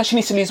 I told her she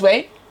needs to lose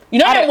weight. You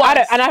know what it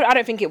was? I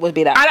don't think it would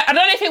be that. I don't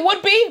know if it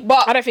would be,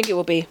 but I don't think it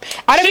would be.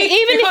 I don't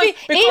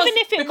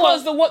think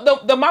because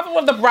the mother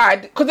of the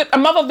bride, because the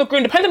mother of the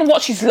groom, depending on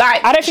what she's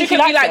like, I don't think she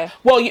likes her.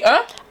 Well,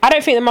 I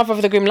don't think the mother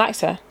of the groom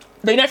likes her.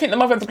 They don't think the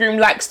mother of the groom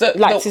likes the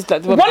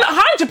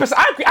 100%.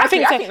 I agree. I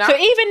think so. So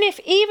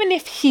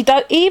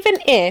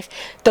even if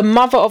the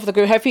mother of the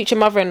groom, her future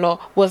mother-in-law,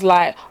 was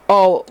like,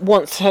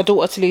 wants her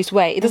daughter to lose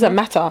weight, it doesn't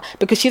matter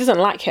because she doesn't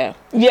like her.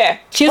 Yeah,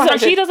 she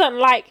doesn't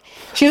like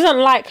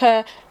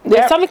her.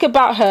 There's something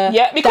about her.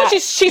 Yeah, because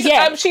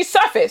she's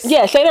surface.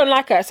 Yeah, so they don't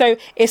like her. So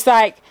it's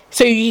like.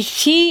 So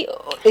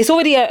it's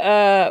already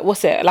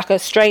like a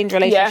strained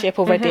relationship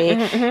already.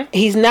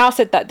 He's now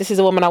said that this is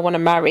a woman I want to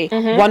marry.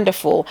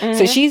 Wonderful.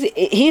 So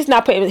he's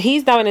now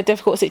in a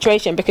difficult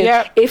situation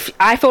because if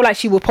I feel like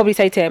she will probably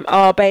say to him,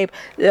 "Oh, babe,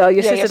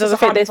 your sister doesn't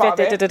fit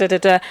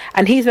this,"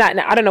 and he's like,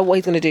 I don't know what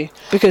he's gonna do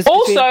because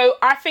also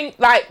I think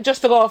like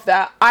just to go off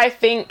that, I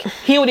think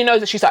he already knows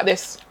that she's like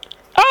this.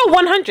 Oh,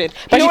 100.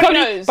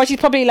 But she's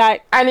probably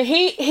like, and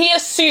he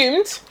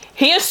assumed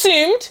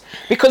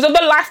because of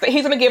the life that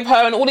he's going to give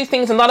her and all these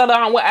things and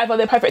and whatever,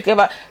 they're perfect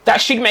together, that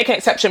she'd make an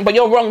exception. But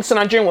you're wrong, it's a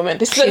Nigerian woman.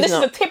 This is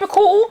a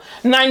typical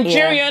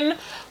Nigerian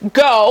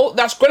girl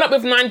that's grown up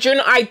with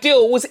Nigerian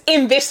ideals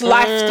in this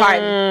lifetime.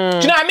 Do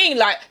you know what I mean?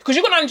 Like, because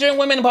you've got Nigerian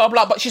women, blah,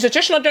 blah, blah, but she's a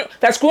traditional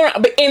that's grown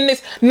up in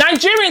this.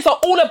 Nigerians are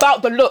all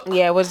about the look.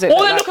 Yeah, what's it?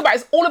 All they look about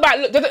is all about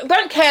look. They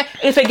don't care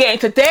if they get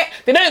into debt.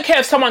 They don't care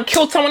if someone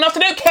killed someone else.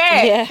 They don't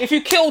care if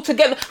you kill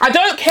together. I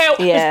don't care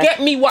if get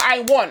me what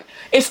I want.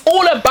 It's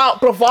all about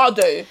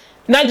bravado.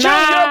 Nigerian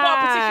Yoruba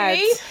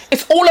particularly,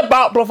 it's all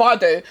about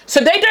bravado.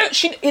 So they don't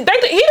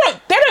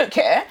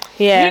care.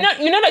 Yeah.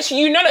 You know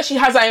that she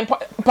has that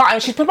part,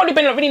 and she's probably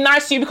been really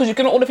nice to you because you've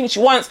given her all the things she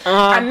wants,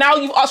 and now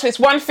you've asked for this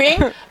one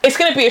thing. It's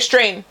gonna be a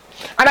strain.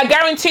 And I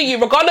guarantee you,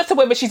 regardless of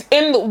whether she's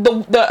in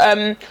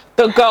the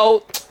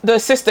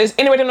sisters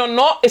in the wedding or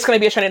not, it's going to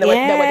be a strain in their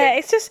wedding. Yeah,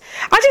 it's just,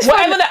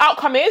 whatever the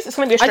outcome is, it's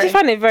going to be a strain. I just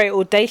find it very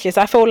audacious.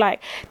 I feel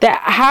like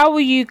that. How are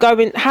you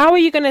going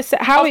to say?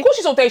 Of course,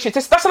 she's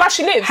audacious. That's the life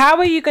she lives. How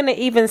are you going to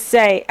even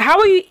say?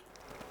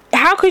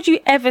 How could you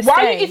ever say?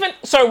 Why are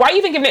you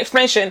even giving an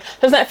explanation?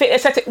 Doesn't that fit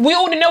aesthetic? We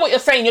already know what you're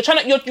saying. You're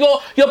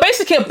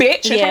basically a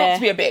bitch. You're trying not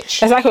to be a bitch.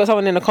 That's like what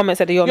someone in the comments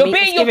said. You're a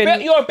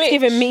bitch.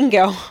 Giving mean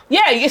girl.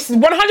 Yeah, it's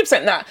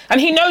 100% that, and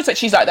he knows that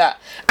she's like that.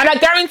 And I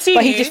guarantee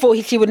he just thought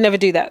she would never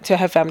do that to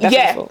her family.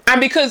 That's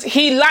and because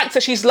he likes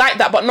that she's like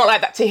that, but not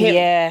like that to him.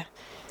 Yeah.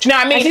 Do you know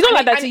what I mean? And she's not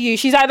like that to you.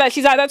 She's like that.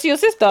 She's like that to your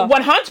sister.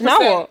 100%. Now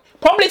what?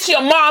 Probably to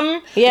your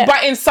mum,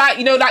 but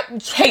inside,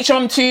 like, hates your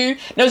mum too,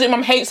 knows that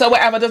mum hates her,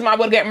 whatever, doesn't matter,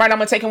 we're gonna get married, I'm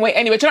gonna take away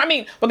anyway. Do you know what I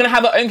mean? We're gonna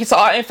have our own kids,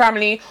 our own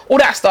family, all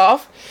that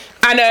stuff.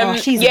 And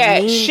she's a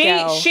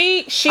mean girl.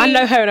 She I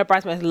know her and her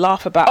bridesmaids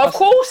laugh about Of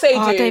course they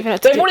do.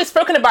 They've already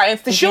spoken about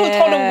it. She told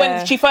him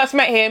when she first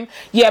met him,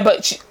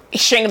 but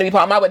she ain't gonna be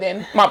part of my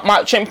wedding,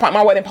 she ain't part of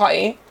my wedding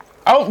party.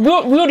 We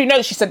already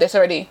know she said this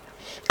already.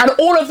 And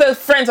all of the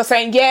friends are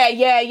saying, tell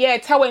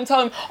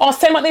him. Oh,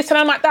 tell him like this, tell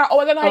him like that. Oh,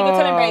 I don't know how you're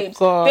telling babes.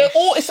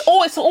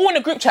 It's all in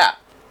a group chat.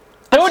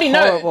 They already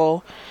know. Do you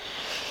want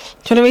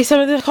to read some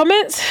of the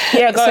comments?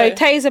 Yeah, go. So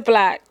Taser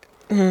Black,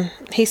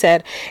 he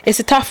said, it's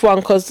a tough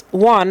one because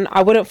 1,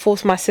 I wouldn't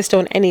force my sister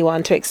on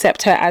anyone to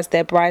accept her as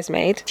their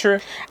bridesmaid. True.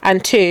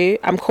 And 2,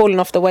 I'm calling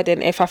off the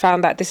wedding if I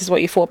found that this is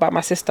what you thought about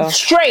my sister.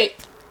 Straight.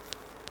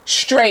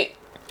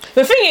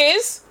 The thing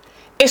is,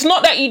 it's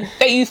not that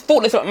you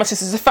thought this about my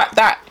sister. It's the fact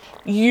that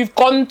you've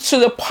gone to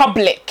the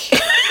public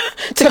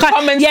to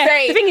come and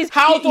say, the thing is,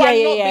 how do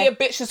I not be a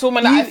bitch to this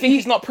woman that I think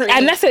is not pretty?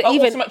 And that's even. Do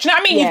you know what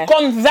I mean? You've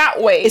gone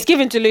that way. It's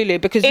given to Lulu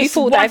because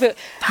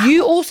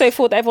you also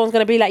thought that everyone's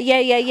going to be like,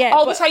 yeah.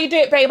 Oh, that's how you do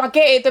it, babe. I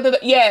get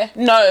it. Yeah,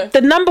 no.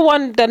 The number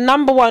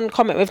one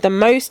comment with the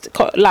most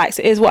likes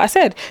is what I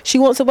said. She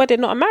wants a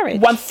wedding, not a marriage.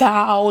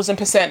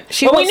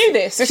 1000%. We knew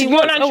this. She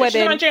wants a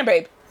wedding. She's a Nigerian,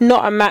 babe.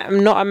 Not a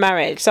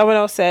marriage. Someone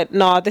else said,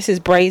 "Nah, this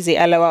is brazy."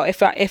 LOL.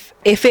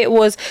 If it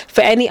was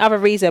for any other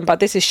reason, but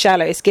this is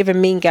shallow. It's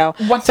giving mean girl.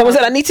 Someone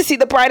said, "I need to see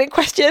the bride in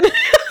question."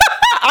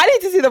 I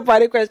need to see the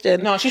bride in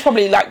question. No, she's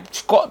probably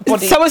got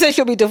body. Someone said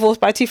she'll be divorced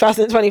by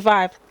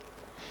 2025.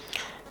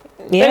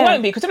 Yeah. They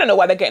won't be because they don't know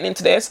why they're getting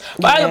into this.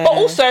 But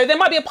also there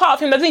might be a part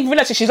of him that doesn't even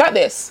realise that she's like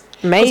this.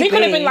 Maybe he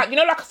could have been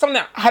like someone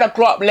that had a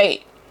grow up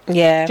late.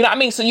 Yeah. Do you know what I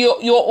mean? So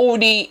you're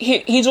already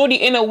he's already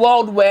in a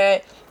world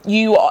where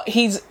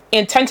he's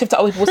attentive to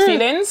other people's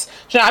feelings.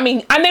 Do you know what I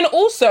mean? And then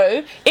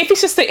also, if his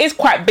sister is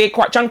quite big,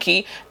 quite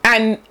chunky,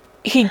 and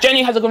he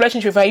genuinely has a good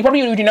relationship with her, he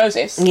probably already knows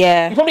this.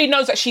 Yeah. He probably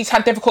knows that she's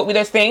had difficulty with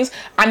those things.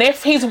 And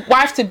if his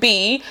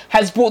wife-to-be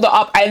has brought that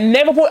up and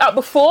never brought it up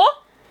before,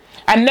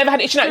 and never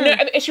had an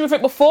issue with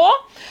it before,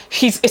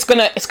 it's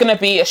gonna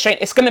be a strain.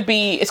 It's gonna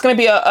be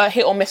a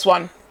hit or miss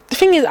one. The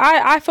thing is,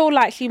 I feel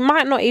like she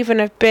might not even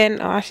have been.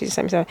 Oh, actually, just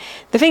let me say.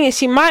 The thing is,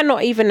 she might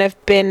not even have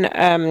been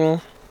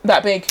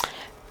that big.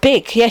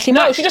 big. Yeah, she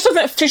she just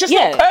doesn't. She's just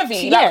not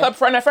curvy like her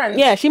friend, her friends.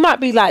 Yeah, she might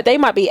be like, they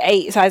might be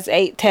 8, size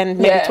 8, 10,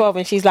 maybe 12,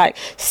 and she's like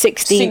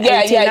 16, 18.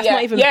 That's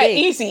not even big.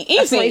 Easy.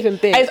 That's not even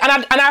big. And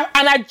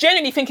I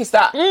genuinely think it's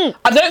that.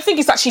 I don't think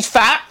it's that she's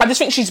fat. I just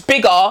think she's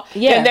bigger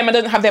than them and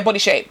doesn't have their body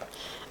shape.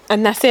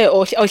 And that's it.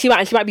 Or she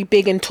might be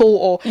big and tall,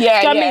 or do you know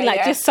what I mean?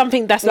 Like just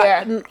something that's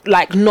like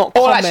not common.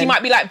 Or like she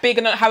might be like big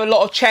and not have a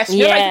lot of chest.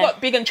 You know, like if you've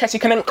got big and chest, you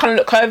can kind of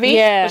look curvy.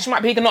 Yeah. But she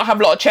might be big and not have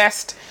a lot of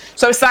chest.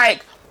 So it's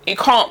like, you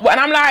can't. And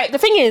I'm like, the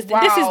thing is,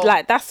 this is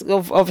like, that's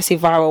obviously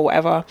viral or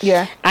whatever.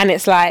 Yeah. And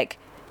it's like,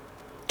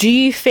 do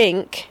you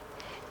think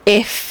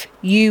if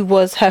you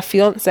was her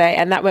fiance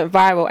and that went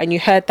viral and you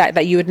heard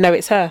that you would know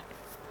it's her?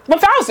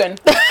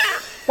 1,000.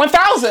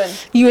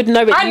 1,000. You would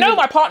know it. I know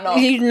my partner.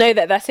 You know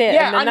that's it.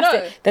 Yeah, and then I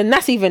know. Then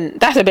that's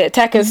a bit of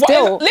tech and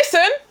still.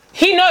 Listen,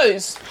 he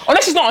knows.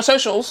 Unless he's not on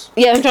socials.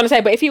 Yeah, I'm trying to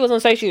say, but if he was on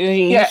socials,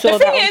 you saw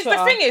that.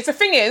 The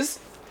thing is,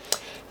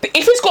 if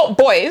he's got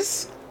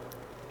boys,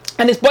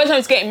 and his boys know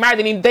he's getting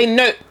married, and they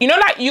know, you know,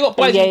 like you got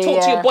boys, you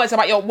talk to your boys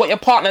about what your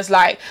partner's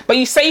like, but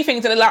you say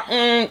things and they're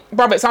like,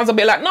 brother, it sounds a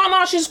bit like,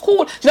 no, she's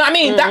cool. Do you know what I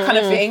mean? That kind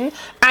of thing.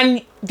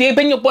 And they've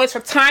been your boys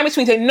for time, which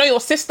means they know your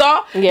sister.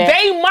 Yeah.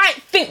 They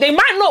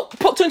might not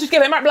put two and two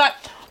together. They might be like,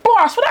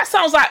 boss, well, that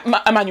sounds like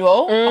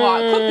Emmanuel. Oh,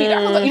 it could be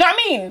that. You know what I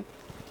mean?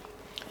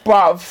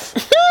 Bruv.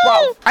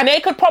 And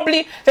they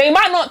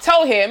might not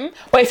tell him,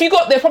 but if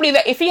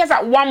he has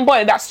that one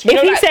boy that's,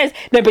 if he says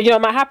no, but you know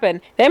what might happen,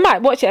 they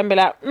might watch it and be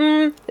like,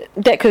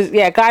 because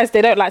guys,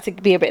 they don't like to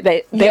be a bit,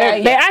 they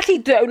actually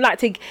don't like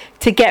to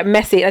get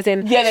messy, as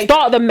in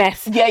start the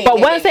mess, but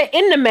once they're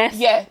in the mess,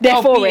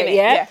 they're for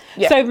it.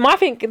 So I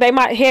think they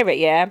might hear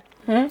it,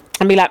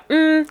 and be like,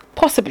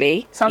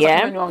 possibly, sounds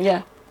like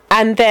Emmanuel,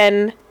 and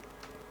then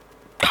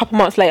a couple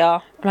months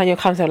later, Emmanuel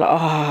comes and like,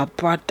 oh,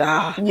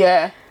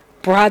 brother,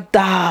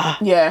 brother.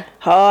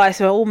 Oh,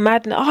 it's all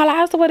mad. Oh, like,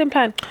 how's the wedding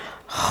plan?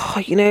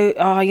 Oh, you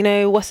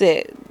know, what's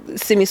it?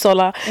 Simi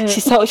Sola. Simi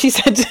said that she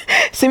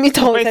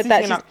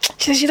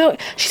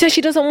said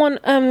she doesn't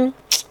want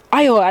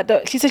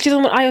Ayo. She said she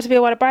doesn't want Ayo to be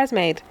a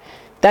bridesmaid.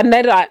 Then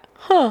they're like,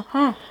 huh?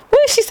 What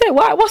did she say?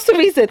 What's the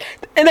reason?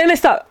 And then they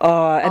start,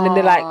 and then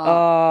they're like,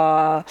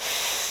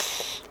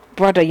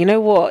 brother, you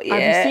know what? Yeah.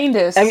 Have you seen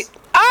this?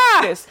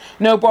 This?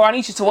 No, bro, I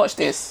need you to watch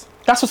this.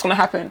 That's what's gonna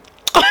happen.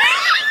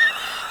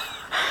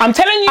 I'm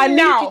telling you now. I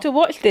need you to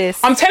watch this.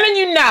 I'm telling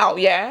you now,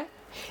 yeah.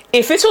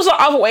 If this was the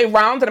other way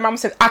around, and the man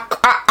said,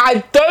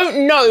 I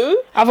don't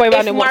know. Other way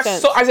around in what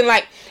sense? As in,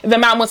 like, the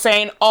man was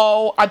saying,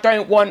 oh, I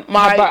don't want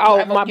my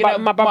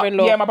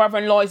brother-in-law. My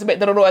brother-in-law is a bit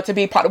to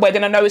be part of the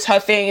wedding. I know it's her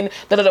thing.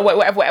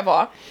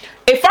 Whatever.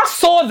 If I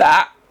saw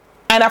that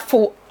and I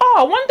thought, oh,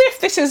 I wonder if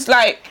this is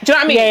like, do you know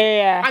what I mean?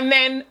 Yeah. And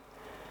then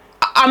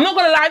I'm not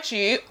gonna lie to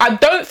you. I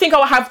don't think I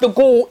will have the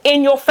gall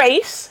in your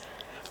face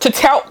to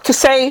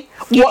say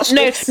what's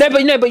this. No, but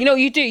you know what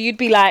you do? You'd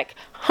be like,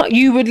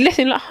 you would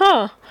listen like,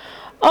 oh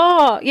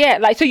yeah,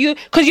 like, so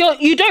because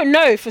you don't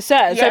know for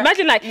certain. So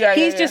imagine like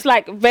he's just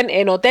like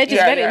venting, or they're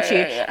just venting to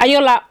you, and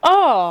you're like,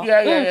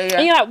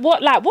 and you're like,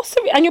 what's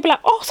the? And you'll be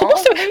like, so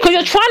what's the? Because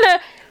you're trying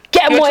to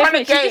get more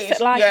information. She just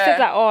said like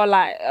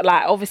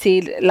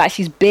obviously like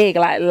she's big,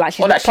 like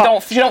she's not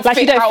top. She don't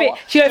fit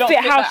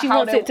how she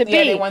wants it to be.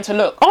 Yeah, they want to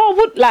look. Oh,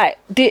 what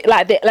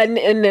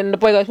and then the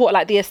boy goes, what,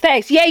 like the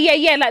aesthetics? Yeah,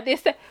 like the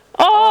aesthetics.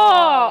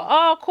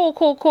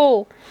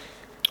 Cool.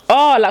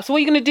 Oh, like, so what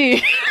are you gonna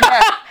do?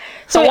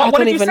 So what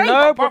did you say,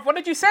 bro? What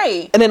did you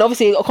say? And then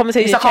obviously a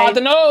conversation. He's like, I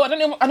don't know. I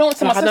don't want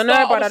to my sister. I don't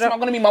know, bro. I'm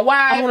gonna be my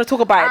wife. I don't want to talk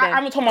about it. Then. I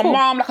haven't told my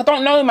mom. Like, I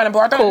don't know, man,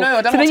 bro. I don't know.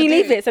 I don't know. So then you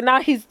leave it. So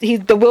now he's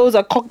the wheels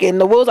are cocking.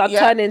 The wheels are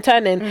turning.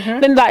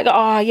 Then like,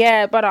 oh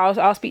yeah, but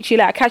I'll speak to you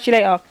later. I'll catch you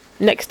later.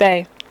 Next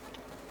day.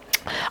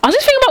 I was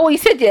just thinking about what you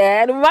said,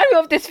 and it reminded me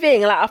of this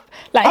thing. Like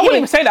I wouldn't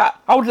even say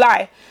that. I would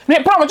lie. Bro,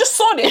 I just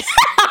saw this.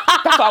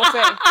 That's what I was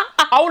saying.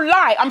 I would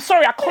lie. I'm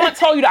sorry, I can't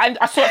tell you that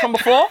I saw it from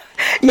before.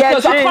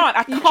 Because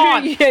I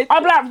can't. Yeah. I'll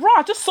be like, bro,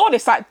 I just saw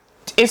this. Like,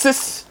 is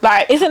this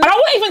like? And I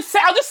won't even say.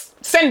 I'll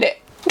just send it.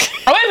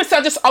 I won't even say.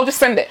 I'll just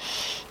send it.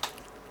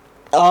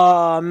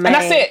 Oh man. And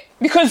that's it.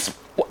 Because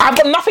I've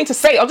got nothing to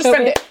say. I'll just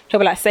send it. He'll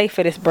be like, "Save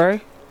for this, bro,"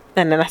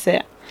 and then that's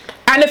it.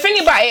 And the thing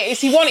about it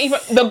is,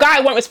 the guy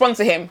won't respond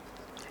to him.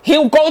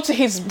 He'll go to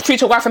his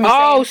future wife and be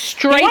saying,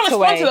 straight away. He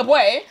won't respond to the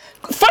boy.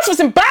 First was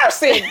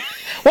embarrassing.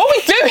 What are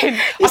we doing?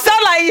 You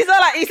sound like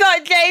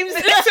James.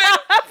 Listen,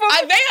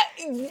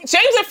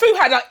 James and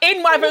Fuhad are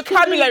in my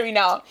vocabulary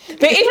now.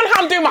 They even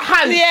how I'm doing my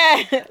hands.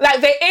 Yeah,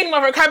 like they're in my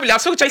vocabulary. I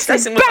was talking to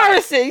James.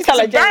 Embarrassing. It's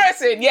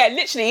embarrassing. Yeah,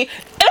 literally,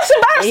 it's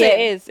embarrassing. Yeah,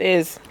 it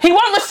is. He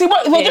won't.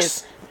 We'll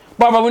just.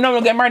 But we're not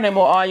gonna get married no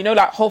more. You know,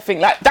 that whole thing.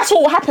 Like, that's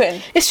what will happen.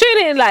 It's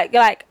truly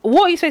like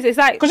what are you supposed to? It's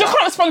like, because you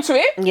can't respond to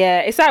it. Yeah,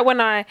 it's like when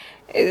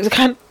it's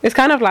kind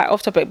of like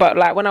off topic, but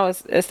like when I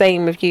was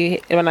staying with you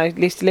when I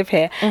used to live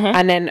here,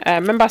 and then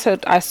remember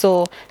I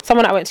saw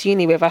someone I went to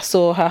uni with. I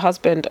saw her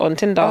husband on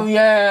Tinder. Oh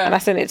yeah, and I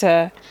sent it to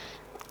her.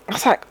 I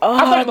was like,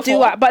 oh,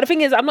 do I? But the thing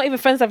is, I'm not even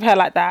friends with her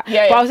like that.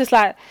 Yeah, but I was just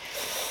like,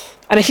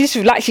 And then she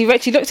looked at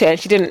it and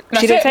she didn't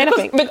say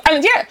anything.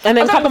 And then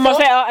a couple months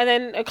later, and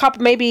then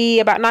maybe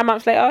about 9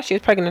 months later, she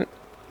was pregnant.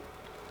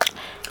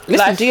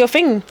 Listen, do your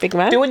thing, big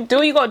man. Do what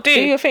you got to do.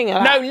 Do your thing.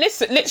 No,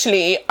 listen,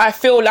 literally, I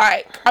feel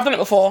like I've done it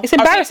before. It's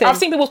embarrassing. I've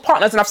seen people's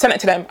partners and I've sent it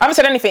to them. I haven't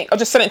said anything. I've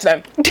just sent it to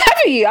them.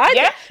 Haven't you?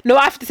 No,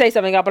 I have to say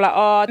something. I'll be like,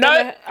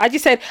 I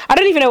just said, I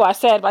don't even know what I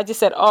said, but I just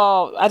said,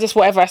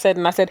 whatever I said.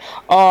 And I said,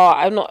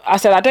 I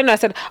don't know. I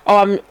said,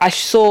 I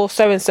saw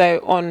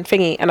so-and-so on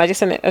thingy. And I just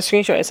sent it, a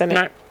screenshot and sent it.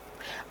 No.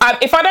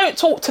 If I don't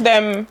talk to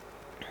them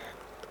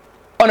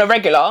on a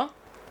regular,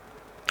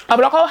 I'll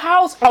be like,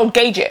 I'll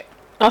gauge it.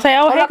 I'll say,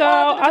 hey girl.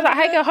 I was like,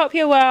 hey girl, hope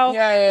you're well.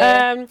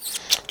 Yeah. And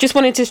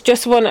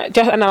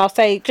I'll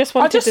say, just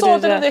wanted to do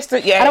this. I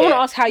don't want to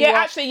ask how you are.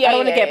 Actually, I don't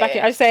want to get back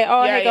in. I just say,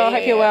 hey girl,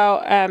 hope you're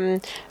well.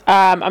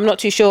 I'm not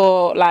too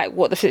sure like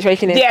what the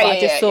situation is, but I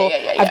just saw,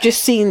 I've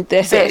just seen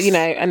this,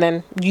 and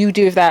then you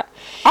do with that.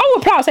 I'll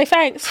reply, I'll say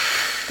thanks.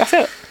 That's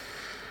it.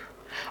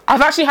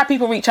 I've actually had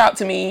people reach out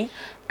to me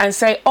and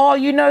say,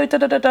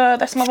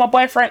 that's my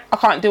boyfriend. I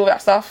can't deal with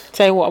that stuff.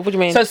 Say what? What do you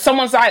mean? So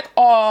someone's like,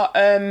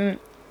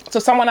 so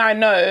someone I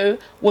know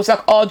was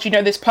like, do you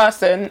know this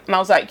person? And I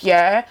was like,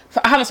 yeah. So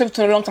I haven't spoken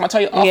to him in a long time. I'll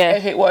tell you after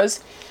who it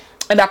was.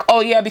 And like,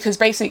 because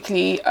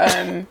basically,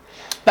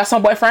 that's my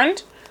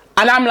boyfriend.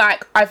 And I'm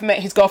like, I've met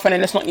his girlfriend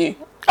and it's not you.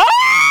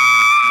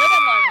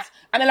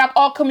 And they're like,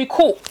 can we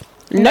call?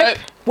 Nope.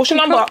 What's your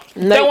number?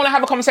 Nope. Don't want to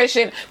have a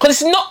conversation.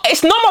 Because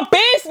it's not my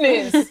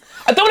business.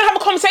 I don't want to have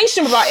a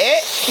conversation about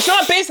it. It's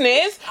not my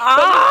business.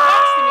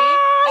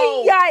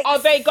 Are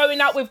they going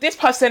out with this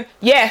person?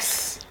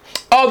 Yes.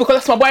 Because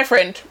that's my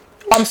boyfriend.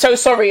 I'm so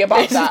sorry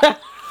about that.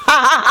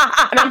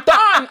 And I'm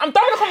done. I'm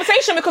done with the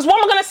conversation because what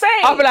am I going to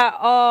say? I'll be like,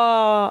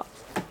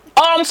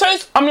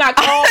 I'm like,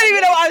 I don't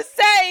even know what I'm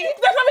saying.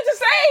 There's nothing to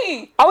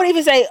say. I wouldn't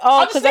even say,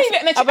 I'll just leave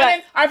it. And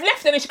then I've left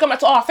it and then she come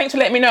back to, thanks for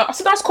letting me know. I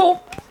said, that's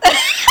cool. That's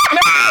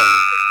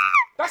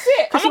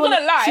it. I'm not going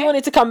to lie. She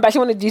wanted to come back. She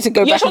wanted you to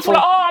go back. She was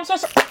like, I'm so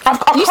sorry. I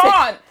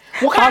can't.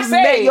 What can I say?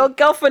 I've met your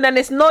girlfriend and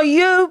it's not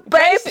you,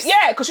 babe.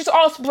 Because she's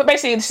asked,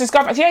 basically, this is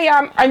girlfriend.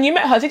 Yeah. And you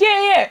met her. I said,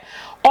 yeah.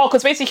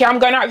 Because basically, I'm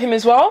going out with him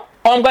as well.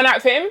 I'm going out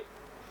with him.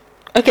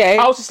 Okay.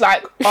 I was just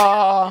like,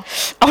 I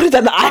would have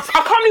done that. I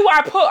can't remember what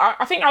I put.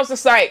 I think I was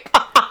just like,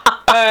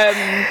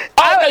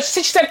 no,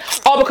 she said,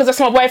 because that's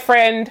my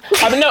boyfriend.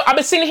 I've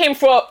been seeing him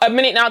for a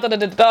minute now, but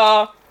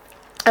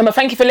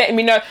thank you for letting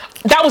me know.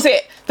 That was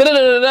it.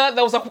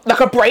 There was like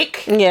a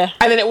break. Yeah.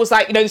 And then it was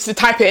like, this is the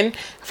typing.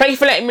 Thank you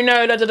for letting me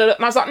know. And I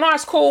was like, no,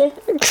 it's cool.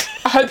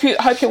 I hope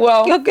you're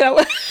well.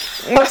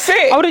 That's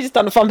it. I would have just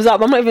done the thumbs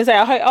up. I'm not even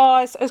saying,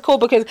 it's cool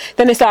because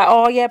then it's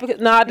like, because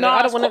I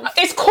don't want to.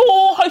 It's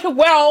cool. Hope you're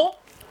well.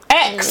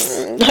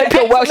 Hope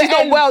you're well. She's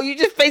not well. You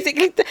just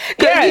basically,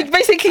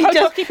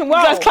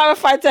 just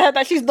clarified to her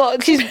that she's not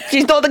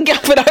the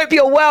girlfriend. I hope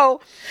you're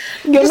well.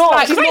 You're not.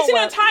 Like, she's not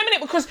well. Time in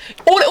it because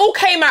it all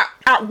came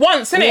at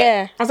once, innit?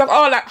 Yeah. I was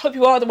like, hope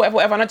you are,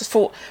 whatever. And I just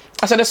thought,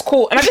 I said, that's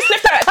cool. And I just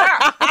left it at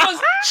that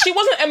because she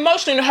wasn't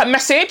emotional in her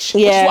message,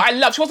 which is what I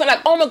love. She wasn't like,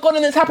 oh my God,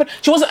 and this happened.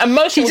 She wasn't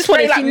emotional. She just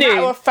wanted like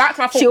matter of fact.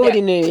 And I thought, she already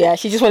knew. Yeah,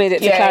 she just wanted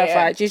it to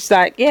clarify. Yeah. She's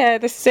like,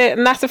 this is it,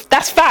 and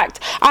that's fact.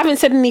 I haven't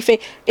said anything.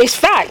 It's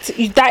fact.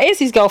 That is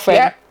his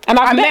girlfriend, and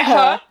I met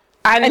her.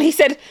 And he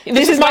said,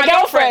 this is my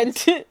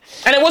girlfriend.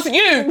 And it wasn't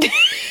you.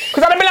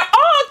 Because I'd have been like, do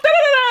you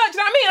know what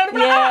I mean? I'd have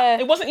been like,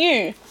 it wasn't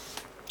you.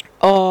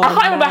 I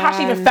can't remember how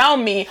she even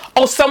found me.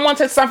 Or someone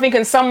said something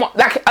and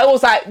I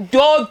was like,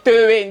 you're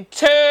doing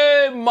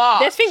too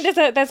much.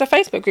 There's a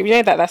Facebook group, you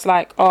know that's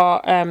like,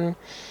 if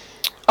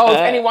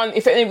anyone I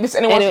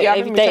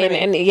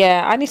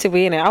need to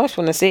be in it. I just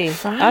want to see.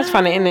 I just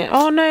find it in it.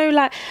 Oh no,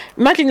 like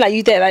imagine like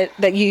you did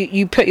that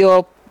you put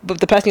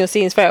the person you're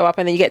seeing's photo up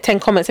and then you get 10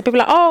 comments and people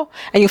are like,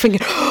 and you're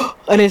thinking,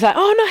 and it's like,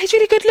 oh no, he's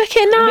really good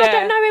looking. No, I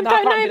don't know him.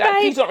 Don't know him, babe.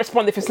 Please don't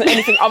respond if it's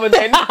anything other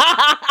than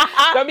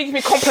don't be giving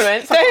me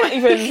compliments. I can't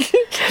even.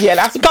 Yeah,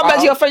 that's. You come back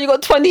to your friend, you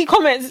got 20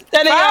 comments.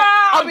 Then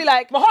I'll be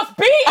like, my heart's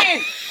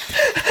beating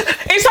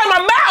inside my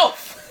mouth,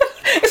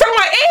 inside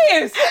my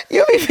ears.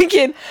 You'll be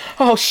thinking,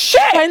 oh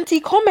shit, 20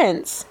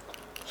 comments.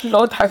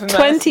 Lord have mercy.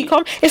 20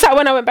 comments. It's like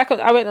when I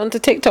went onto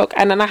TikTok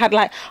and then I had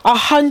like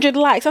 100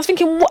 likes. I was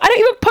thinking, what? I don't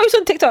even post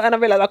on TikTok, and I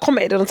realized I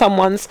commented on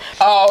someone's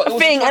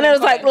thing, and it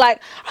was like I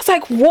was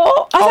like,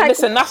 what?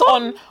 Listen, that's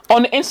on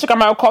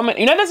Instagram. I'll comment.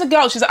 There's a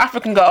girl. She's an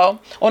African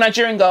girl or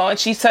Nigerian girl, and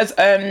she says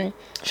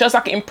she does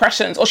like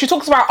impressions, or she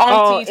talks about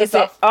aunties and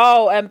stuff.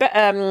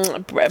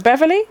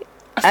 Beverly.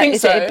 I think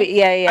so.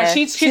 Yeah. And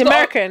she's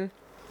American.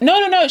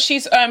 No.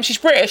 She's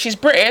British. She's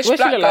British.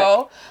 What's black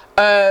girl.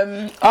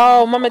 Like?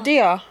 Mama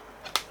Dia.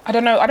 I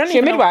don't know. I don't She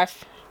a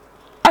midwife?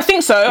 I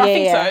think so. I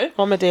think so.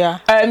 Mama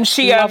Dia.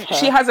 She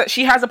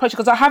has a post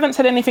because I haven't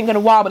said anything in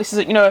a while, but this is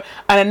an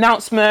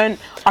announcement.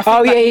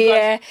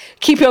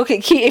 Keep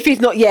if he's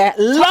not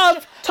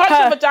love. Touch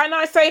your vagina.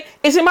 I say,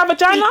 is it my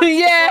vagina?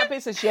 Yeah.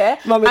 Business, yeah.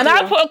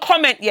 I put a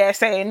comment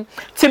saying,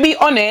 to be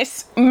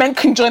honest, men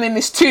can join in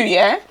this too,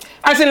 yeah.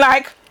 As in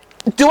like,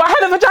 Do I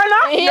have a vagina?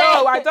 Yeah.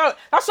 No, I don't.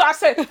 That's what I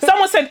said.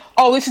 Someone said,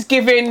 "Oh, this is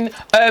giving."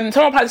 Someone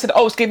probably said,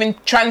 "Oh, it's giving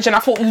transgender." I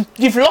thought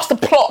you've lost the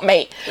plot,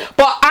 mate.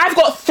 But I've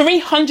got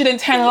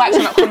 310 likes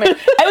on that comment.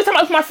 Every time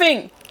I open my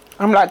thing,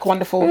 I'm like,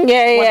 wonderful.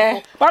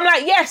 Yeah. But I'm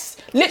like, yes,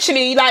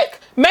 literally, like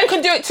men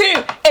can do it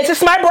too. Is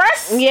this my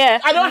breast? Yeah.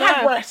 I don't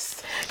have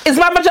breasts. Is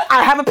my vagina?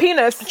 I have a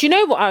penis. Do you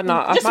know what? I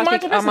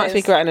might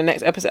speak about it in the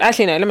next episode.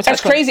 Actually, no. Let me.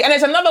 That's crazy. And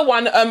there's another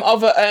one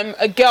of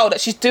a girl that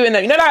she's doing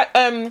that. You know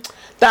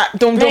that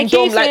dum like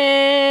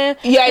yeah.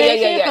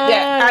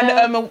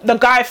 And the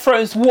guy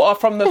throws water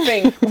from the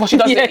thing before she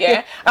does it. Yeah.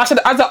 And I said,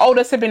 as an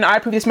older sibling, I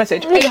approve this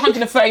message.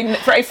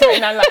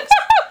 839 likes.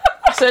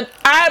 I said,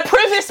 I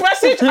approve this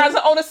message as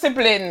an older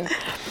sibling.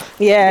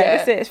 Yeah,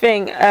 that's it.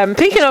 Thing.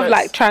 Speaking of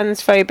like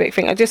transphobic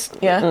thing, I just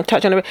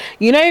touch on it.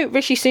 You know,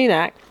 Rishi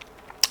Sunak.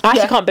 I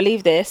actually can't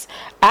believe this.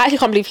 I actually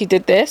can't believe he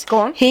did this. Go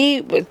on.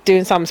 He was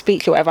doing some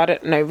speech or whatever, I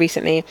don't know,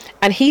 recently.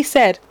 And he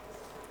said,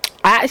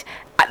 I'm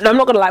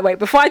not going to lie, wait,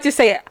 before I just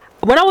say it,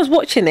 when I was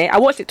watching it, I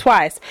watched it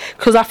twice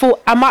because I thought,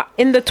 am I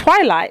in the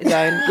twilight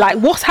zone? Like,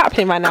 what's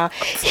happening right now?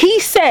 He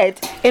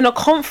said in a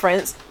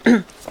conference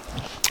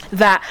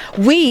that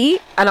we,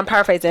 and I'm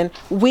paraphrasing,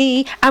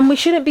 we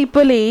shouldn't be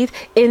bullied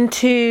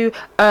into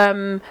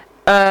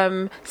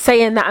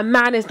saying that a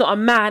man is not a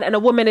man and a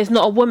woman is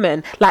not a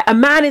woman. Like, a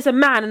man is a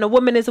man and a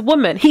woman is a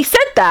woman. He said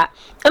that,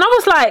 and I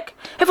was like,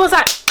 everyone's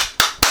like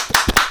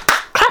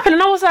clapping,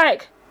 and I was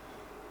like,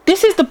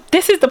 this is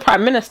the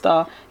Prime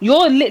Minister.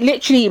 You're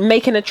literally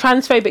making a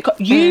transphobic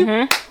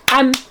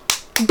and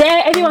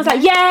there everyone's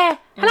like, yeah,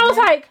 and I was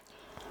like,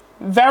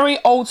 very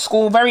old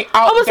school, very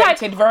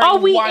outdated,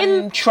 very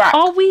one-track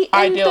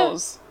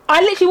ideals.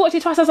 I literally watched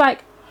it twice. I was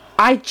like,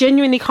 I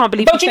genuinely can't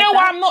believe. But you know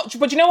why I'm not?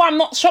 But you know why I'm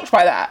not shocked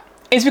by that?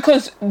 It's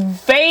because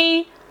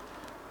I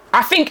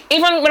think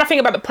even when I think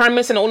about the Prime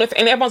Minister and all of it,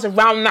 and everyone's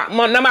around that,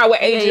 no matter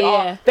what age you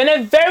are, then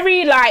they're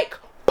very like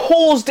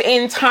paused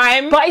in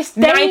time. But it's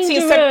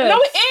dangerous. No,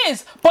 it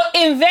is. But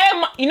in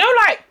them, you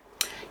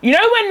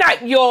know when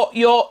like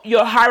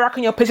your hierarchy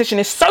and your position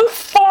is so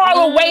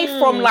far away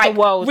from like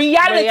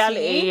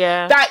reality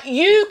that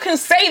you can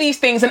say these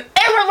things and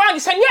everyone around you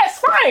saying, yeah, it's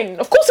fine.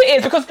 Of course it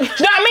is, because do you know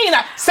what I mean?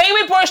 Like, same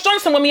with Boris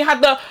Johnson when we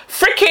had the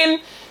freaking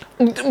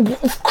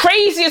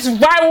craziest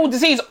viral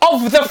disease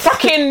of the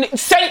fucking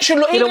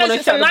century, even though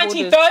it's the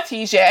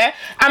 1930s, and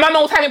my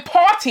mum was having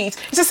parties.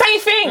 It's the same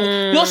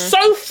thing. You're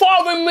so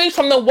far removed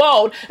from the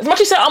world. As much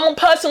as you say I'm a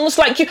person just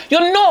like you,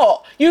 you're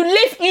not. You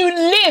literally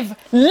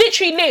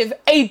live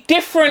a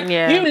different.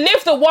 You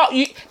live the world.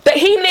 He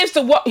lives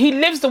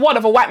the world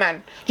of a white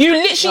man. You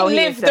literally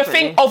live the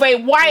thing of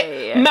a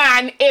white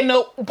man in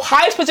the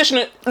highest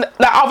position, like,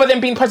 other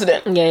than being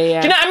president. Do you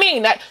know what I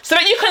mean? Like, so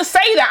that you can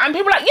say that, and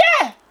people are like,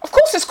 yeah. Of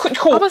course it's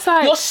cool. I was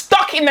like, you're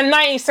stuck in the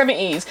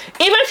 1970s.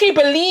 Even if you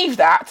believe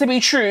that to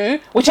be true,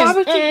 which is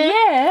the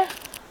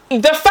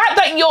fact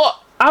that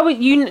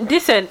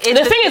listen.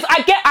 The thing is,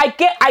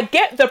 I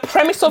get the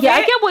premise of it.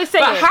 I get what you're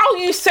saying. But how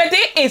you said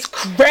it is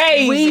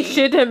crazy. We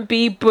shouldn't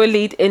be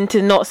bullied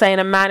into not saying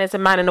a man is a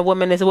man and a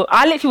woman is a woman.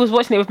 I literally was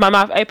watching it with my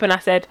mouth open. I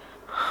said,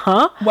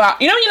 huh? Wow.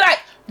 You know when you're like,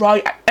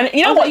 right, and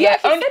you know what?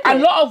 Like, a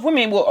lot of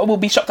women will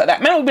be shocked at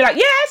that. Men will be like,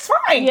 yeah, it's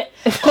fine,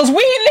 because we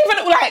live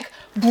in like.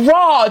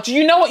 Bruh, do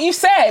you know what you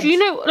said? Do you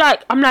know,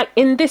 like, I'm like,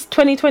 in this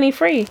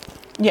 2023.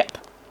 Yep.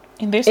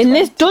 In this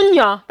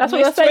dunya. That's what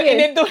you're saying.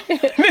 In this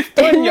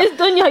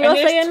dunya, you're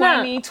saying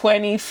that.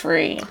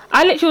 2023.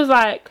 I literally was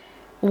like,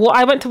 what?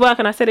 I went to work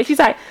and I said it. She's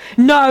like,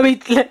 no,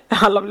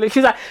 I love it.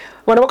 She's like,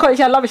 when I call it,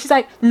 I love it. She's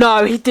like,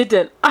 no, he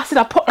didn't. I said,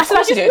 I just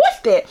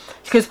watched it.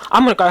 She goes,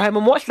 I'm going to go home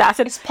and watch that. I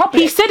said, it's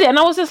public. He said it, and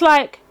I was just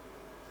like,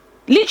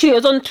 literally, it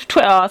was on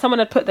Twitter. Someone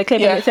had put the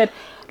clip and it said,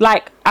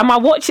 like, am I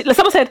watching? Like,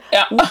 someone said,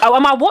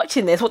 am I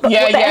watching this? What the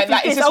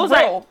like, is this I was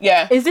real?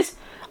 Like, is this?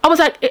 I was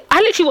like,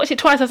 I literally watched it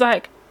twice. I was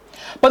like,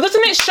 but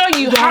doesn't it show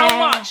you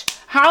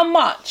how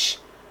much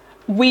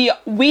we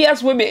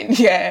as women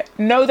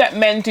know that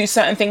men do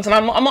certain things? And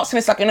I'm not saying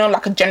it's like,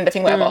 like a gender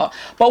thing, whatever.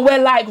 But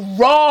we're like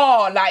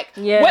raw, like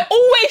we're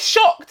always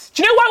shocked.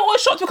 Do you know why we're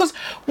always shocked? Because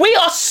we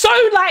are so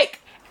like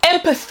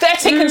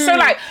empathetic and so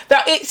like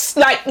that. It's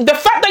like the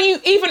fact that you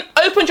even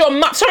opened your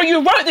mouth. Sorry, you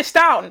wrote this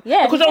down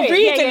because you're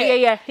reading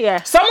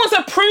it. Someone's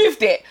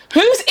approved it.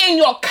 Who's in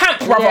your camp,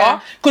 brother?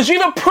 Because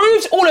you've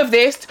approved all of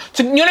this.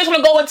 You're just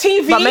gonna go on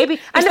TV. But maybe,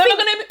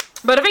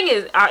 but the thing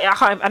is,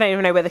 I don't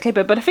even know where the clip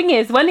is. But the thing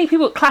is, when these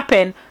people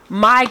clapping,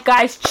 my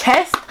guy's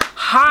chest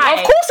high.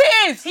 Of course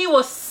it is. He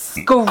was.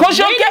 Because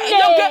you're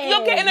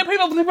getting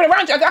approval of the people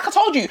around you. Like I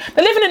told you,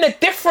 they're living in a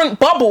different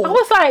bubble. I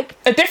was like,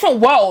 a different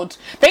world.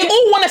 They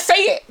all want to say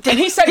it, and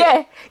he said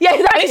it. Yeah,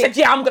 exactly. And he said,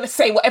 "Yeah, I'm going to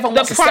say what everyone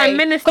wants to say." The Prime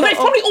Minister, because they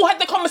probably all had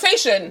the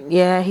conversation.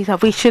 Yeah, he's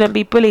like, we shouldn't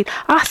be bullied.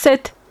 I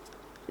said,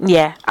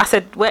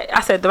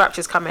 the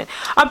rapture's coming.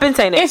 I've been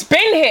saying it. It's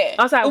been here.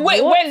 I was like,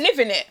 we're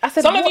living it. I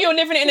said, some of you are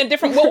living it in a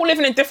different. We're all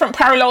living in different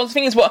parallels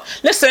things. But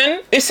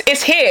listen,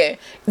 it's here.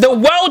 The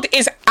world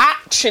is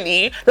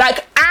actually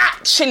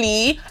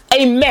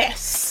a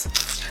mess.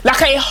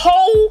 Like a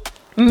whole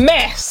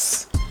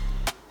mess.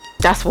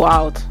 That's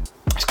wild.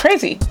 It's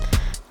crazy.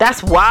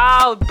 That's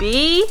wild,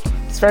 B.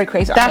 It's very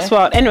crazy. That's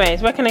wild.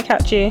 Anyways, where can I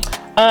catch you?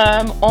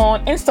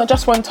 On Insta,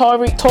 just one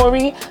Tori,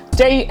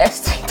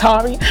 J-U-S-T,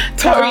 Tori,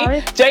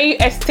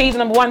 J-U-S-T, the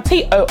number 1,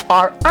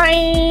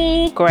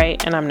 T-O-R-I.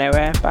 Great, and I'm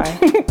nowhere.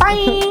 Bye.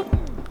 Bye.